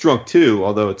think is drunk too,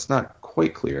 although it's not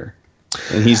quite clear.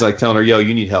 And he's like telling her, "Yo,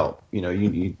 you need help. You know,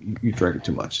 you drink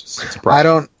too much. It's a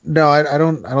problem." I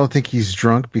don't think he's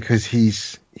drunk because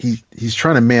he's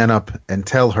trying to man up and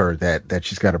tell her that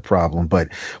she's got a problem,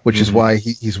 but which is why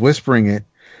he's whispering it,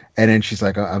 and then she's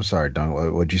like, "I'm sorry, Don.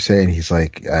 What'd you say?" And he's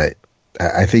like,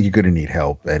 "I think you're going to need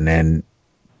help." And then,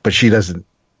 but she doesn't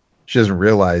She doesn't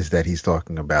realize that he's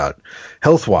talking about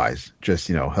health-wise, just,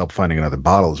 help finding another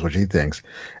bottle is what she thinks.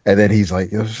 And then he's like,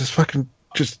 just fucking,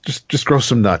 just grow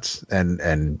some nuts.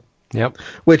 And Yep.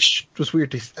 which was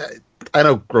weird. I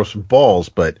know grow some balls,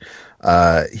 but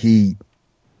he's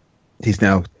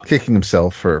now kicking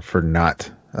himself for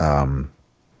not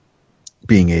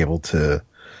being able to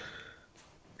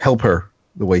help her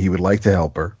the way he would like to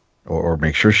help her, or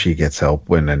make sure she gets help.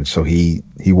 So he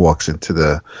walks into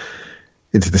the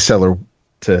cellar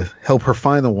to help her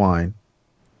find the wine,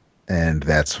 and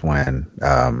that's when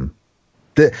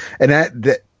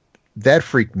that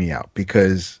freaked me out,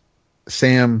 because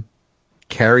Sam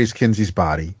carries Kinsey's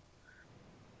body,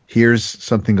 hears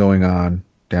something going on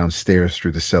downstairs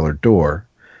through the cellar door,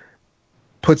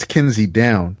 puts Kinsey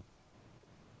down,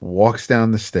 walks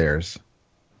down the stairs,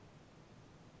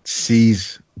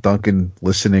 sees Duncan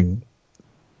listening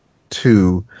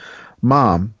to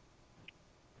Mom,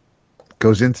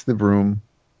 goes into the room.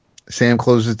 Sam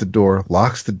closes the door,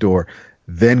 locks the door,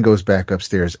 then goes back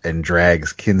upstairs and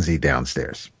drags Kinsey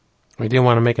downstairs. He didn't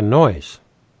want to make a noise.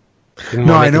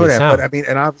 No, I know that, but I mean,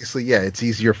 and obviously, yeah, it's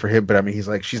easier for him, but I mean, he's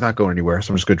like, she's not going anywhere,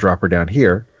 so I'm just going to drop her down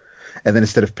here. And then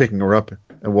instead of picking her up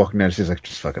and walking down, she's like,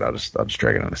 just fuck it, I'll just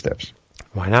drag it on the steps.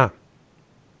 Why not?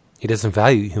 He doesn't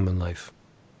value human life.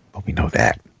 Oh, we know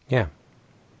that. Yeah.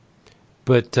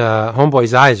 But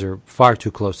Homeboy's eyes are far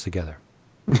too close together.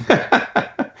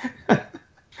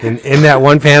 in that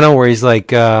one panel where he's like,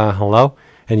 hello,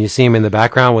 and you see him in the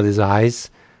background with his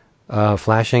eyes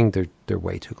flashing, they're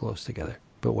way too close together.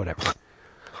 But whatever.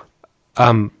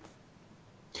 Can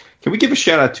we give a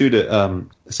shout out to the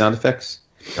sound effects?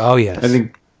 Oh, yes. I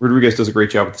think Rodriguez does a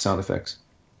great job with the sound effects.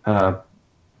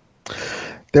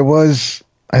 There was,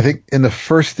 I think, in the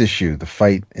first issue, the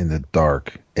fight in the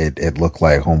dark, it looked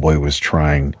like Homeboy was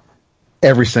trying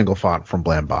every single font from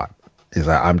Blambot.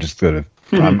 I'm just going to,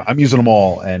 I'm using them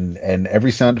all, and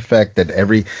every sound effect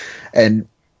and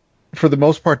for the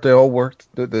most part, they all worked.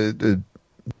 The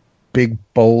big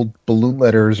bold balloon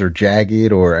letters or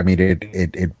jagged, or I mean,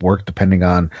 it worked depending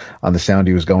on the sound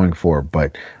he was going for.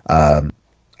 But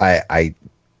I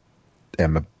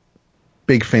am a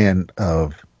big fan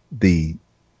of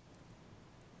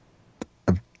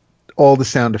all the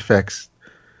sound effects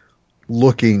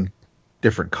looking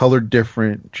different, colored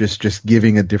different, just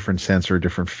giving a different sense or a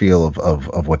different feel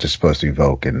of what they're supposed to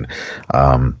evoke, and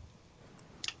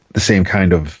the same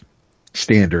kind of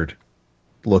standard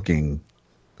looking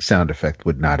sound effect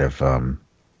would not have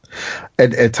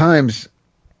at times,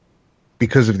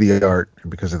 because of the art and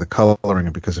because of the coloring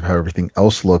and because of how everything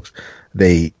else looks,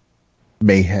 they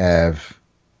may have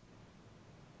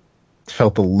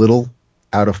felt a little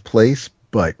out of place,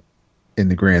 but in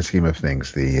the grand scheme of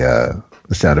things, the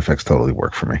sound effects totally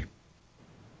work for me.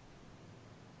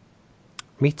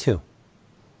 Me too.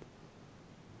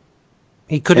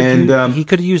 He could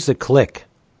have used a click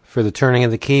for the turning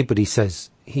of the key, but he says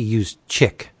he used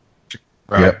chick.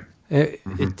 Right. Yep.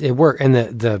 It worked, and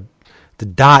the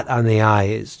dot on the eye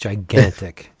is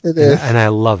gigantic. It is, and I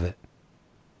love it.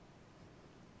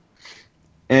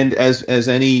 And as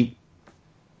any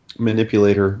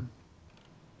manipulator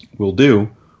will do,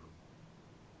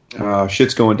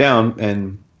 shit's going down,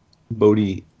 and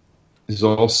Bodhi is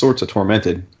all sorts of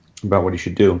tormented about what he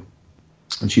should do.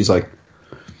 And she's like,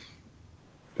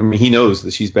 I mean, he knows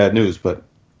that she's bad news, but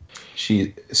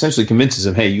she essentially convinces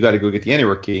him, hey, you got to go get the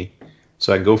Anywhere key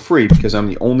so I can go free, because I'm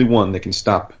the only one that can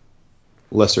stop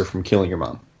Lesser from killing your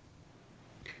mom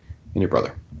and your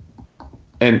brother.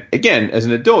 And again, as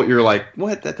an adult, you're like,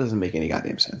 what? That doesn't make any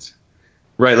goddamn sense.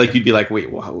 Right? Like, you'd be like, wait,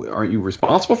 well, aren't you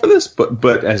responsible for this?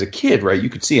 But as a kid, right, you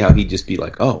could see how he'd just be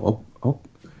like, oh,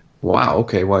 wow,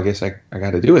 okay, well, I guess I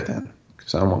got to do it then,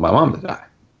 because I don't want my mom to die.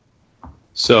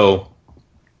 So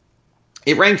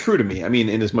it rang true to me. I mean,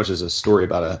 in as much as a story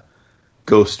about a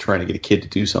ghost trying to get a kid to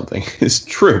do something is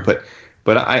true, but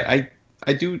I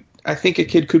think a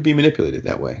kid could be manipulated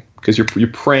that way, because you're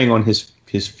preying on his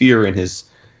fear and his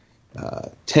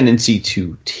tendency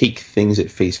to take things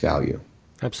at face value.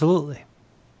 Absolutely.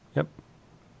 Yep.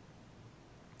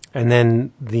 And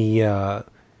then the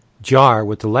jar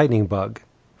with the lightning bug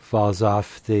falls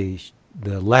off the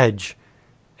ledge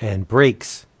and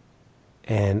breaks.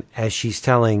 And as she's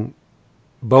telling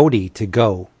Bodhi to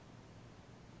go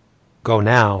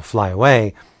now, fly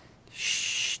away,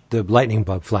 the lightning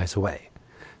bug flies away.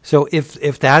 So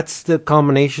if that's the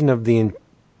culmination of the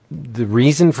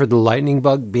reason for the lightning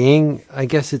bug being, I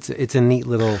guess it's a neat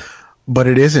little. But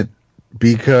it isn't,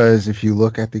 because if you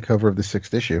look at the cover of the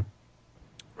 6th issue,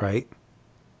 right,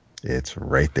 it's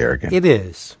right there again. It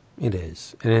is, and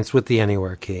it's with the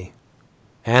Anywhere key,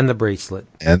 and the bracelet,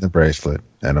 and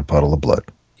a puddle of blood.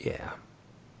 Yeah.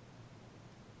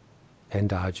 And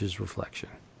Dodge's reflection.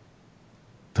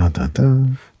 Dun, dun,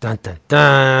 dun. Dun, dun,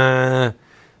 dun.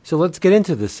 So let's get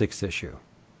into the 6th issue.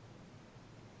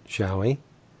 Shall we?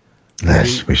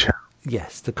 Yes, we shall.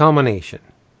 Yes, the culmination.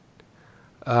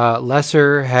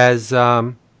 Lesser has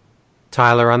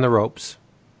Tyler on the ropes,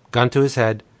 gun to his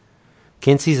head.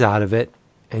 Kinsey's out of it,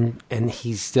 and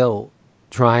he's still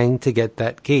trying to get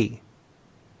that key.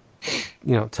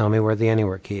 Tell me where the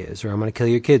Anywhere key is, or I'm going to kill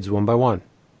your kids one by one.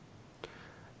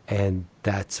 And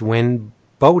that's when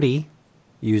Bodhi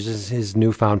uses his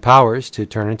newfound powers to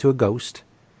turn into a ghost.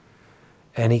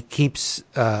 And he keeps,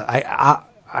 I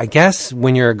guess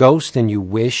when you're a ghost and you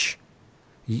wish,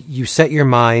 you set your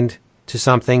mind to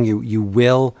something, you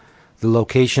will the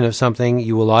location of something,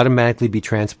 you will automatically be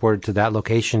transported to that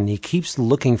location. And he keeps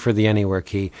looking for the Anywhere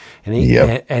key, and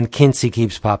and Kinsey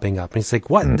keeps popping up. And he's like,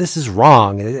 what? This is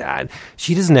wrong.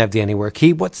 She doesn't have the Anywhere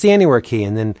key. What's the Anywhere key?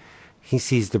 And then he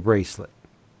sees the bracelet.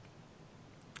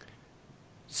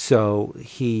 So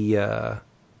he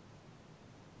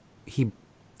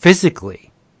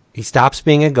physically, he stops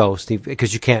being a ghost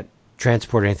because you can't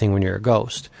transport anything when you're a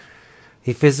ghost.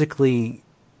 He physically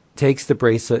takes the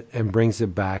bracelet and brings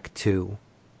it back to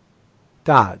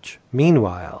Dodge.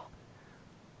 Meanwhile,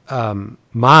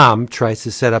 Mom tries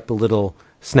to set up a little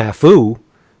snafu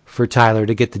for Tyler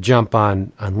to get the jump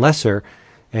on Lesser,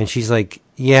 and she's like,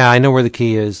 yeah, I know where the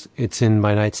key is. It's in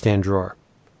my nightstand drawer.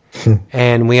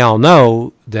 And we all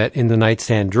know that in the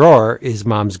nightstand drawer is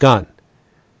Mom's gun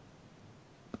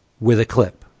with a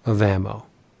clip of ammo.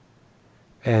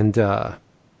 And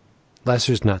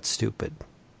Lesser's not stupid.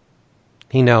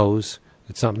 He knows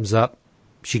that something's up.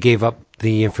 She gave up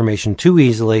the information too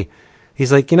easily.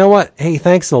 He's like, you know what? Hey,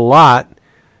 thanks a lot.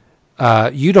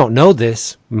 You don't know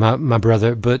this, my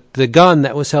brother, but the gun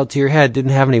that was held to your head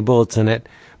didn't have any bullets in it.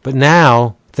 But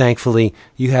now, thankfully,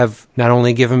 you have not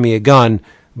only given me a gun,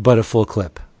 but a full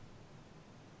clip.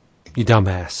 You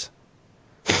dumbass.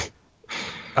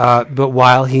 But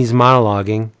while he's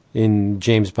monologuing in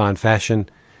James Bond fashion,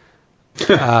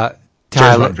 Tyler,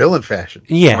 James Bond villain fashion.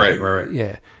 Yeah, right.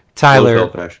 Yeah,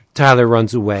 Tyler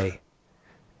runs away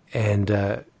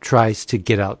and tries to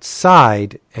get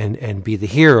outside and be the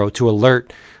hero to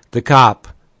alert the cop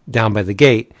down by the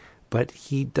gate, but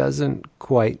he doesn't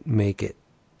quite make it.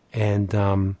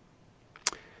 And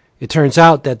it turns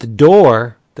out that the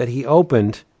door that he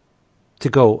opened to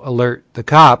go alert the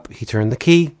cop, he turned the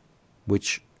key,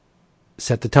 which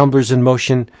set the tumblers in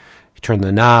motion. He turned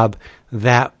the knob.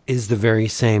 That is the very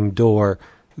same door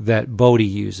that Bodhi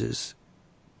uses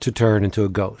to turn into a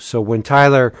ghost. So when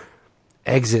Tyler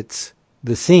exits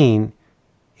the scene,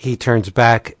 he turns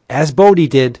back, as Bodhi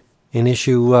did in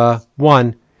issue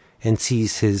 1, and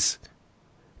sees his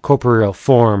corporeal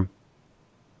form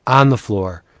on the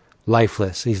floor,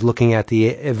 lifeless. He's looking at the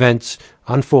events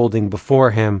unfolding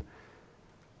before him.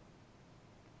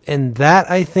 And that,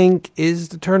 I think, is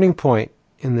the turning point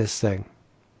in this thing.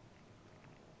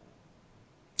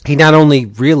 He not only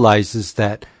realizes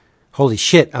that, holy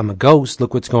shit, I'm a ghost,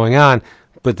 look what's going on,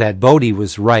 but that Bodhi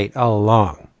was right all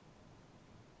along.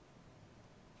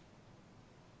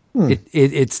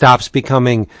 It stops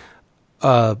becoming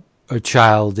a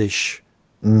childish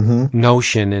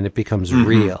notion, and it becomes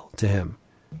real to him.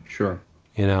 Sure.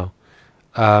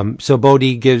 So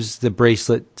Bodhi gives the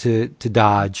bracelet to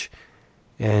Dodge,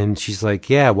 and she's like,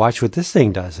 yeah, watch what this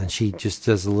thing does. And she just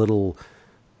does a little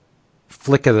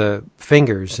flick of the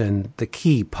fingers, and the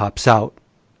key pops out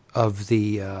of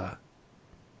the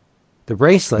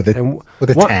bracelet. With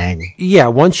a tang. Yeah,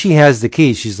 once she has the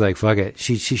key, she's like, fuck it.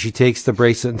 She takes the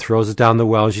bracelet and throws it down the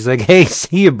well. She's like, hey,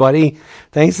 see you, buddy.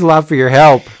 Thanks a lot for your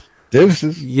help.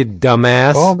 Deuces. You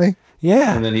dumbass. Call me.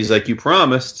 Yeah. And then he's like, you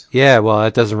promised. Yeah, well,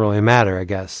 that doesn't really matter, I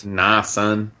guess. Nah,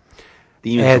 son.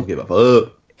 Demons don't give a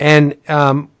fuck. And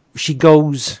she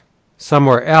goes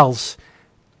somewhere else,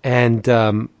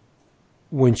 and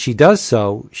when she does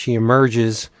so, she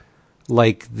emerges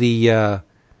like the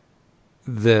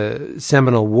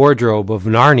seminal wardrobe of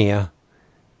Narnia.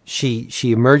 She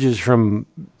emerges from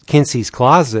Kinsey's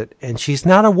closet, and she's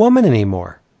not a woman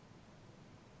anymore.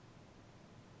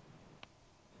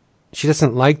 She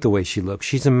doesn't like the way she looks.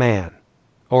 She's a man,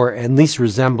 or at least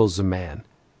resembles a man.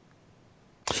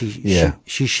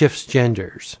 She shifts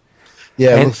genders.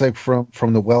 Yeah, it looks like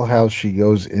from the well house, she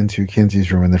goes into Kinsey's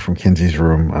room, and then from Kinsey's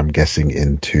room, I'm guessing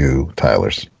into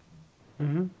Tyler's.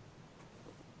 Mm-hmm.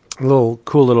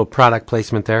 Cool little product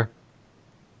placement there.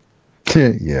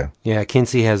 Yeah. Yeah,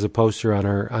 Kinsey has a poster on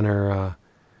her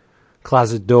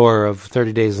closet door of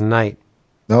 30 Days a Night.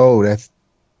 No, that's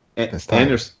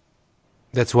Tyler.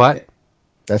 That's what?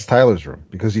 That's Tyler's room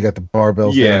because you got the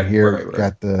barbells Yeah, down here. right. You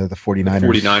got the 49ers,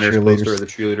 49ers poster of the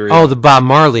cheerleader. Oh, the Bob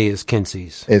Marley is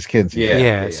Kinsey's. It's Kinsey. Yeah.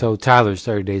 Yeah, so Tyler's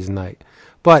 30 Days a Night.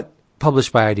 But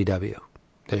published by IDW.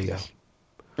 There you go.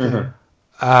 Uh-huh.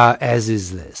 As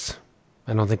is this.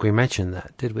 I don't think we mentioned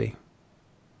that, did we?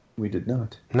 We did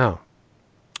not. No.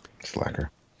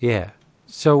 Slacker. Yeah.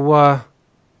 So,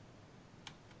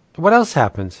 what else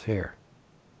happens here?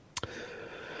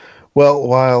 Well,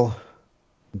 while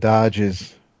Dodge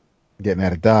is getting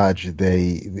out of Dodge,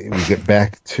 we get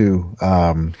back to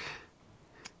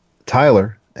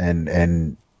Tyler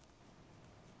and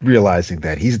realizing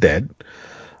that he's dead,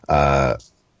 and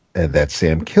that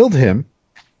Sam killed him,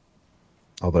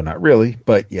 although not really,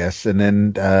 but yes. And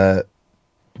then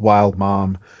while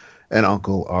Mom and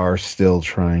Uncle are still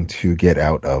trying to get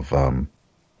out of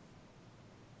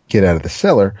the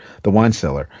cellar, the wine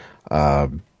cellar,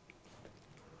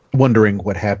 wondering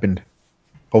what happened,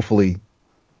 hopefully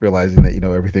realizing that,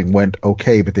 everything went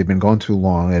okay, but they've been gone too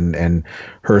long, and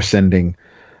her sending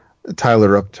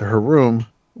Tyler up to her room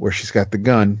where she's got the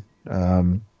gun,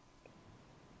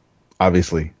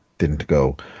 obviously didn't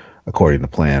go according to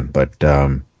plan, but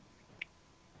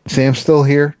Sam's still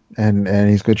here, and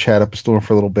he's going to chat up a storm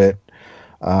for a little bit.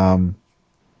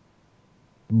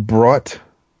 Brought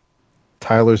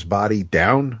Tyler's body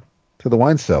down to the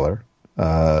wine cellar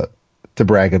to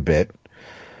brag a bit,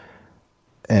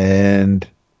 and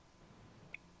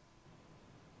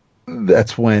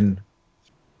that's when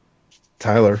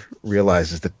Tyler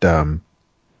realizes that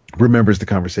remembers the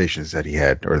conversations that he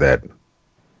had, or that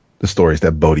the stories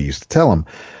that Bodhi used to tell him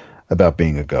about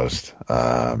being a ghost.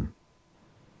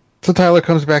 So Tyler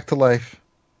comes back to life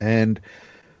and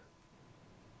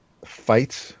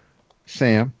fights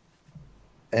Sam,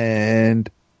 and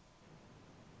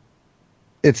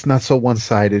it's not so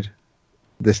one-sided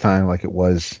this time like it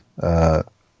was at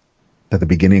the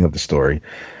beginning of the story.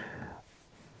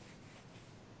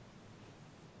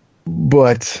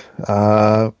 But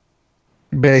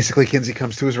basically, Kinsey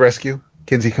comes to his rescue.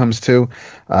 Kinsey comes to,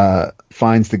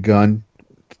 finds the gun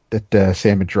that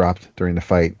Sam had dropped during the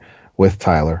fight with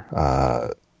Tyler.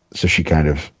 So she kind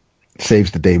of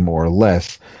saves the day more or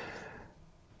less.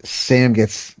 Sam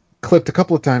gets clipped a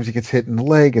couple of times. He gets hit in the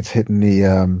leg, gets hit in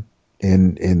the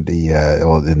in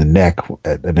the neck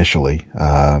initially.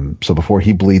 So before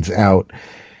he bleeds out,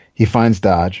 he finds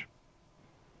Dodge,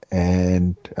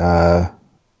 and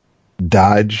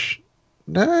Dodge,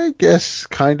 I guess,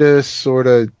 kind of, sort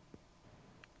of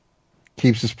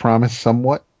keeps his promise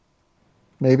somewhat,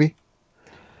 maybe.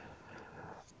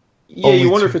 Yeah, Only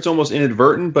you wonder if it's almost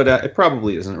inadvertent, but it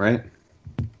probably isn't, right?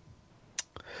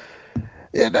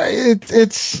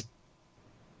 It's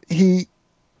he.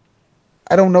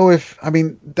 I don't know if,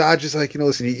 Dodge is like,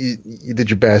 listen, you did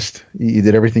your best, you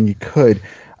did everything you could.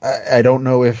 I don't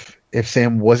know if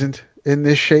Sam wasn't in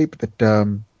this shape that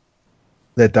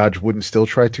Dodge wouldn't still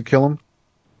try to kill him,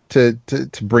 to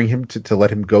bring him to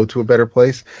let him go to a better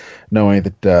place, knowing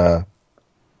that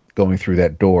going through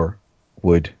that door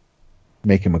would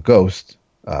make him a ghost.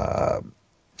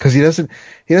 Because he doesn't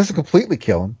completely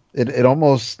kill him. It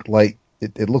almost like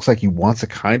it looks like he wants to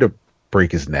kind of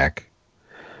break his neck.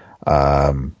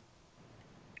 And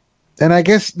I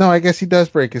guess he does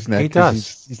break his neck. He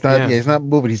does. He's not. Yeah. He's not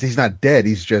moving. He's not dead.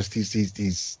 He's just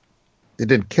he's. It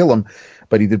didn't kill him,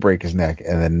 but he did break his neck,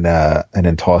 and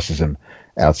then tosses him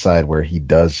outside where he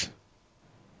does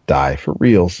die for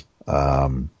reals. Yeah,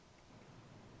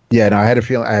 no, I have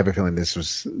a feeling this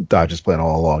was Dodge's plan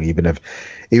all along. Even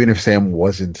if Sam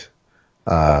wasn't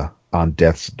on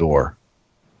death's door,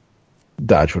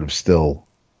 Dodge would have still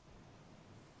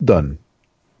done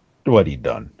what he'd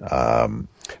done.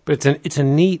 But it's a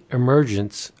neat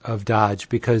emergence of Dodge,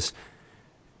 because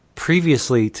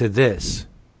previously to this,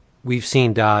 we've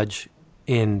seen Dodge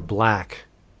in black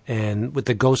and with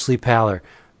the ghostly pallor.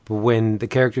 But when the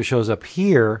character shows up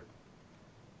here,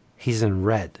 he's in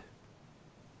red,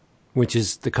 which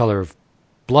is the color of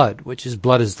blood, which is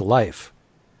blood is the life.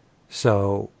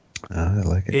 So I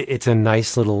like it. It's a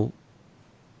nice little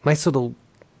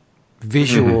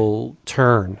visual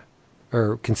turn,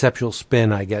 or conceptual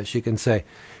spin, I guess you can say,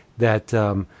 that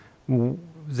the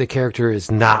character is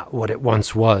not what it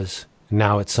once was.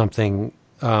 Now it's something.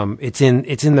 It's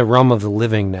in the realm of the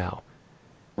living now.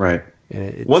 Right.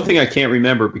 One thing I can't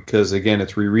remember, because again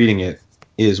it's rereading it,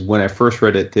 is when I first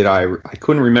read it, I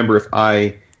couldn't remember if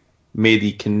I made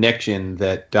the connection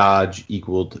that Dodge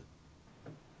equaled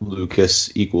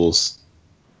Lucas equals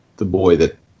the boy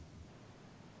that.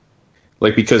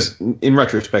 Like, because in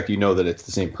retrospect, you know that it's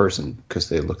the same person because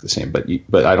they look the same.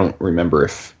 But I don't remember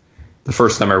if the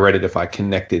first time I read it, if I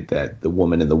connected that the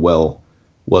woman in the well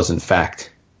was in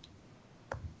fact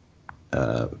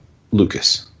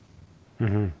Lucas.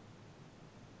 Mm-hmm.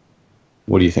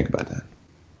 What do you think about that?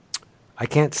 I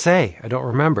can't say. I don't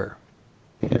remember.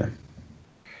 Yeah.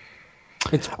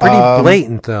 It's pretty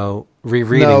blatant, though,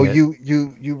 rereading no, it.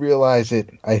 you realize it,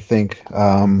 I think,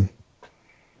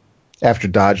 after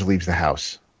Dodge leaves the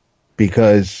house.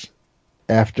 Because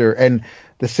after... And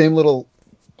the same little...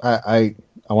 I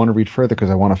want to read further because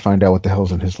I want to find out what the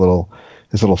hell's in his little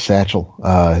satchel,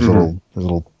 his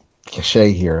little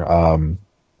cachet here.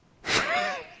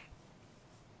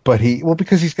 But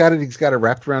because he's got it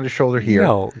wrapped around his shoulder here.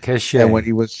 No, cachet. And when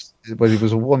he was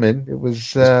a woman, it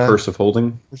was His purse of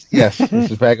holding. Yes, it's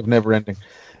his bag of never ending.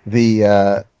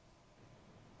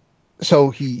 So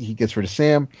he gets rid of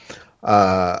Sam.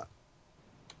 Our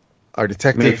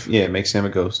detective makes Sam a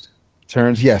ghost.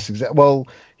 turns. Yes, exactly. Well,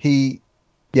 he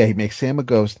makes Sam a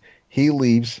ghost. He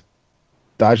leaves.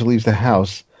 Dodge leaves the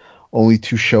house, only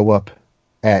to show up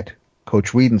at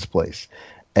Coach Whedon's place,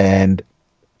 and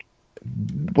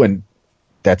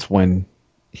that's when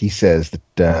he says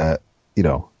that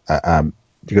you're going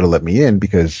to let me in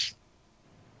because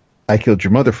I killed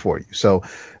your mother for you. So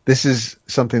this is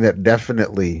something that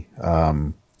definitely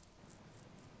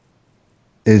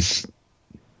is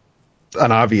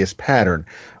an obvious pattern,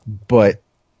 but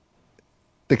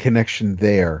the connection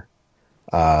there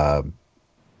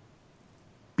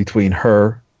between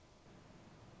her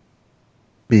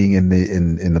being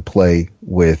in the play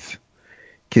with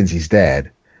Kinsey's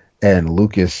dad and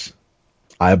Lucas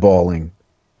eyeballing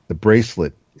the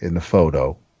bracelet in the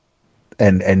photo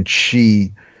and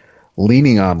she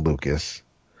leaning on Lucas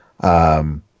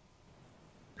for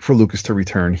Lucas to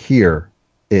return here,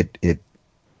 it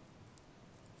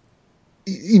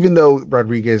even though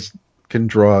Rodriguez can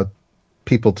draw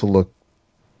people to look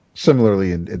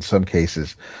similarly in some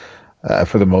cases,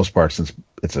 for the most part, since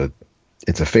it's a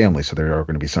family, so there are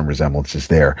going to be some resemblances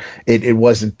there. It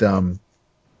wasn't.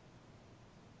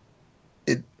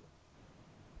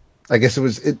 I guess it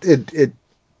was.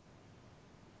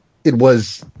 It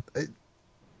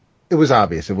was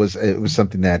obvious. It was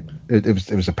something that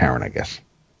it was apparent, I guess,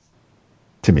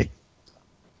 to me.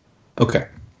 Okay,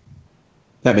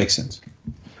 that makes sense.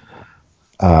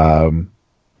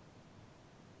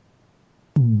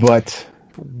 But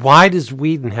why does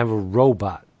Whedon have a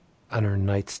robot on her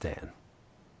nightstand?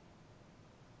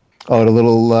 Oh, the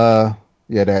little that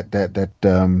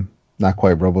not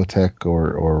quite Robotech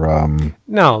or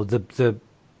no, there's the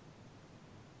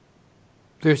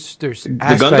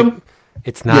aspect, Gundam.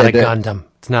 It's not a Gundam.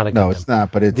 It's not a Gundam. No, it's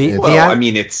not. But it's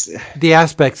the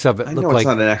aspects of it I look know like it's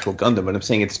not an actual Gundam, but I'm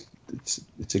saying it's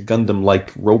a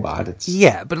Gundam-like robot.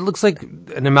 Yeah, but it looks like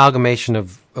an amalgamation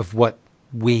of what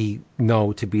we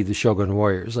know to be the Shogun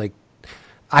Warriors. Like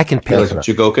I can pick like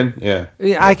Jugoken. Yeah,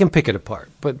 I can pick it apart,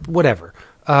 but whatever.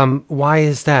 Why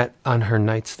is that on her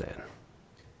nightstand?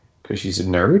 Because she's a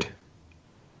nerd.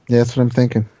 Yeah, that's what I'm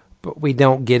thinking. But we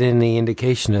don't get any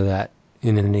indication of that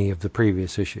in any of the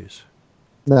previous issues.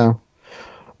 No,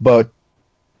 but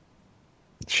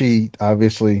she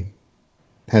obviously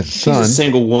has a son. She's a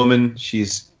single woman.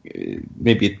 She's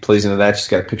maybe it plays into that. She's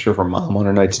got a picture of her mom on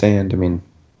her nightstand. I mean,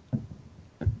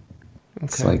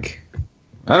 it's like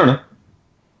I don't know.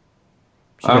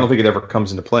 I don't think it ever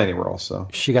comes into play anywhere else. So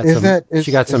she got some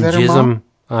jism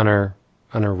on her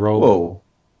robe. Whoa!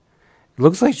 It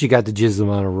looks like she got the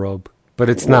jism on her robe, but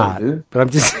it's not. Dude. But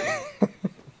I'm just.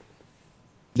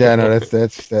 Yeah, no,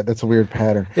 that's a weird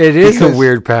pattern. It is a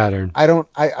weird pattern. I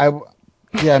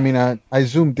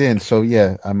zoomed in, so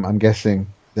yeah, I'm guessing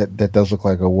that does look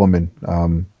like a woman.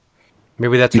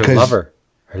 Maybe that's her lover.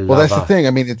 Well, that's the thing.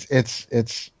 I mean,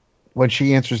 it's when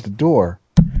she answers the door,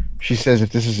 she says,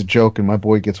 "If this is a joke and my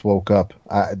boy gets woke up,"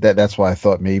 that's why I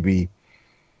thought maybe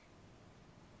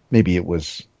it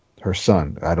was her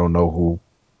son. I don't know who,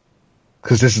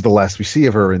 because this is the last we see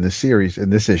of her in this series,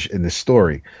 in this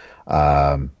story.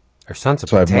 Her son's a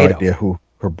so potato. I have no idea who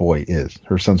her boy is.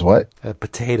 Her son's what? A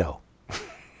potato.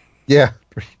 Yeah.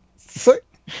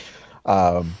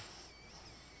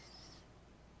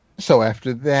 So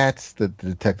after that, the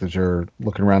detectives are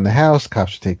looking around the house.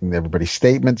 Cops are taking everybody's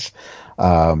statements.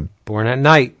 Born at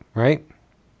night, right?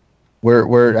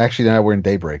 We're actually now we're in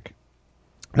daybreak.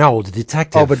 No, the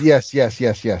detective. Oh, but yes.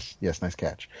 Nice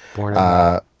catch. Born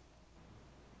at night.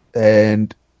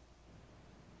 And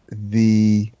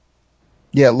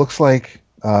it looks like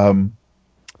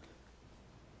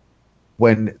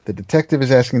when the detective is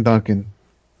asking Duncan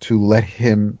to let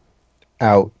him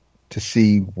out to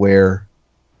see where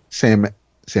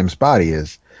Sam's body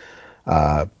is,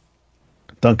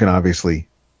 Duncan obviously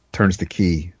turns the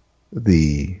key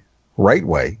the right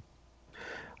way,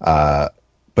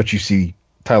 but you see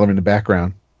Tyler in the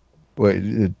background. Well,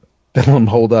 it doesn't let him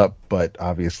hold up, but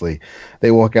obviously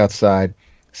they walk outside.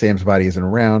 Sam's body isn't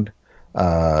around.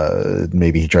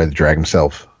 Maybe he tried to drag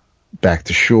himself back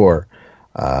to shore.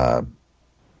 Tyler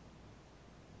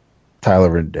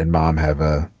and Mom have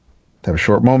a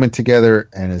short moment together,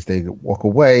 and as they walk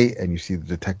away, and you see the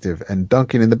detective and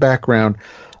Duncan in the background,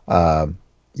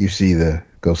 you see the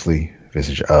ghostly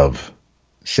visage of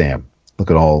Sam,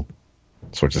 looking all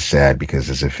sorts of sad, because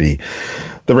as if the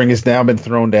ring has now been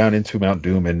thrown down into Mount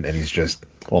Doom, and he's just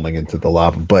falling into the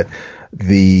lava. But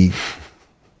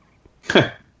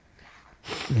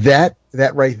that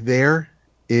right there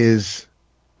is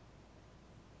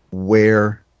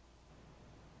where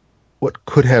what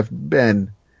could have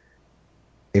been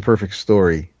a perfect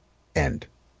story end.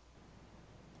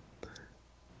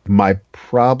 My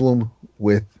problem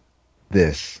with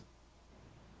this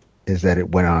is that it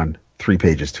went on 3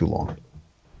 pages too long.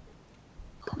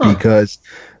 Because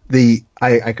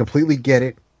I completely get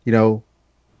it. You know,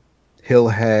 Hill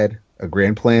had a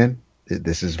grand plan.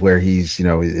 This is where he's, you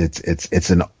know, it's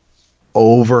an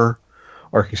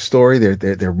overarching story.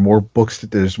 There are more books.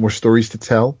 There's more stories to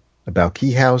tell about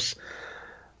Key House.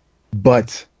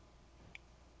 But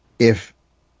if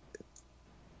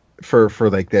for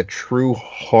like that true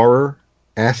horror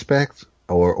aspect,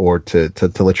 or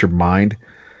to let your mind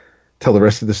tell the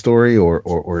rest of the story,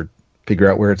 or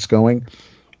figure out where it's going,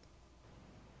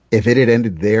 if it had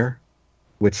ended there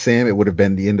with Sam, it would have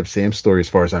been the end of Sam's story as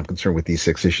far as I'm concerned with these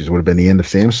 6 issues. It would have been the end of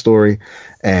Sam's story,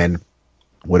 and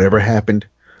whatever happened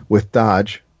with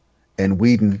Dodge and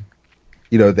Whedon,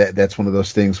 you know, that's one of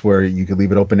those things where you could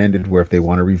leave it open-ended, where if they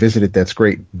want to revisit it, that's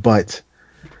great. But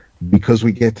because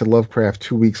we get to Lovecraft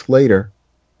 2 weeks later,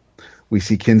 we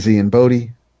see Kinsey and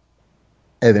Bodhi,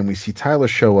 and then we see Tyler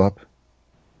show up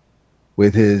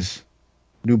with his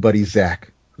new buddy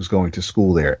Zach, who's going to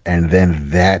school there. And then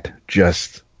that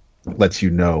just lets you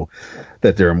know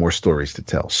that there are more stories to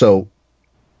tell. So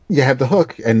you have the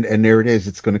hook, and there it is.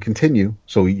 It's going to continue.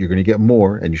 So you're going to get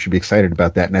more, and you should be excited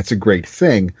about that. And that's a great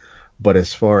thing. But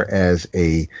as far as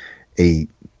a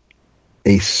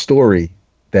story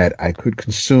that I could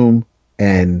consume,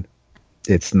 and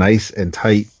it's nice and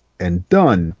tight and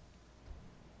done,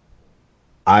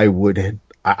 I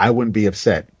wouldn't be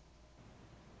upset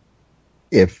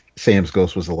if Sam's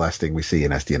ghost was the last thing we see,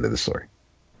 and that's the end of the story.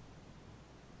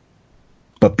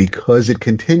 But because it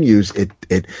continues, it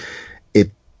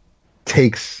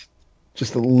takes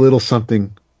just a little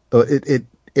something.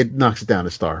 It knocks it down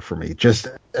a star for me. Just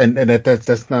and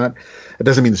that's not. It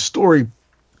doesn't mean the story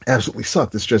absolutely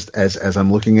sucked. It's just as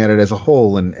I'm looking at it as a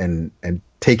whole, and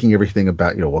taking everything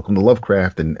about, you know, Welcome to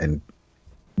Lovecraft, and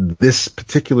this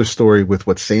particular story with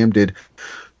what Sam did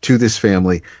to this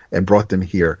family and brought them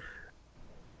here.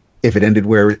 If it ended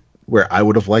where I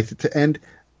would have liked it to end,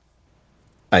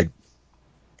 I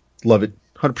love it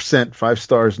 100%, 5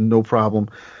 stars, no problem.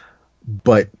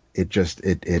 But it just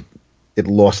it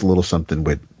lost a little something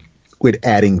with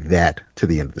adding that to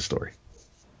the end of the story.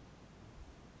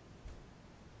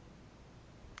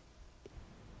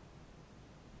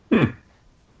 I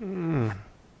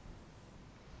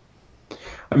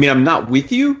mean, I'm not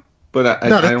with you, but I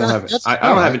don't have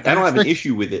an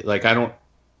issue with it. Like,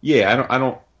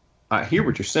 I hear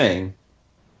what you're saying.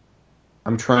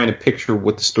 I'm trying to picture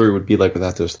what the story would be like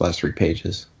without those last 3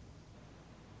 pages.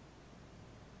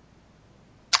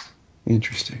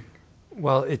 Interesting.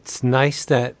 Well, it's nice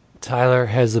that Tyler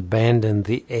has abandoned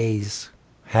the A's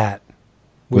hat.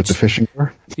 With the fishing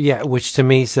gear? Yeah, which to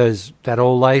me says that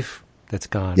old life, that's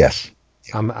gone. Yes.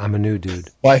 I'm a new dude.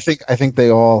 Well, I think they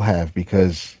all have,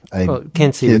 because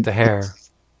Kinsey with the hair.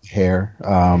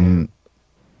 I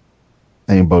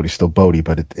mean, Bodhi's still Bodhi,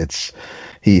 but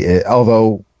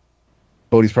although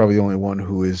Bodhi's probably the only one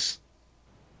who is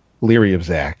leery of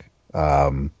Zach.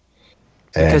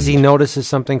 Because he notices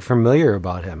something familiar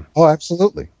about him. Oh,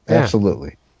 absolutely. Yeah.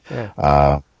 Absolutely.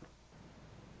 Yeah.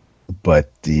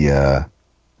 But and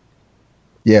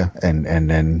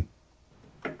then.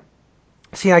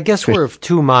 See, I guess we're of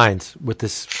two minds with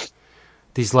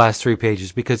these last 3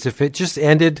 pages, because if it just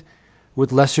ended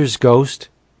with Lesser's ghost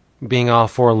being all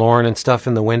forlorn and stuff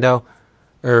in the window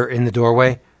or in the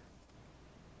doorway,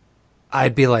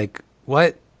 I'd be like,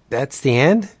 what? That's the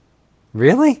end?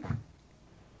 Really?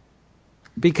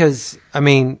 Because, I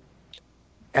mean,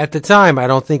 at the time, I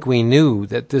don't think we knew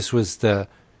that this was the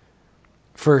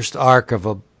first arc of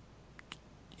a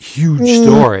huge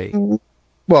story.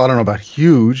 Well, I don't know about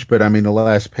huge, but I mean, the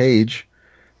last page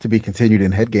to be continued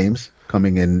in Head Games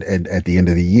coming in at the end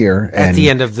of the year. At the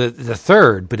end of the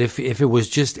third, but if it was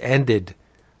just ended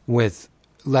with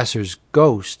Lesser's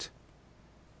ghost,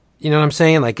 You know what I'm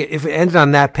saying? Like, if it ended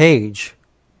on that page,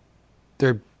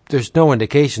 there's no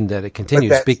indication that it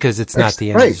continues because it's not the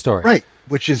end of the story. Right.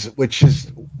 Which is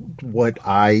what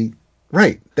that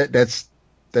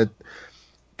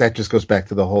just goes back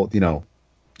to the whole,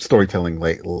 storytelling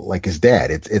like his dad.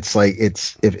 It's like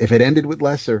if it ended with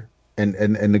Lesser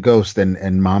and the ghost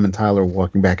and Mom and Tyler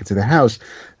walking back into the house,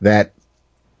 then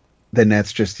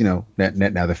that's just, now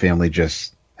the family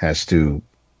just has to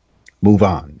move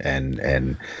on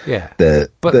and yeah.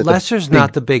 But Lesser's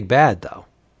not the big bad though.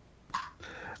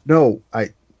 No,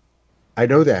 I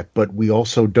know that, but we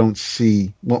also don't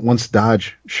see once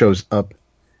Dodge shows up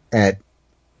at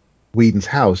Whedon's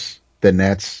house, then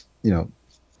that's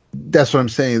what I'm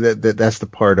saying, that's the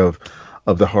part of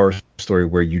the horror story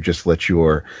where you just let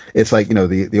it's like,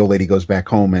 the old lady goes back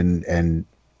home and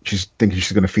she's thinking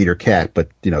she's going to feed her cat, but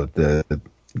the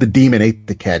demon ate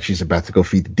the cat. She's about to go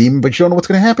feed the demon, but you don't know what's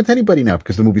going to happen to anybody now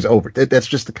because the movie's over. That's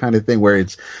just the kind of thing where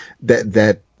it's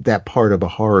that part of a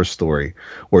horror story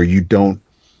where you don't,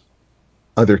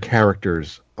 other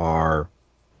characters are,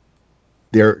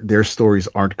 their stories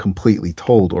aren't completely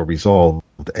told or resolved,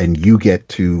 and you get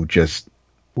to just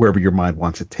wherever your mind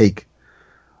wants to take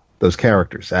those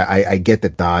characters. I get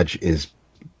that Dodge is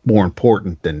more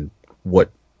important than what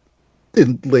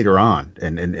later on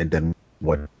and then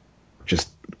what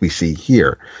just we see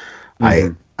here.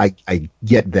 Mm-hmm. I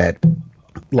get that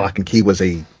Lock and Key was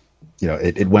it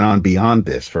went on beyond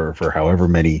this for however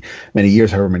many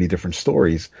years, however many different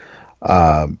stories.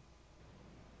 But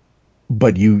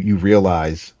you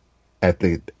realize at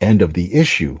the end of the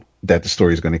issue that the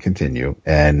story is going to continue,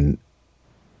 and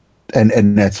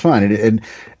that's fine. And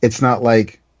it's not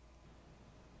like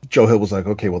Joe Hill was like,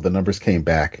 okay, well, the numbers came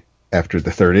back after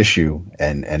the third issue,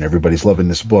 and everybody's loving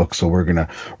this book, so we're gonna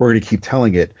keep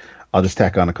telling it. I'll just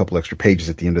tack on a couple extra pages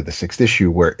at the end of the sixth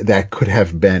issue, where that could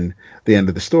have been the end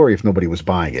of the story if nobody was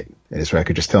buying it. And so I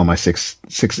could just tell my six,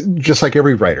 just like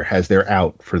every writer has their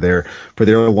out for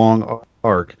their long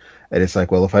arc. And it's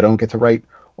like, well, if I don't get to write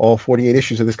all 48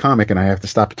 issues of this comic and I have to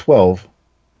stop at 12,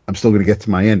 I'm still going to get to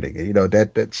my ending.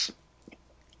 That's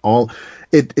all.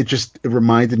 It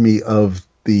reminded me of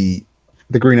the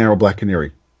Green Arrow Black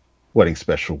Canary wedding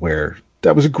special, where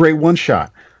that was a great one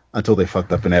shot until they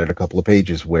fucked up and added a couple of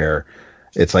pages where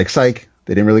it's like, psych,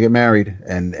 they didn't really get married,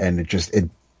 and it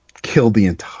killed the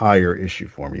entire issue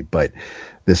for me. But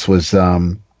this was,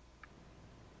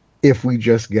 if we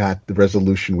just got the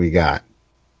resolution we got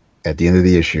at the end of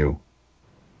the issue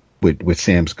with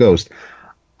Sam's ghost,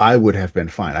 I would have been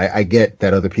fine. I get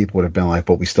that other people would have been like,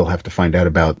 but we still have to find out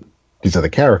about these other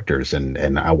characters,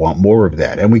 and I want more of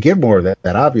that. And we get more of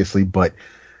that obviously, but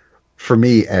for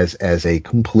me, as a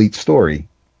complete story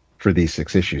for these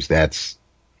 6 issues,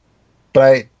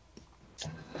 but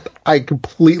I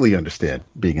completely understand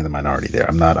being in the minority there.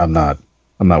 I'm not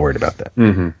worried about that.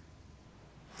 Mm-hmm.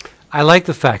 I like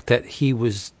the fact that he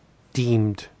was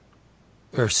deemed,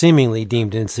 or seemingly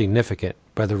deemed, insignificant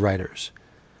by the writers,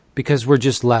 because we're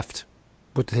just left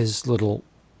with his little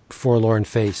forlorn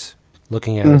face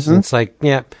looking at us. And it's like,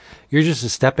 yeah, you're just a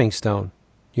stepping stone.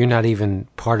 You're not even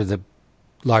part of the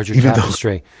larger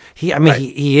tapestry.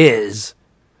 He is,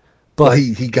 but well,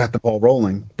 he got the ball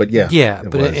rolling. But yeah,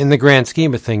 but in the grand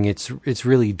scheme of thing, it's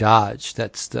really Dodge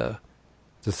that's the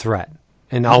threat,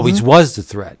 and always was the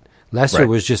threat. Lesser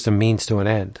was just a means to an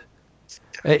end,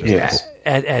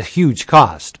 at huge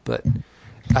cost. But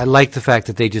I like the fact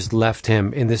that they just left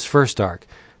him in this first arc.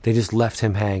 They just left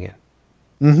him hanging,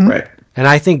 right? And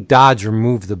I think Dodge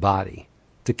removed the body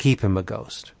to keep him a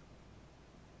ghost.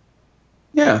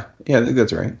 Yeah, I think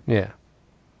that's right. Yeah,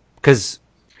 because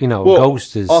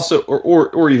Ghost is also,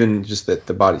 or even just that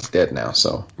the body's dead now.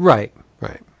 So right.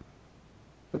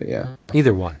 But yeah,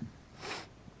 either one.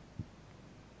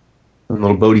 And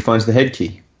little Bodhi finds the head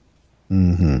key.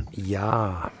 Mm-hmm.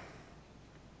 Yeah,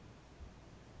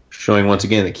 showing once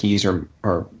again that keys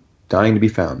are dying to be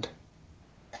found.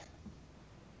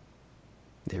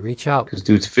 They reach out because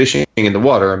dude's fishing in the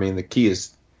water. I mean, the key it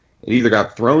either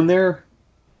got thrown there.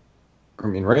 I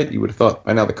mean, right? You would have thought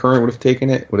by now the current would have taken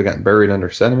it, would have gotten buried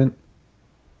under sediment.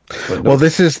 But well,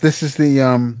 this is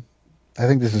the I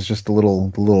think this is just the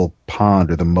little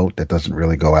pond or the moat that doesn't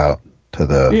really go out to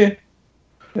the. Yeah,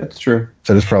 that's true.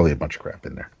 So there's probably a bunch of crap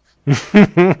in there.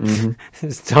 Mm-hmm.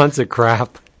 There's tons of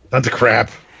crap. Tons of crap.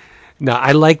 No,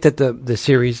 I like that the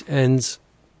series ends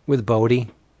with Bodhi,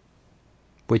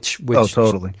 which oh,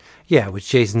 totally. Yeah, which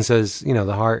Jason says,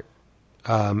 the heart.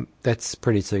 That's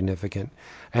pretty significant.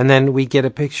 And then we get a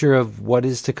picture of what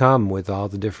is to come with all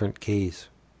the different keys.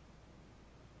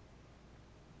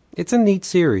 It's a neat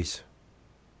series.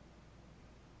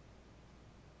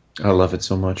 I love it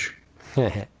so much.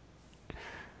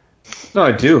 No,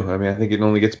 I do. I mean, I think it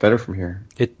only gets better from here.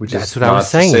 That's what I was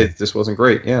saying. To say that this wasn't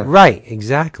great. Yeah. Right.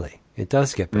 Exactly. It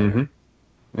does get better.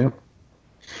 Mm-hmm. Yep.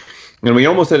 And we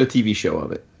almost had a TV show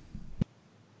of it.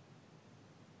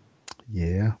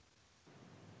 Yeah.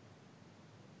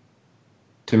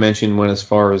 To mention when as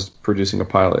far as producing a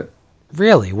pilot.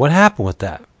 Really? What happened with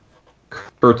that?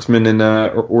 Kurtzman and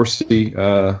Orsi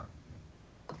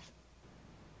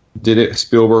did it.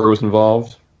 Spielberg was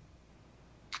involved.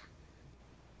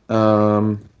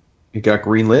 It got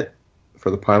greenlit for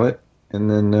the pilot, and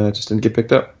then just didn't get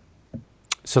picked up.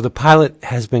 So the pilot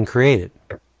has been created.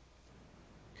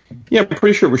 Yeah, I'm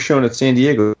pretty sure it was shown at San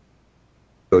Diego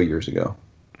years ago.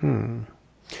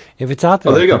 If it's out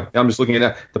there, Oh, there you go. I'm just looking at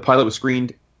that. The pilot was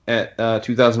screened at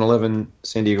 2011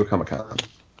 San Diego Comic-Con.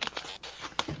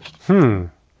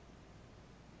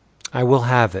 I will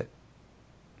have it.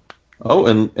 Oh,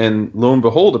 and lo and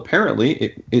behold,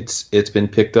 apparently it's been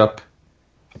picked up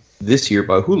this year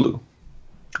by Hulu,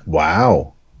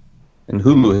 Wow. and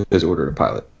Hulu has ordered a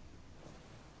pilot.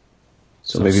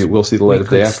 So maybe s- we'll see the we light of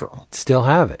day could after all. Still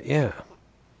have it, yeah.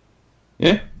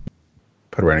 Yeah.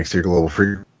 Put it right next to your global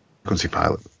frequency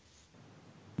pilot.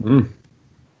 Mm.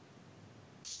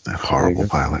 That horrible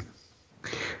pilot.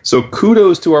 So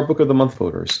kudos to our Book of the Month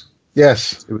voters.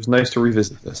 Yes. It was nice to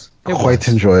revisit this. It Quite was.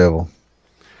 enjoyable.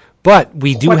 But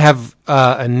we do have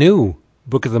a new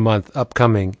Book of the Month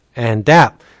upcoming. And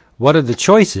Dap, what are the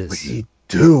choices? We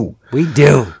do. We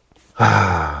do.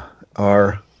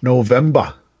 Our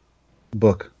November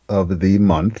book of the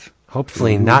month.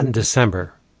 Hopefully not in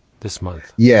December this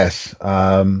month. Yes.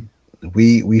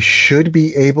 We should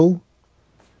be able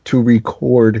to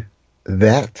record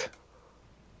that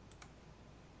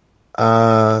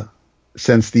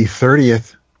since the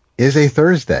 30th is a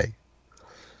Thursday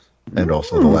and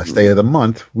also the last day of the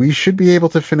month. We should be able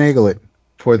to finagle it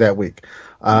for that week.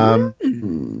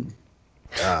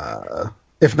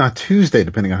 If not Tuesday,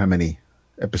 depending on how many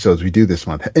episodes we do this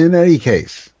month. In any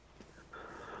case,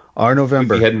 our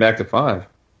November. We'd be heading back to 5.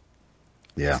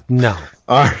 Yeah. No.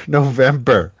 Our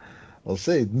November, we'll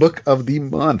say, book of the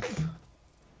month.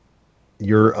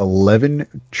 Your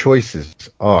 11 choices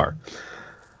are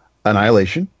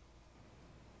Annihilation,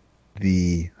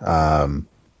 the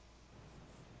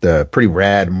pretty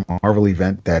rad Marvel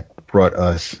event that brought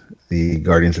us the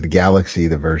Guardians of the Galaxy,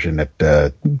 the version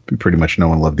that we pretty much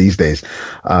know and love these days.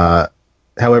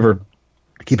 However,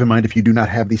 keep in mind, if you do not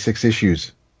have the 6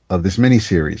 issues of this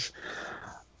miniseries,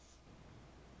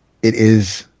 it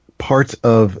is part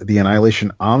of the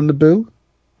Annihilation Omnibus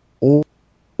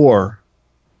or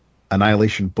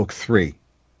Annihilation Book 3,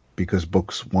 because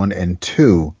books 1 and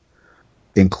 2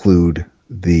 include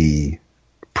the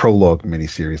prologue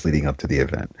miniseries leading up to the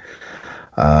event.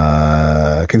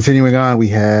 Continuing on, we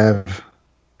have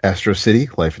Astro City,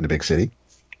 Life in the Big City,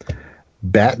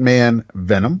 Batman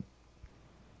Venom,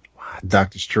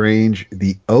 Doctor Strange,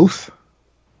 The Oath,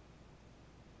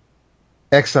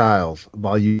 Exiles,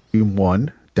 Volume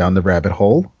 1, Down the Rabbit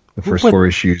Hole, the first 4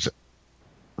 issues.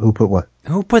 Who put what?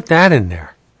 Who put that in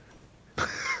there?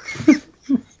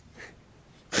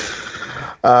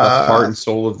 The heart and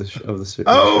soul of the city.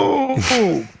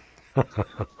 Oh!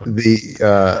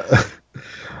 The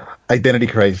Identity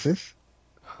Crisis.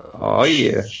 Oh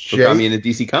yeah, Jay- got me into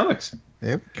DC Comics.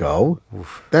 There we go.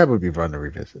 That would be fun to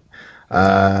revisit.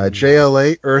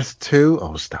 JLA Earth 2.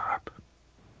 Oh, stop.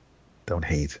 Don't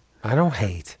hate. I don't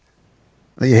hate.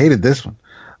 You hated this one.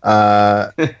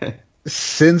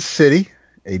 Sin City,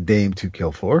 A Dame to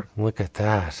Kill For. Look at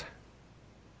that.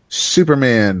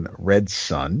 Superman Red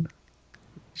Sun.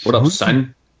 What up,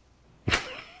 son?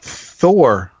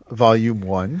 Thor Volume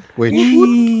 1,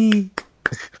 which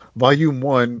Volume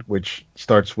 1, which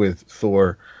starts with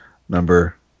Thor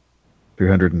number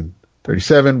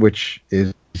 337, which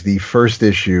is the first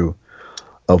issue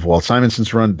of Walt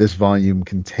Simonson's run. This volume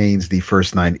contains the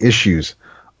first 9 issues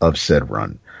of said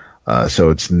run.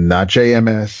 So it's not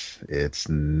JMS. It's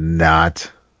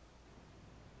not...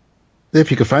 If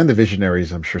you can find the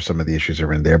Visionaries, I'm sure some of the issues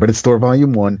are in there, but it's Thor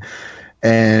Volume 1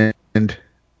 and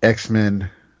X-Men,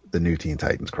 the New Teen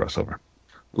Titans crossover.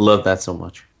 Love that so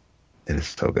much. It is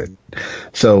so good.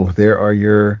 So there are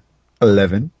your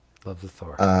 11. Love the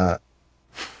Thor.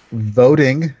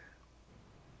 Voting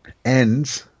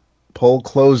ends. Poll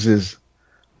closes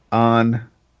on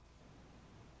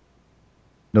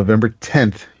November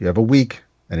 10th. You have a week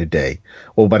and a day.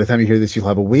 Well, by the time you hear this, you'll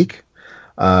have a week.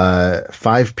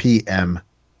 5 p.m.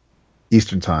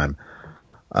 Eastern Time.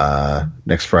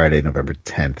 Next Friday, November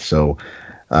 10th. So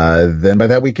then by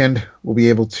that weekend, we'll be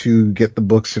able to get the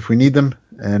books if we need them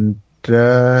and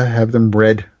have them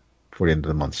read before the end of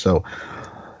the month. So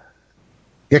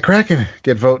get cracking,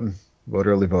 get voting. Vote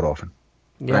early, vote often.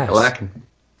 Yes. Rack-a-lack.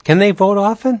 Can they vote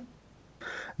often?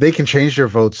 They can change their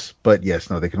votes, but yes,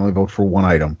 no, they can only vote for one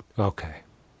item. Okay.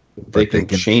 They can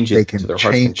change it to their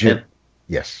heart's content.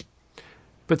 Yes.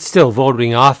 But still,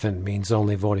 voting often means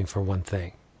only voting for one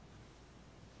thing.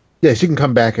 Yes, you can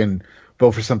come back and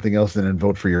vote for something else and then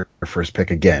vote for your first pick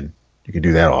again. You can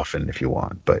do that often if you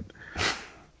want, but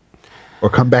or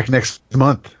come back next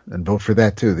month and vote for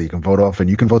that too. That you can vote often.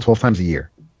 You can vote 12 times a year.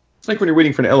 It's like when you're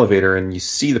waiting for an elevator and you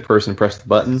see the person press the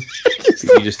button.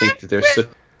 You just think that they're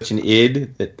such an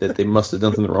id that they must have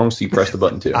done something wrong, so you press the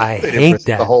button too. I hate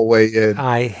that. The whole way in.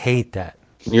 I hate that.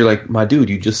 And you're like, my dude,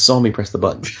 you just saw me press the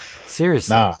button.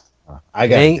 Seriously. Nah, I It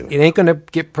got ain't, it ain't going to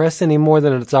get pressed any more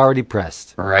than it's already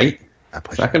pressed. Right?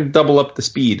 It's not going to double up the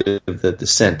speed of the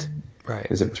descent Right.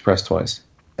 because it was pressed twice.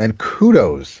 And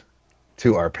kudos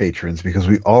to our patrons because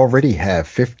we already have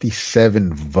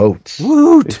 57 votes.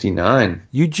 Woot! 59.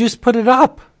 You just put it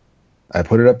up. I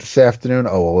put it up this afternoon.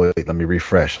 Oh, wait, let me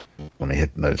refresh. Let me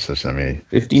hit notice. Let me.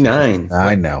 59.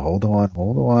 I know. Hold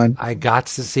on. I got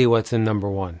to see what's in number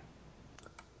one.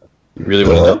 You really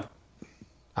want to know?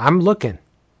 I'm looking.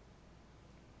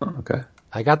 Oh, okay.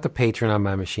 I got the patron on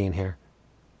my machine here.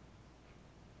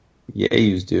 Yeah,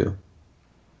 you do.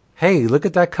 Hey, look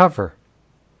at that cover.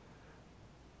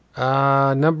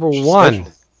 Number one.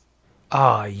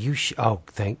 Oh,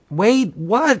 wait,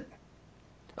 what?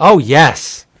 Oh,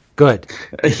 yes. Good.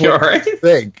 You all right?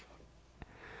 Think.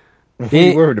 What are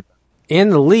you worried about? In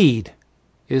the lead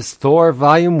is Thor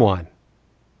Volume 1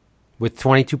 with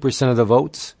 22% of the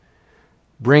votes.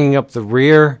 Bringing up the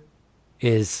rear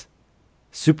is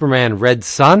Superman Red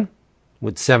Sun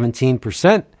with 17%.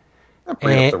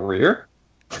 Bring up the rear.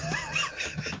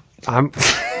 I'm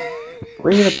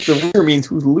Bringing up the rear means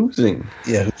who's losing.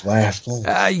 Yeah, who's last?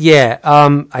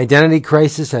 Identity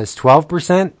Crisis has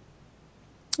 12%.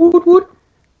 Woot.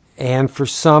 And for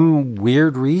some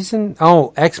weird reason,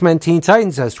 X-Men Teen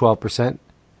Titans has 12%.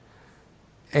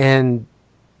 And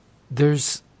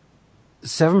there's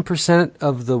 7%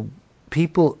 of the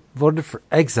people voted for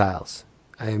Exiles.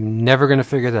 I'm never going to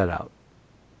figure that out.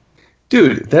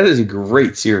 Dude, that is a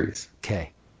great series.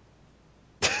 Okay.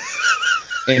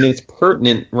 And it's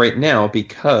pertinent right now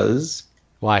because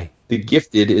Why? The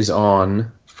Gifted is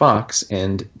on Fox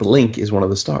and Blink is one of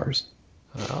the stars.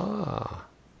 Oh.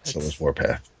 So is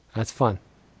Warpath. That's fun.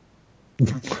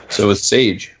 So is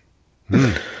Sage.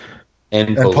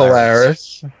 And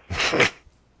Polaris.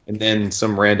 And then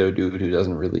some rando dude who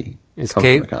doesn't really Is come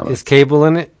from the comics. is Cable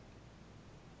in it?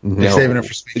 They're No, saving it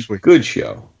for Space Week. good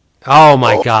show. Oh,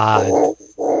 my God.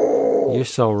 You're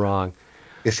so wrong.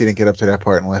 Guess you didn't get up to that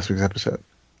part in last week's episode.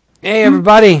 Hey,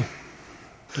 everybody.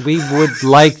 We would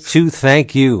like to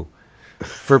thank you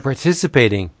for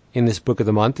participating in this book of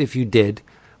the month. If you did,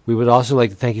 we would also like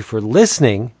to thank you for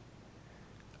listening.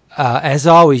 As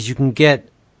always, you can get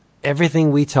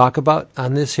everything we talk about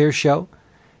on this here show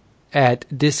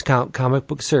at Discount Comic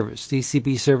Book Service,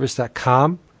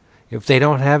 dcbservice.com. If they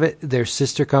don't have it, their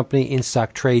sister company,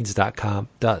 InStockTrades.com,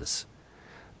 does.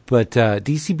 But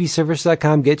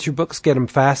DCBService.com, get your books, get them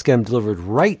fast, get them delivered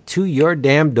right to your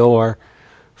damn door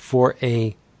for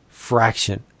a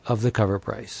fraction of the cover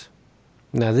price.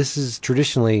 Now, this is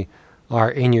traditionally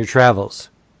our In Your Travels.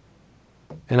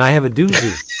 And I have a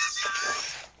doozy.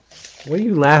 What are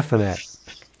you laughing at?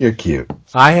 You're cute.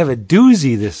 I have a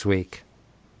doozy this week.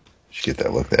 Should get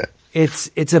that looked at.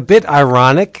 It's a bit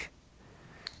ironic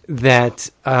that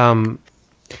Isn't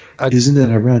that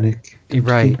ironic?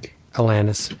 right,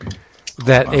 Alanis,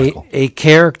 that a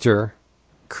character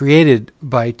created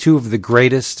by two of the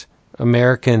greatest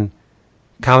American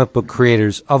comic book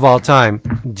creators of all time,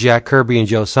 Jack Kirby and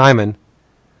Joe Simon,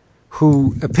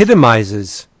 who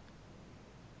epitomizes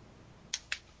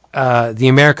the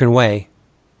American way,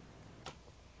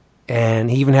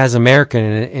 and he even has American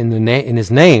in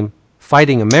his name,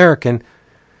 Fighting American,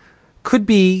 could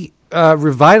be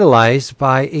revitalized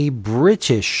by a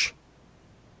British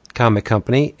comic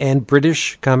company and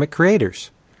British comic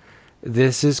creators.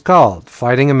 This is called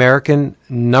Fighting American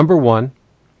 #1,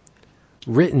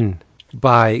 written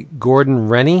by Gordon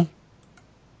Rennie,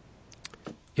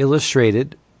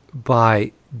 illustrated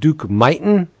by Duke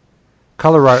Mighton,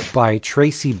 color art by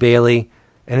Tracy Bailey,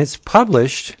 and it's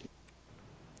published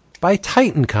by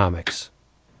Titan Comics.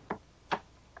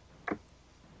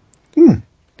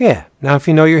 Yeah. Now, if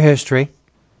you know your history,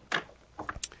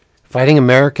 Fighting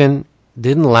American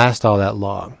didn't last all that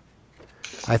long.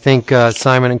 I think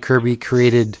Simon and Kirby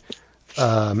created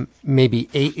maybe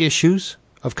 8 issues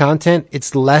of content.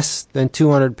 It's less than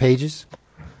 200 pages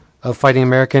of Fighting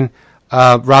American.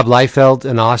 Rob Liefeld,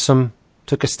 an awesome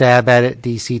took a stab at it.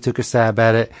 DC took a stab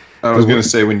at it. I was going to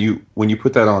say, when you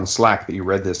put that on Slack that you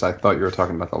read this, I thought you were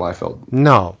talking about the Liefeld.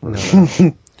 No.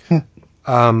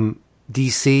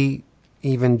 DC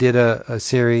even did a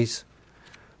series.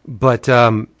 But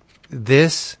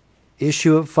this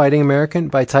issue of Fighting American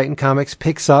by Titan Comics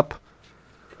picks up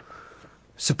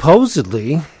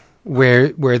supposedly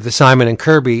where the Simon and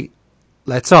Kirby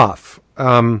lets off.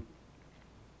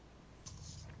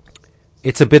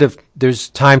 It's a bit of, there's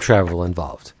time travel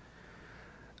involved.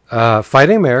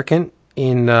 Fighting American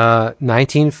in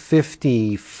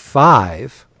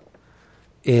 1955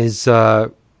 is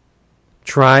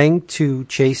trying to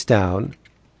chase down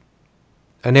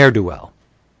a ne'er-do-well.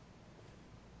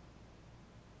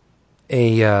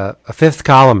 A fifth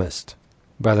columnist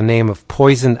by the name of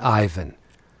Poison Ivan,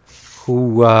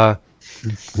 who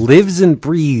lives and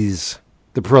breathes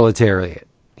the proletariat.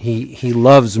 He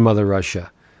loves Mother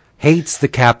Russia, hates the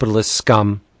capitalist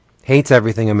scum, hates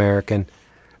everything American,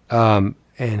 and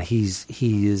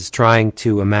he is trying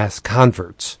to amass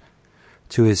converts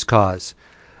to his cause.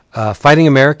 Fighting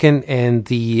American and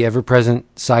the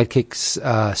ever-present sidekick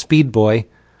Speed Boy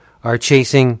are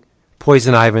chasing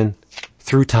Poison Ivan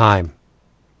through time.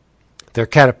 They're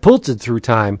catapulted through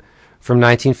time from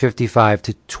 1955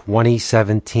 to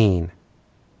 2017.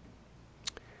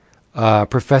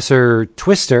 Professor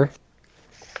Twister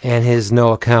and his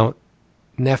no-account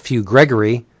nephew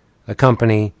Gregory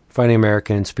accompany Fighting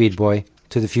American and Speed Boy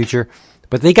to the future,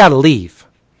 but they got to leave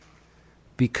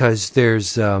because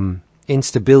there's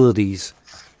instabilities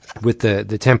with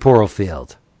the temporal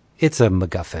field. It's a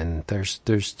MacGuffin. There's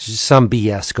just some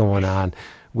BS going on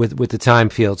with the time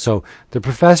field. So the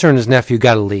professor and his nephew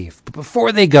got to leave. But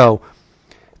before they go,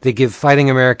 they give Fighting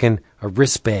American a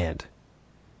wristband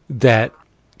that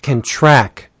can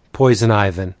track Poison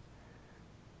Ivan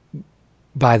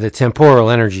by the temporal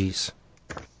energies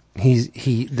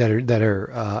that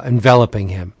are enveloping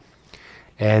him.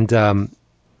 And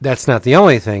that's not the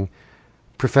only thing.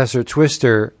 Professor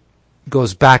Twister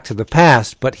goes back to the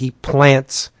past, but he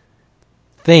plants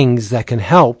things that can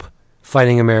help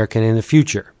Fighting American in the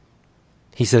future.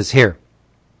 He says, here,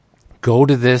 go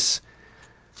to this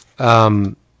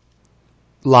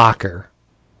locker.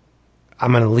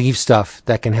 I'm going to leave stuff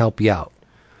that can help you out.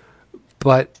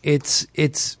 But it's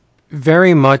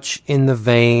very much in the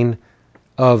vein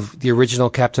of the original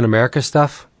Captain America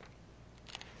stuff,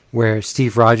 where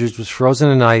Steve Rogers was frozen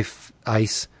in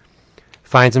ice,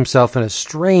 finds himself in a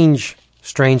strange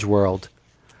world.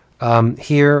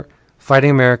 Here,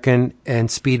 Fighting American and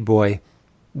Speed Boy,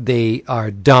 they are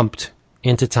dumped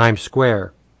into Times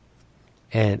Square.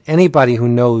 And anybody who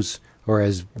knows or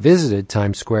has visited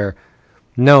Times Square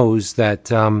knows that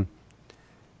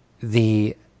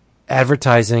the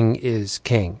advertising is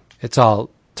king. It's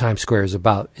all Times Square is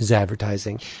about, is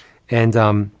advertising.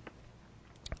 And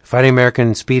Fighting American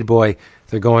and Speed Boy,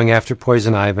 they're going after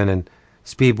Poison Ivan, and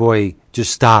Speed Boy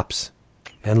just stops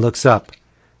and looks up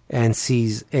and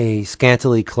sees a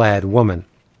scantily clad woman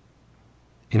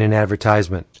in an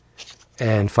advertisement.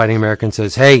 And Fighting American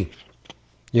says, hey,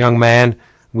 young man,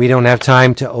 we don't have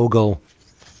time to ogle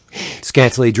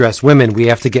scantily dressed women. We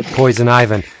have to get Poison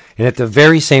Ivan. And at the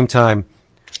very same time,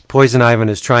 Poison Ivan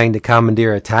is trying to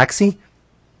commandeer a taxi.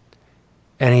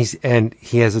 And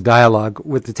he has a dialogue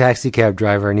with the taxi cab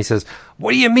driver, and he says,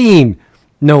 what do you mean,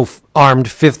 no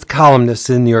armed fifth columnists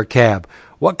in your cab?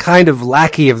 What kind of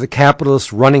lackey of the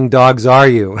capitalist running dogs are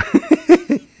you?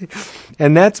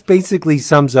 And that's basically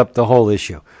sums up the whole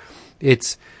issue.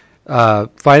 It's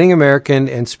Fighting American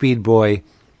and Speed Boy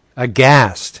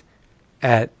aghast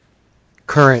at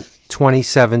current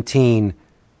 2017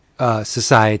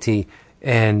 society,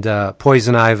 and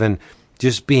Poison Ivan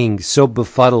just being so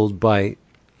befuddled by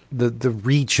the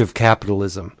reach of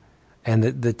capitalism and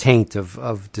the taint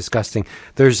of disgusting.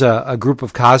 There's a group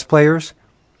of cosplayers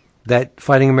that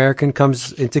Fighting American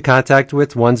comes into contact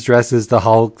with. One's dressed as the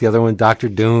Hulk, the other one Dr.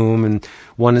 Doom, and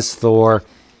one is Thor.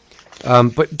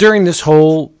 But during this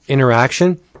whole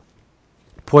interaction,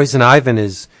 Poison Ivan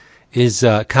is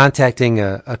contacting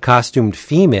a costumed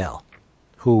female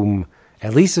whom,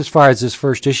 at least as far as this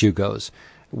first issue goes,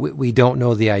 we don't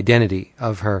know the identity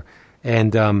of her.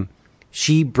 And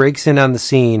she breaks in on the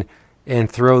scene and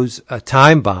throws a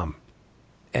time bomb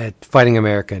at Fighting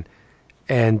American.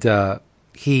 And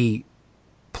he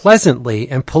pleasantly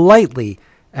and politely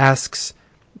asks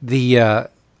the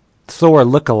Thor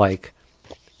lookalike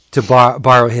to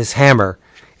borrow his hammer,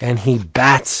 and he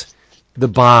bats the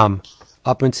bomb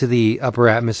up into the upper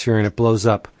atmosphere, and it blows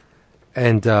up.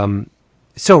 And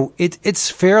so it's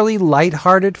fairly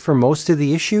lighthearted for most of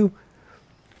the issue,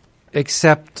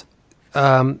 except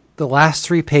the last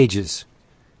 3 pages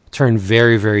turn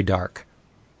very, very dark.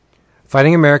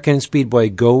 Fighting American and Speed Boy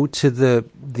go to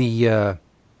the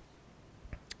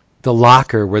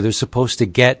locker where they're supposed to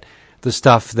get the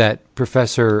stuff that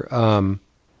Professor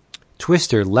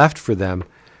Twister left for them,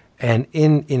 and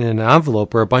in an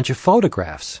envelope are a bunch of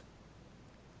photographs.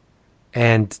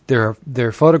 And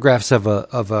they're photographs of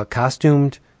a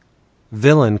costumed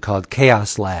villain called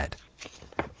Chaos Lad.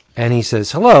 And he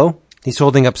says, hello. He's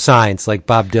holding up signs like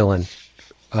Bob Dylan.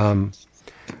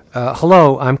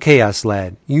 Hello, I'm Chaos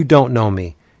Lad. You don't know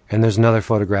me. And there's another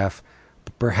photograph.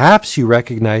 Perhaps you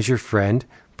recognize your friend,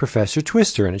 Professor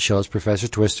Twister. And it shows Professor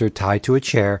Twister tied to a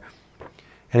chair.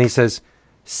 And he says,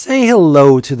 say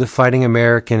hello to the Fighting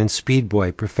American and Speed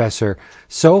Boy, Professor,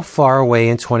 so far away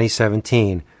in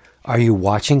 2017. Are you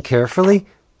watching carefully?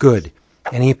 Good.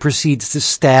 And he proceeds to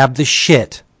stab the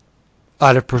shit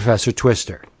out of Professor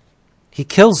Twister. He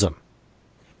kills him.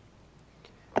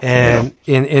 And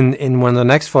in one of the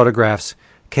next photographs,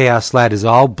 Chaos Lad is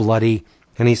all bloody,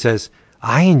 and he says,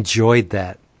 I enjoyed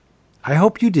that. I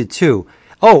hope you did too.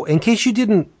 Oh, in case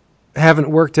you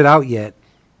haven't worked it out yet,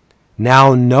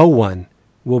 now no one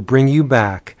will bring you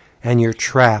back, and you're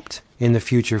trapped in the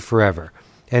future forever.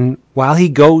 And while he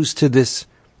goes to this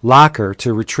locker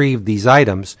to retrieve these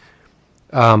items,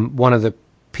 one of the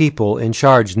people in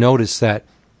charge noticed that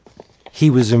he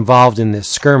was involved in this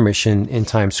skirmish in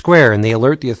Times Square, and they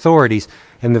alert the authorities.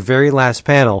 In the very last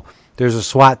panel, there's a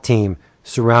SWAT team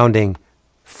surrounding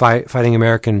Fighting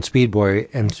American and Speed Boy,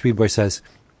 and Speed Boy says,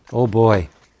 oh boy,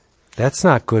 that's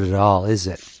not good at all, is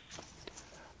it?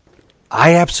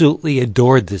 I absolutely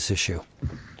adored this issue.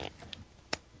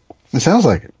 It sounds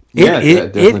like it.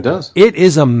 It definitely does. It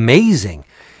is amazing.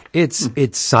 It's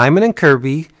Simon and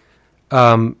Kirby.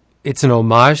 It's an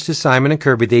homage to Simon and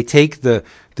Kirby. They take the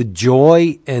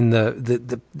joy and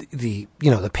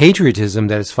the patriotism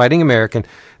that is Fighting American.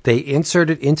 They insert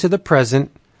it into the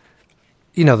present.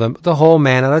 The whole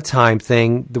man at a time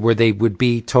thing where they would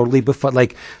be totally befuddled.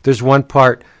 Like there's one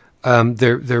part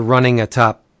they're running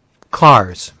atop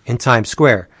cars in Times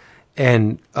Square,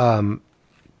 and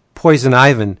Poison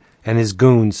Ivan and his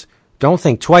goons don't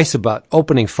think twice about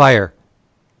opening fire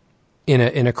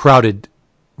in a crowded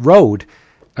road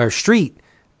or street,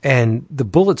 and the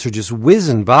bullets are just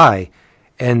whizzing by,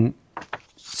 and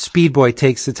Speed Boy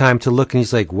takes the time to look, and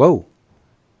he's like, whoa,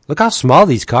 look how small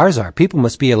these cars are. People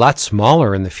must be a lot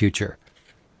smaller in the future.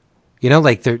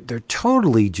 Like they're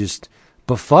totally just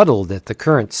befuddled at the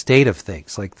current state of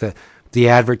things, like the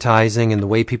advertising and the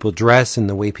way people dress and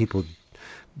the way people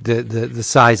the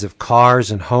size of cars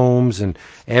and homes, and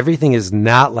everything is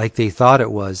not like they thought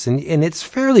it was. And it's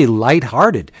fairly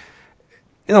lighthearted.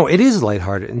 It is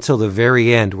lighthearted until the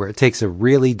very end, where it takes a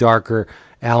really darker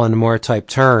Alan Moore type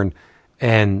turn,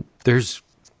 and there's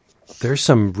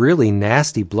some really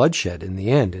nasty bloodshed in the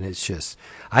end, and it's just,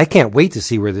 I can't wait to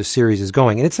see where this series is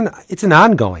going. And it's an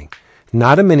ongoing,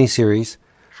 not a miniseries.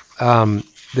 The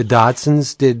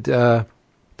Dodsons did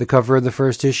the cover of the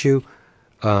first issue.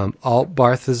 Alt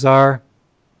Balthazar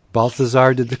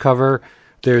did the cover.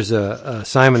 There's a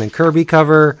Simon and Kirby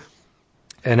cover,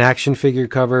 an action figure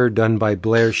cover done by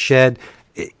Blair Shed.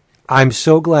 I'm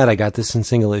so glad I got this in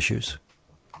single issues.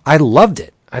 I loved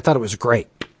it. I thought it was great.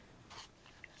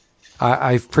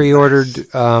 I've pre-ordered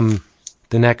the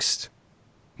next,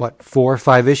 4 or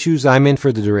 5 issues. I'm in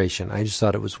for the duration. I just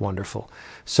thought it was wonderful.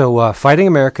 So Fighting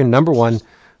American, #1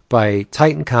 by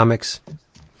Titan Comics.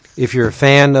 If you're a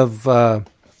fan of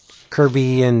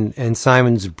Kirby and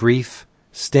Simon's brief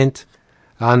stint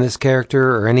on this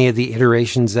character, or any of the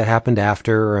iterations that happened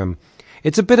after,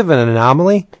 it's a bit of an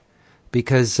anomaly,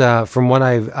 because from what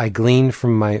I gleaned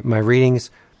from my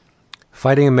readings,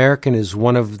 Fighting American is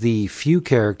one of the few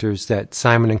characters that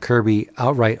Simon and Kirby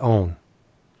outright own.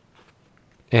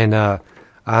 And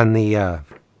on the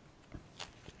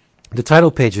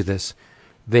title page of this,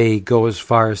 they go as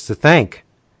far as to thank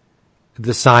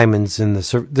the Simons and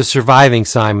the surviving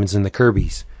Simons and the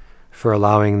Kirbys for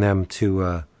allowing them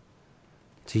to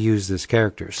use this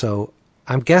character. So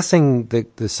I'm guessing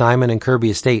the Simon and Kirby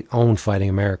estate own Fighting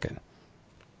American,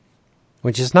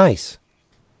 which is nice.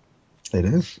 It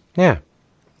is. Yeah.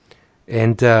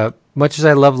 And much as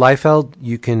I love Liefeld,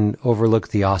 you can overlook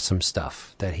the awesome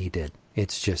stuff that he did.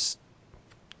 It's just,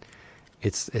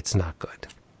 it's not good.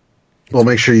 Well,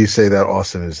 make sure you say that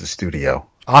Awesome is the studio.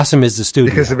 Awesome is the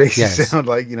studio. Because it makes it sound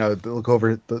like, look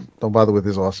over, don't bother with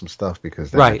his awesome stuff,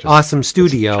 because right, Awesome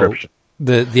Studio,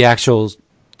 the actual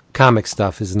comic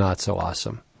stuff is not so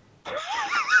awesome.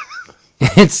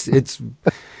 It's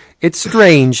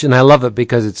strange, and I love it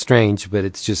because it's strange, but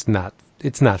it's just not,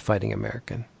 it's not Fighting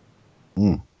American.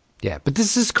 Yeah, but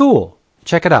this is cool.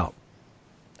 Check it out.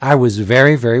 I was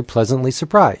very, very pleasantly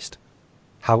surprised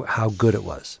how good it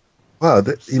was. Wow,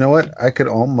 you know what? I could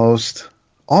almost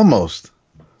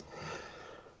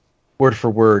word for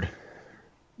word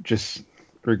just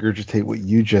regurgitate what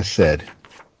you just said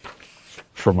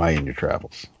for my In Your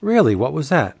Travels. Really? What was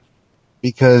that?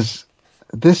 Because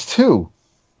this too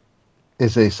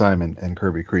is a Simon and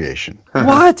Kirby creation.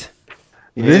 What?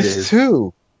 This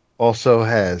too also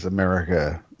has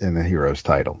America in the Heroes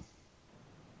title.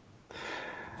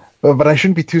 But I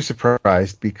shouldn't be too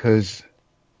surprised because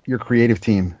your creative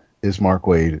team is Mark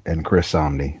Waid and Chris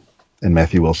Samnee and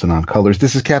Matthew Wilson on colors.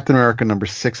 This is Captain America number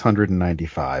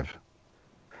 695.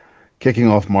 Kicking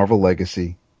off Marvel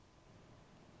Legacy,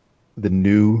 the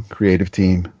new creative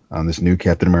team on this new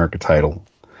Captain America title.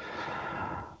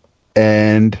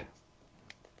 And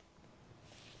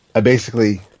I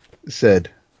basically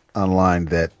said online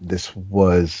that this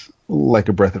was like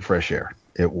a breath of fresh air.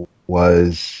 It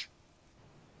was,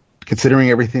 considering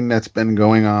everything that's been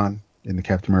going on in the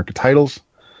Captain America titles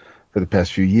for the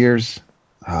past few years,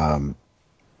 the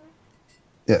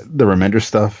Remender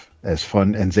stuff, as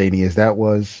fun and zany as that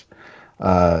was,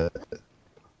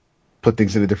 put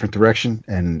things in a different direction,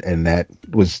 and that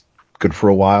was good for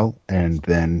a while. And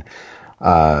then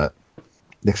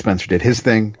Nick Spencer did his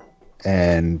thing,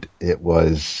 and it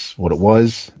was what it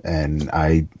was, and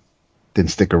I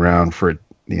didn't stick around for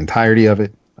the entirety of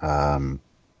it.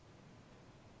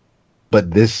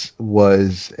 But this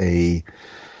was a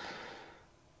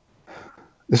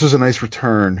nice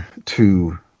return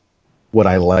to what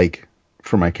I like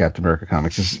for my Captain America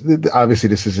comics. Obviously,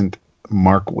 this isn't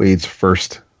Mark Waid's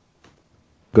first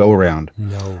go around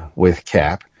with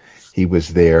Cap. He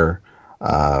was there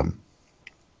a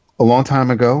long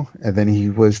time ago, and then he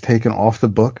was taken off the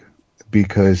book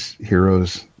because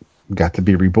Heroes got to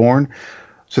be reborn.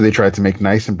 So they tried to make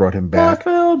nice and brought him back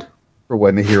for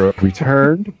when the hero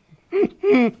returned.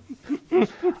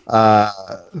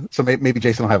 So maybe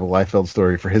Jason will have a Liefeld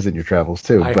story for his In Your Travels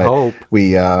too. I hope.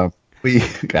 We got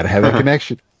to have that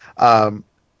connection.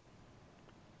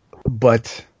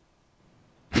 But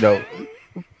you know,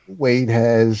 Waid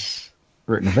has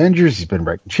written Avengers. He's been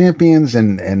writing Champions,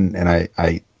 and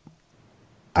I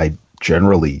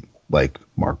generally like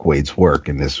Mark Waid's work,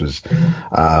 and this was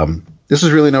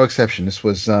really no exception. This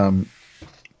was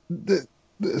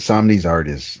Samnee's art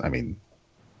is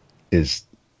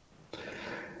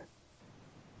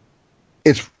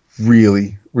it's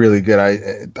really, really good.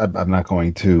 I'm not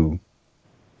going to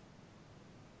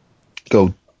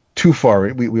go too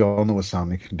far. We all know what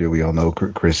Samnee can do. We all know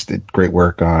Chris did great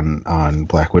work on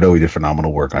Black Widow. He did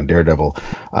phenomenal work on Daredevil.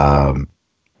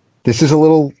 This is a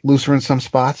little looser in some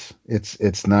spots.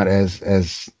 It's not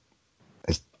as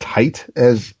tight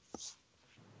as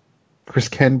Chris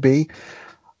can be,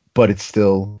 but it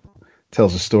still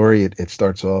tells a story. It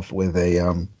starts off with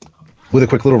a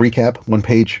quick little recap,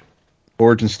 1-page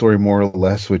origin story, more or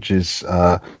less, which is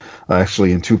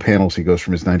actually in 2 panels. He goes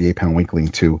from his 98-pound weakling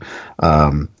to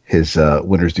his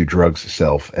Winners Do Drugs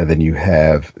self, and then you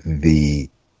have the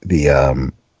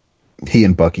he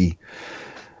and Bucky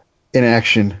in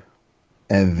action,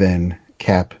 and then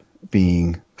Cap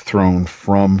being thrown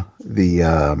from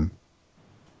the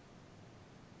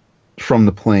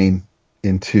plane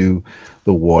into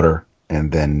the water,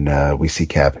 and then we see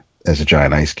Cap as a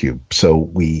giant ice cube. So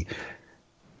we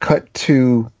cut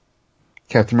to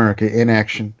Captain America in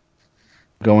action,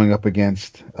 going up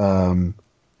against a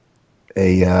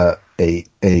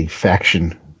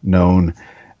faction known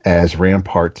as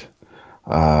Rampart,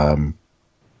 and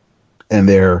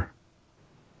they're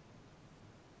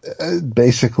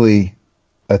basically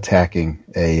attacking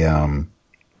a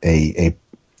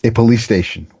police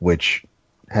station, which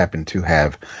happened to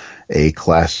have a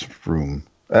class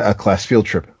field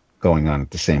trip going on at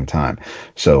the same time.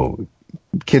 So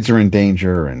kids are in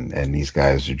danger, and these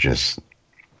guys are just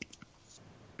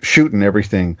shooting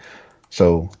everything.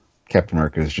 So Captain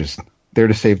America is just there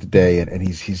to save the day, and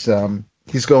he's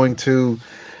going to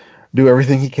do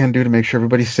everything he can do to make sure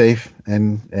everybody's safe,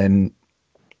 and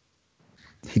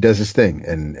he does his thing,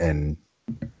 and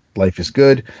life is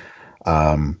good.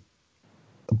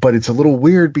 But it's a little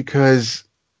weird because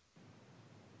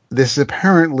this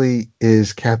apparently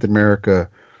is Captain America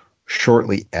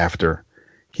shortly after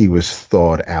he was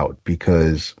thawed out,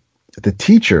 because the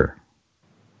teacher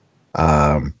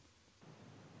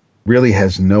really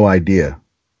has no idea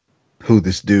who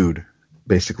this dude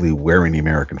basically wearing the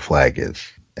American flag is.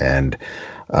 And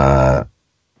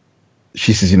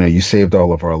she says, you saved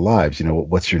all of our lives.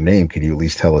 What's your name? Can you at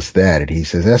least tell us that? And he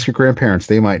says, ask your grandparents.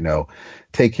 They might know.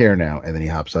 Take care now. And then he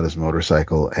hops on his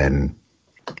motorcycle and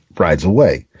rides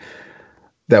away.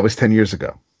 That was 10 years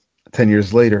ago. 10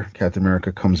 years later, Captain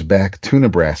America comes back to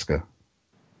Nebraska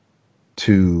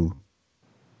to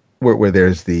where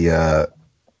there's the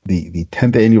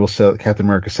 10th annual Captain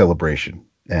America celebration.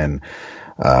 And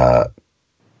the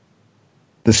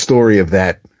story of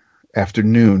that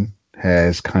afternoon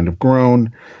has kind of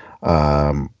grown.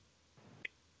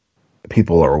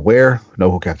 People are aware,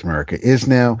 know who Captain America is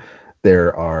now.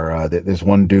 There's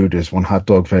one dude, there's one hot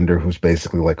dog vendor who's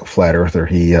basically like a flat earther.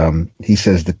 He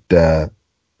says that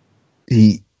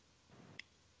he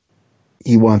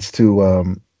wants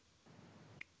to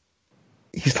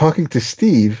he's talking to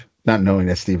Steve, not knowing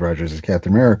that Steve Rogers is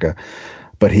Captain America,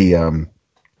 but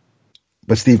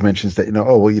Steve mentions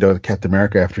that, Captain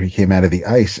America, after he came out of the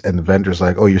ice, and the vendor's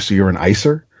like, oh, so you're an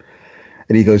icer?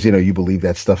 And he goes, you believe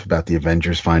that stuff about the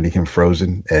Avengers finding him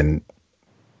frozen? And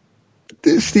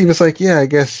Steve is like, yeah, I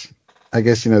guess,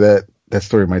 that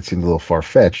story might seem a little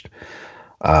far-fetched.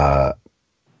 So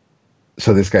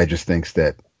this guy just thinks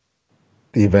that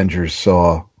the Avengers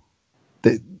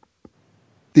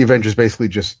the Avengers basically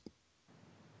just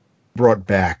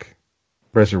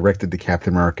resurrected the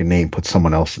Captain America name, put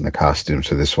someone else in the costume,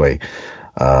 so this way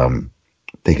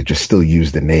they could just still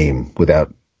use the name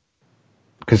without,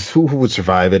 because who would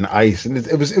survive in ice? And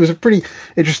it was a pretty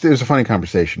interesting, it was a funny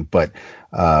conversation, but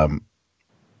the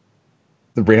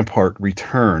Rampart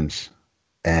returns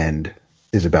and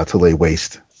is about to lay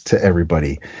waste to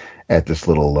everybody at this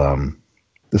little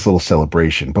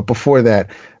celebration. But before that,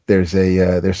 there's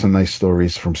some nice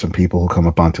stories from some people who come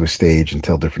up onto a stage and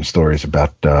tell different stories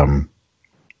about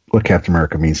what Captain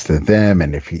America means to them,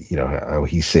 and if how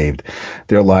he saved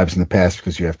their lives in the past,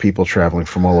 because you have people traveling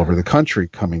from all over the country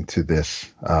coming to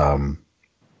this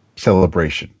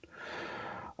celebration.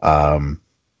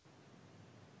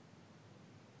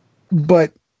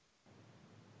 But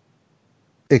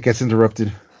it gets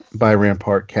interrupted by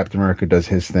Rampart. Captain America does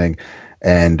his thing,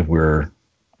 and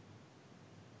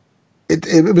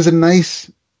it was a nice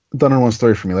done-in-one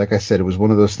story for me. Like I said, it was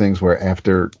one of those things where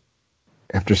after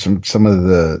some of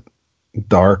the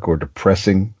dark or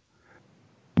depressing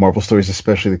Marvel stories,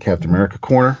 especially the Captain America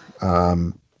corner,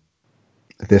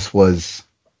 this was,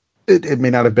 it may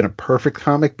not have been a perfect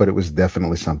comic, but it was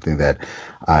definitely something that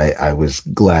I was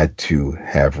glad to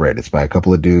have read. It's by a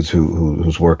couple of dudes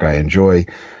whose work I enjoy,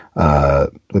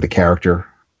 with a character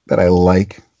that I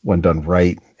like when done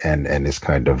right, and is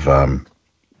kind of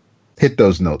hit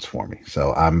those notes for me.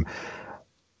 So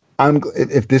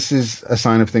if this is a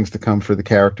sign of things to come for the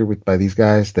character by these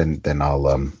guys, then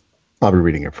I'll be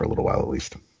reading it for a little while at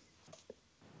least.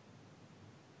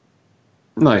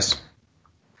 Nice.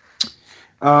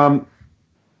 In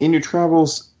your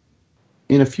travels,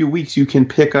 in a few weeks, you can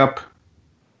pick up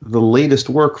the latest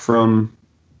work from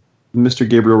Mr.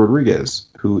 Gabriel Rodriguez,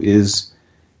 who is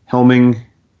helming.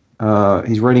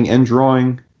 He's writing and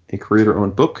drawing a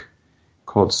creator-owned book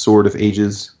called Sword of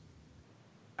Ages.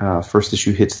 First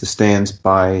issue hits the stands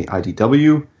by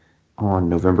IDW on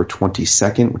November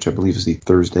 22nd, which I believe is the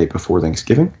Thursday before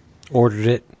Thanksgiving. Ordered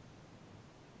it.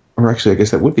 Or actually, I guess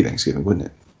that would be Thanksgiving, wouldn't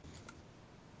it?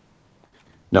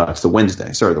 No, it's the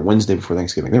Wednesday. Sorry, the Wednesday before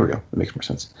Thanksgiving. There we go. That makes more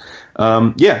sense.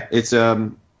 Yeah, it's.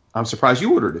 I'm surprised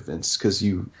you ordered it, Vince, because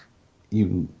you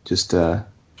just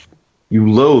you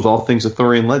loathe all things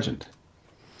Arthurian legend.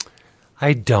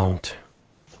 I don't.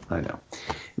 I know.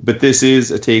 But this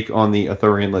is a take on the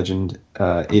Arthurian legend.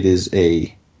 It is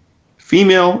a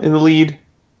female in the lead,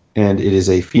 and it is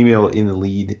a female in the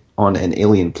lead on an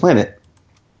alien planet.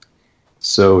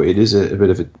 So it is a bit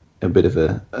of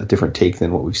a different take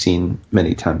than what we've seen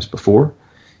many times before.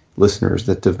 Listeners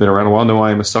that have been around a while know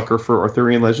I am a sucker for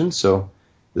Arthurian legends, so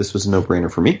this was a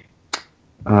no-brainer for me.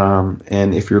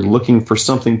 And if you're looking for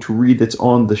something to read that's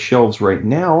on the shelves right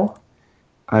now,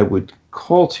 I would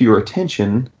call to your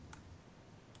attention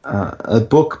a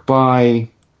book by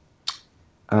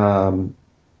a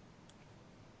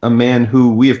man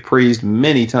who we have praised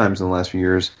many times in the last few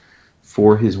years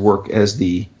for his work as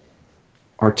the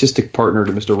artistic partner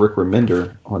to Mr. Rick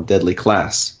Remender on Deadly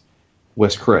Class,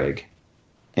 Wes Craig.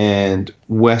 And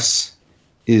Wes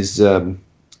is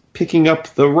picking up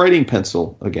the writing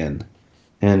pencil again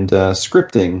and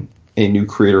scripting a new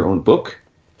creator-owned book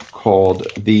called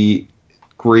The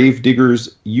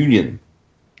Gravediggers Union.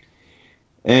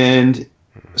 And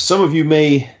some of you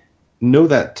may know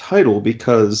that title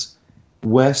because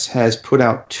Wes has put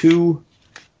out 2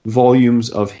 volumes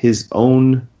of his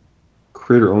own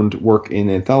creator-owned work in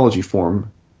anthology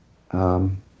form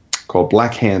called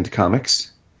Black Hand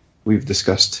Comics. We've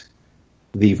discussed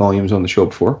the volumes on the show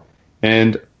before.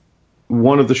 And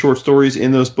one of the short stories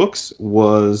in those books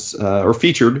was, or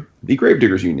featured, the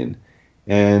Gravediggers Union.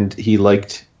 And he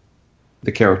liked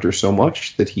the character so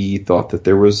much that he thought that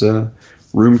there was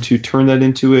room to turn that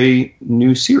into a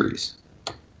new series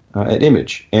at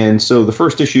Image. And so the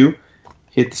first issue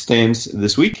hit the stands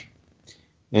this week,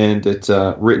 and it's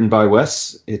written by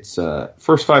Wes. It's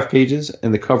first 5 pages,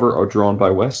 and the cover are drawn by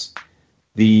Wes.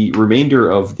 The remainder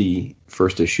of the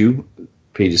first issue,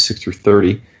 pages 6 through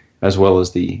 30, as well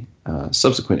as the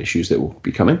subsequent issues that will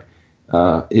be coming,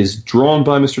 is drawn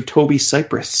by Mr. Toby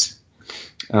Cypress,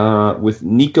 with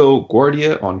Nico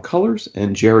Guardia on colors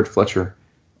and Jared Fletcher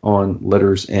on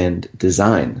letters and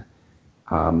design.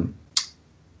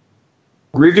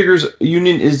 Gravediggers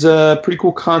Union is a pretty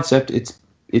cool concept.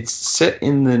 It's set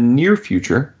in the near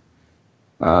future,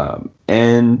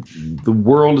 and the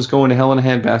world is going to hell in a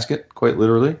handbasket, quite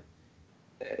literally.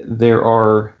 There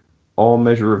are all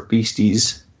measure of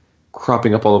beasties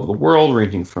cropping up all over the world,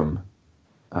 ranging from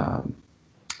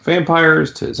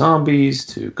vampires to zombies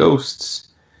to ghosts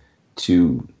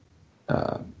to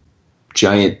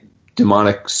giant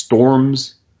demonic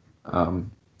storms.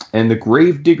 And the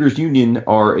Gravediggers Union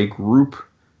are a group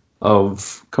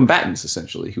of combatants,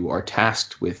 essentially, who are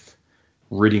tasked with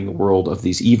ridding the world of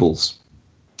these evils,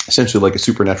 essentially like a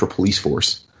supernatural police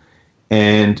force.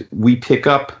 And we pick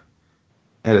up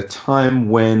at a time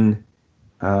when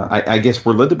I guess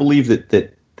we're led to believe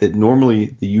that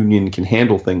normally the Union can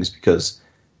handle things because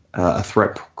a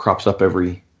threat crops up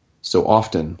every so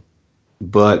often.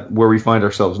 But where we find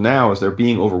ourselves now is they're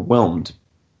being overwhelmed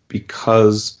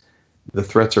because the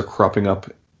threats are cropping up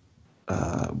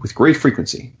with great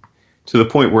frequency, to the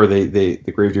point where the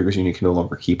Gravediggers Union can no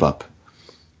longer keep up,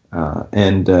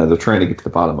 and they're trying to get to the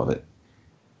bottom of it.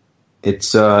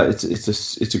 It's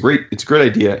a great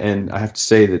idea, and I have to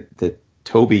say that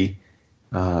Toby,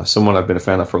 someone I've been a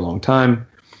fan of for a long time,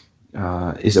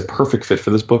 is a perfect fit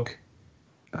for this book.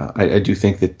 I do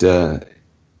think that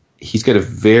he's got a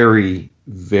very,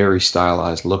 very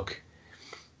stylized look.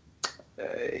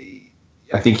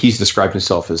 I think he's described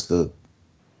himself as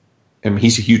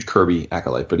he's a huge Kirby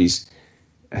acolyte, but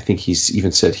I think he's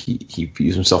even said he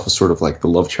views himself as sort of like the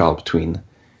love child between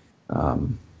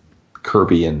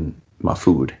Kirby and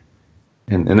Mahfoud.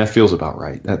 And that feels about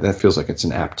right. That feels like it's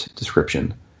an apt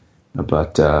description.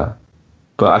 But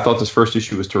I thought this first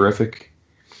issue was terrific.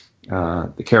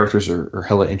 The characters are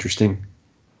hella interesting.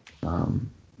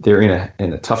 They're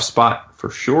in a tough spot for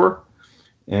sure,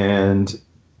 and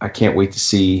I can't wait to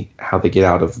see how they get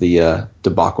out of the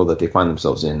debacle that they find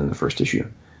themselves in the first issue.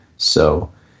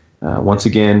 So, once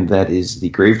again, that is the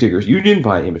Gravediggers Union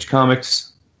by Image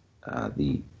Comics,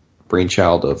 the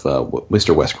brainchild of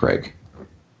Mr. Wes Craig,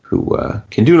 who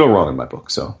can do no wrong in my book.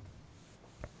 So,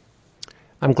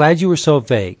 I'm glad you were so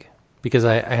vague, because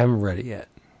I haven't read it yet.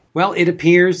 Well, it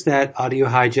appears that Audio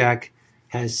Hijack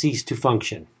has ceased to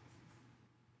function.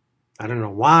 I don't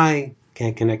know why.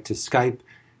 Can't connect to Skype,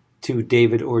 to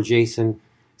David or Jason.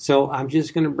 So I'm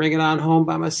just going to bring it on home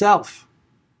by myself.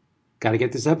 Got to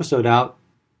get this episode out.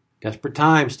 Desperate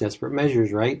times, desperate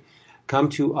measures, right? Come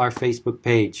to our Facebook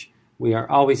page. We are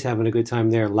always having a good time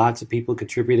there. Lots of people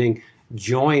contributing.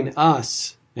 Join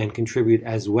us and contribute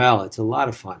as well. It's a lot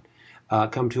of fun.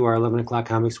 Come to our 11 O'Clock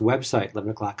Comics website,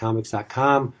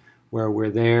 11o'clockcomics.com, where we're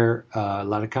there. A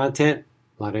lot of content,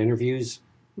 a lot of interviews,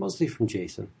 mostly from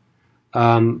Jason.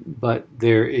 But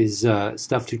there is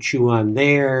stuff to chew on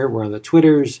there. We're on the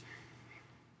Twitters.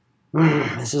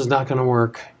 This is not going to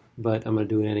work, but I'm going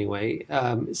to do it anyway.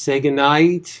 Say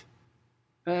goodnight,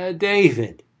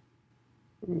 David.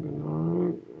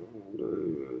 There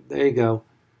you go.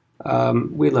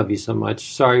 We love you so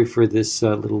much. Sorry for this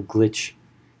little glitch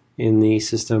in the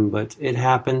system, but it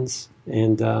happens,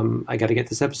 and I got to get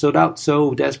this episode out.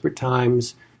 So desperate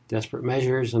times, desperate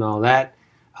measures, and all that.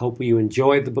 Hope you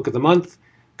enjoyed the book of the month.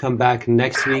 Come back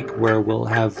next week where we'll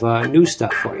have new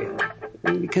stuff for you,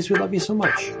 because we love you so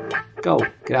much. Go,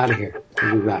 get out of here.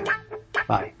 We'll be back.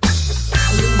 Bye.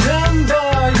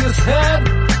 Remember you said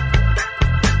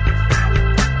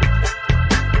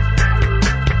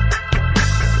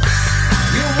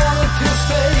you wanted to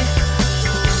stay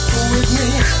with me.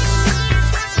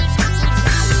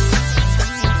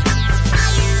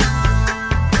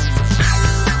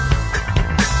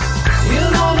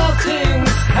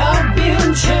 Have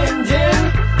been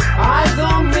changing. I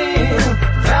don't mean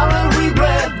Valerie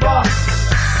Red, but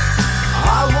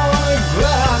I want a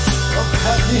glass of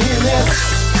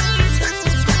happiness.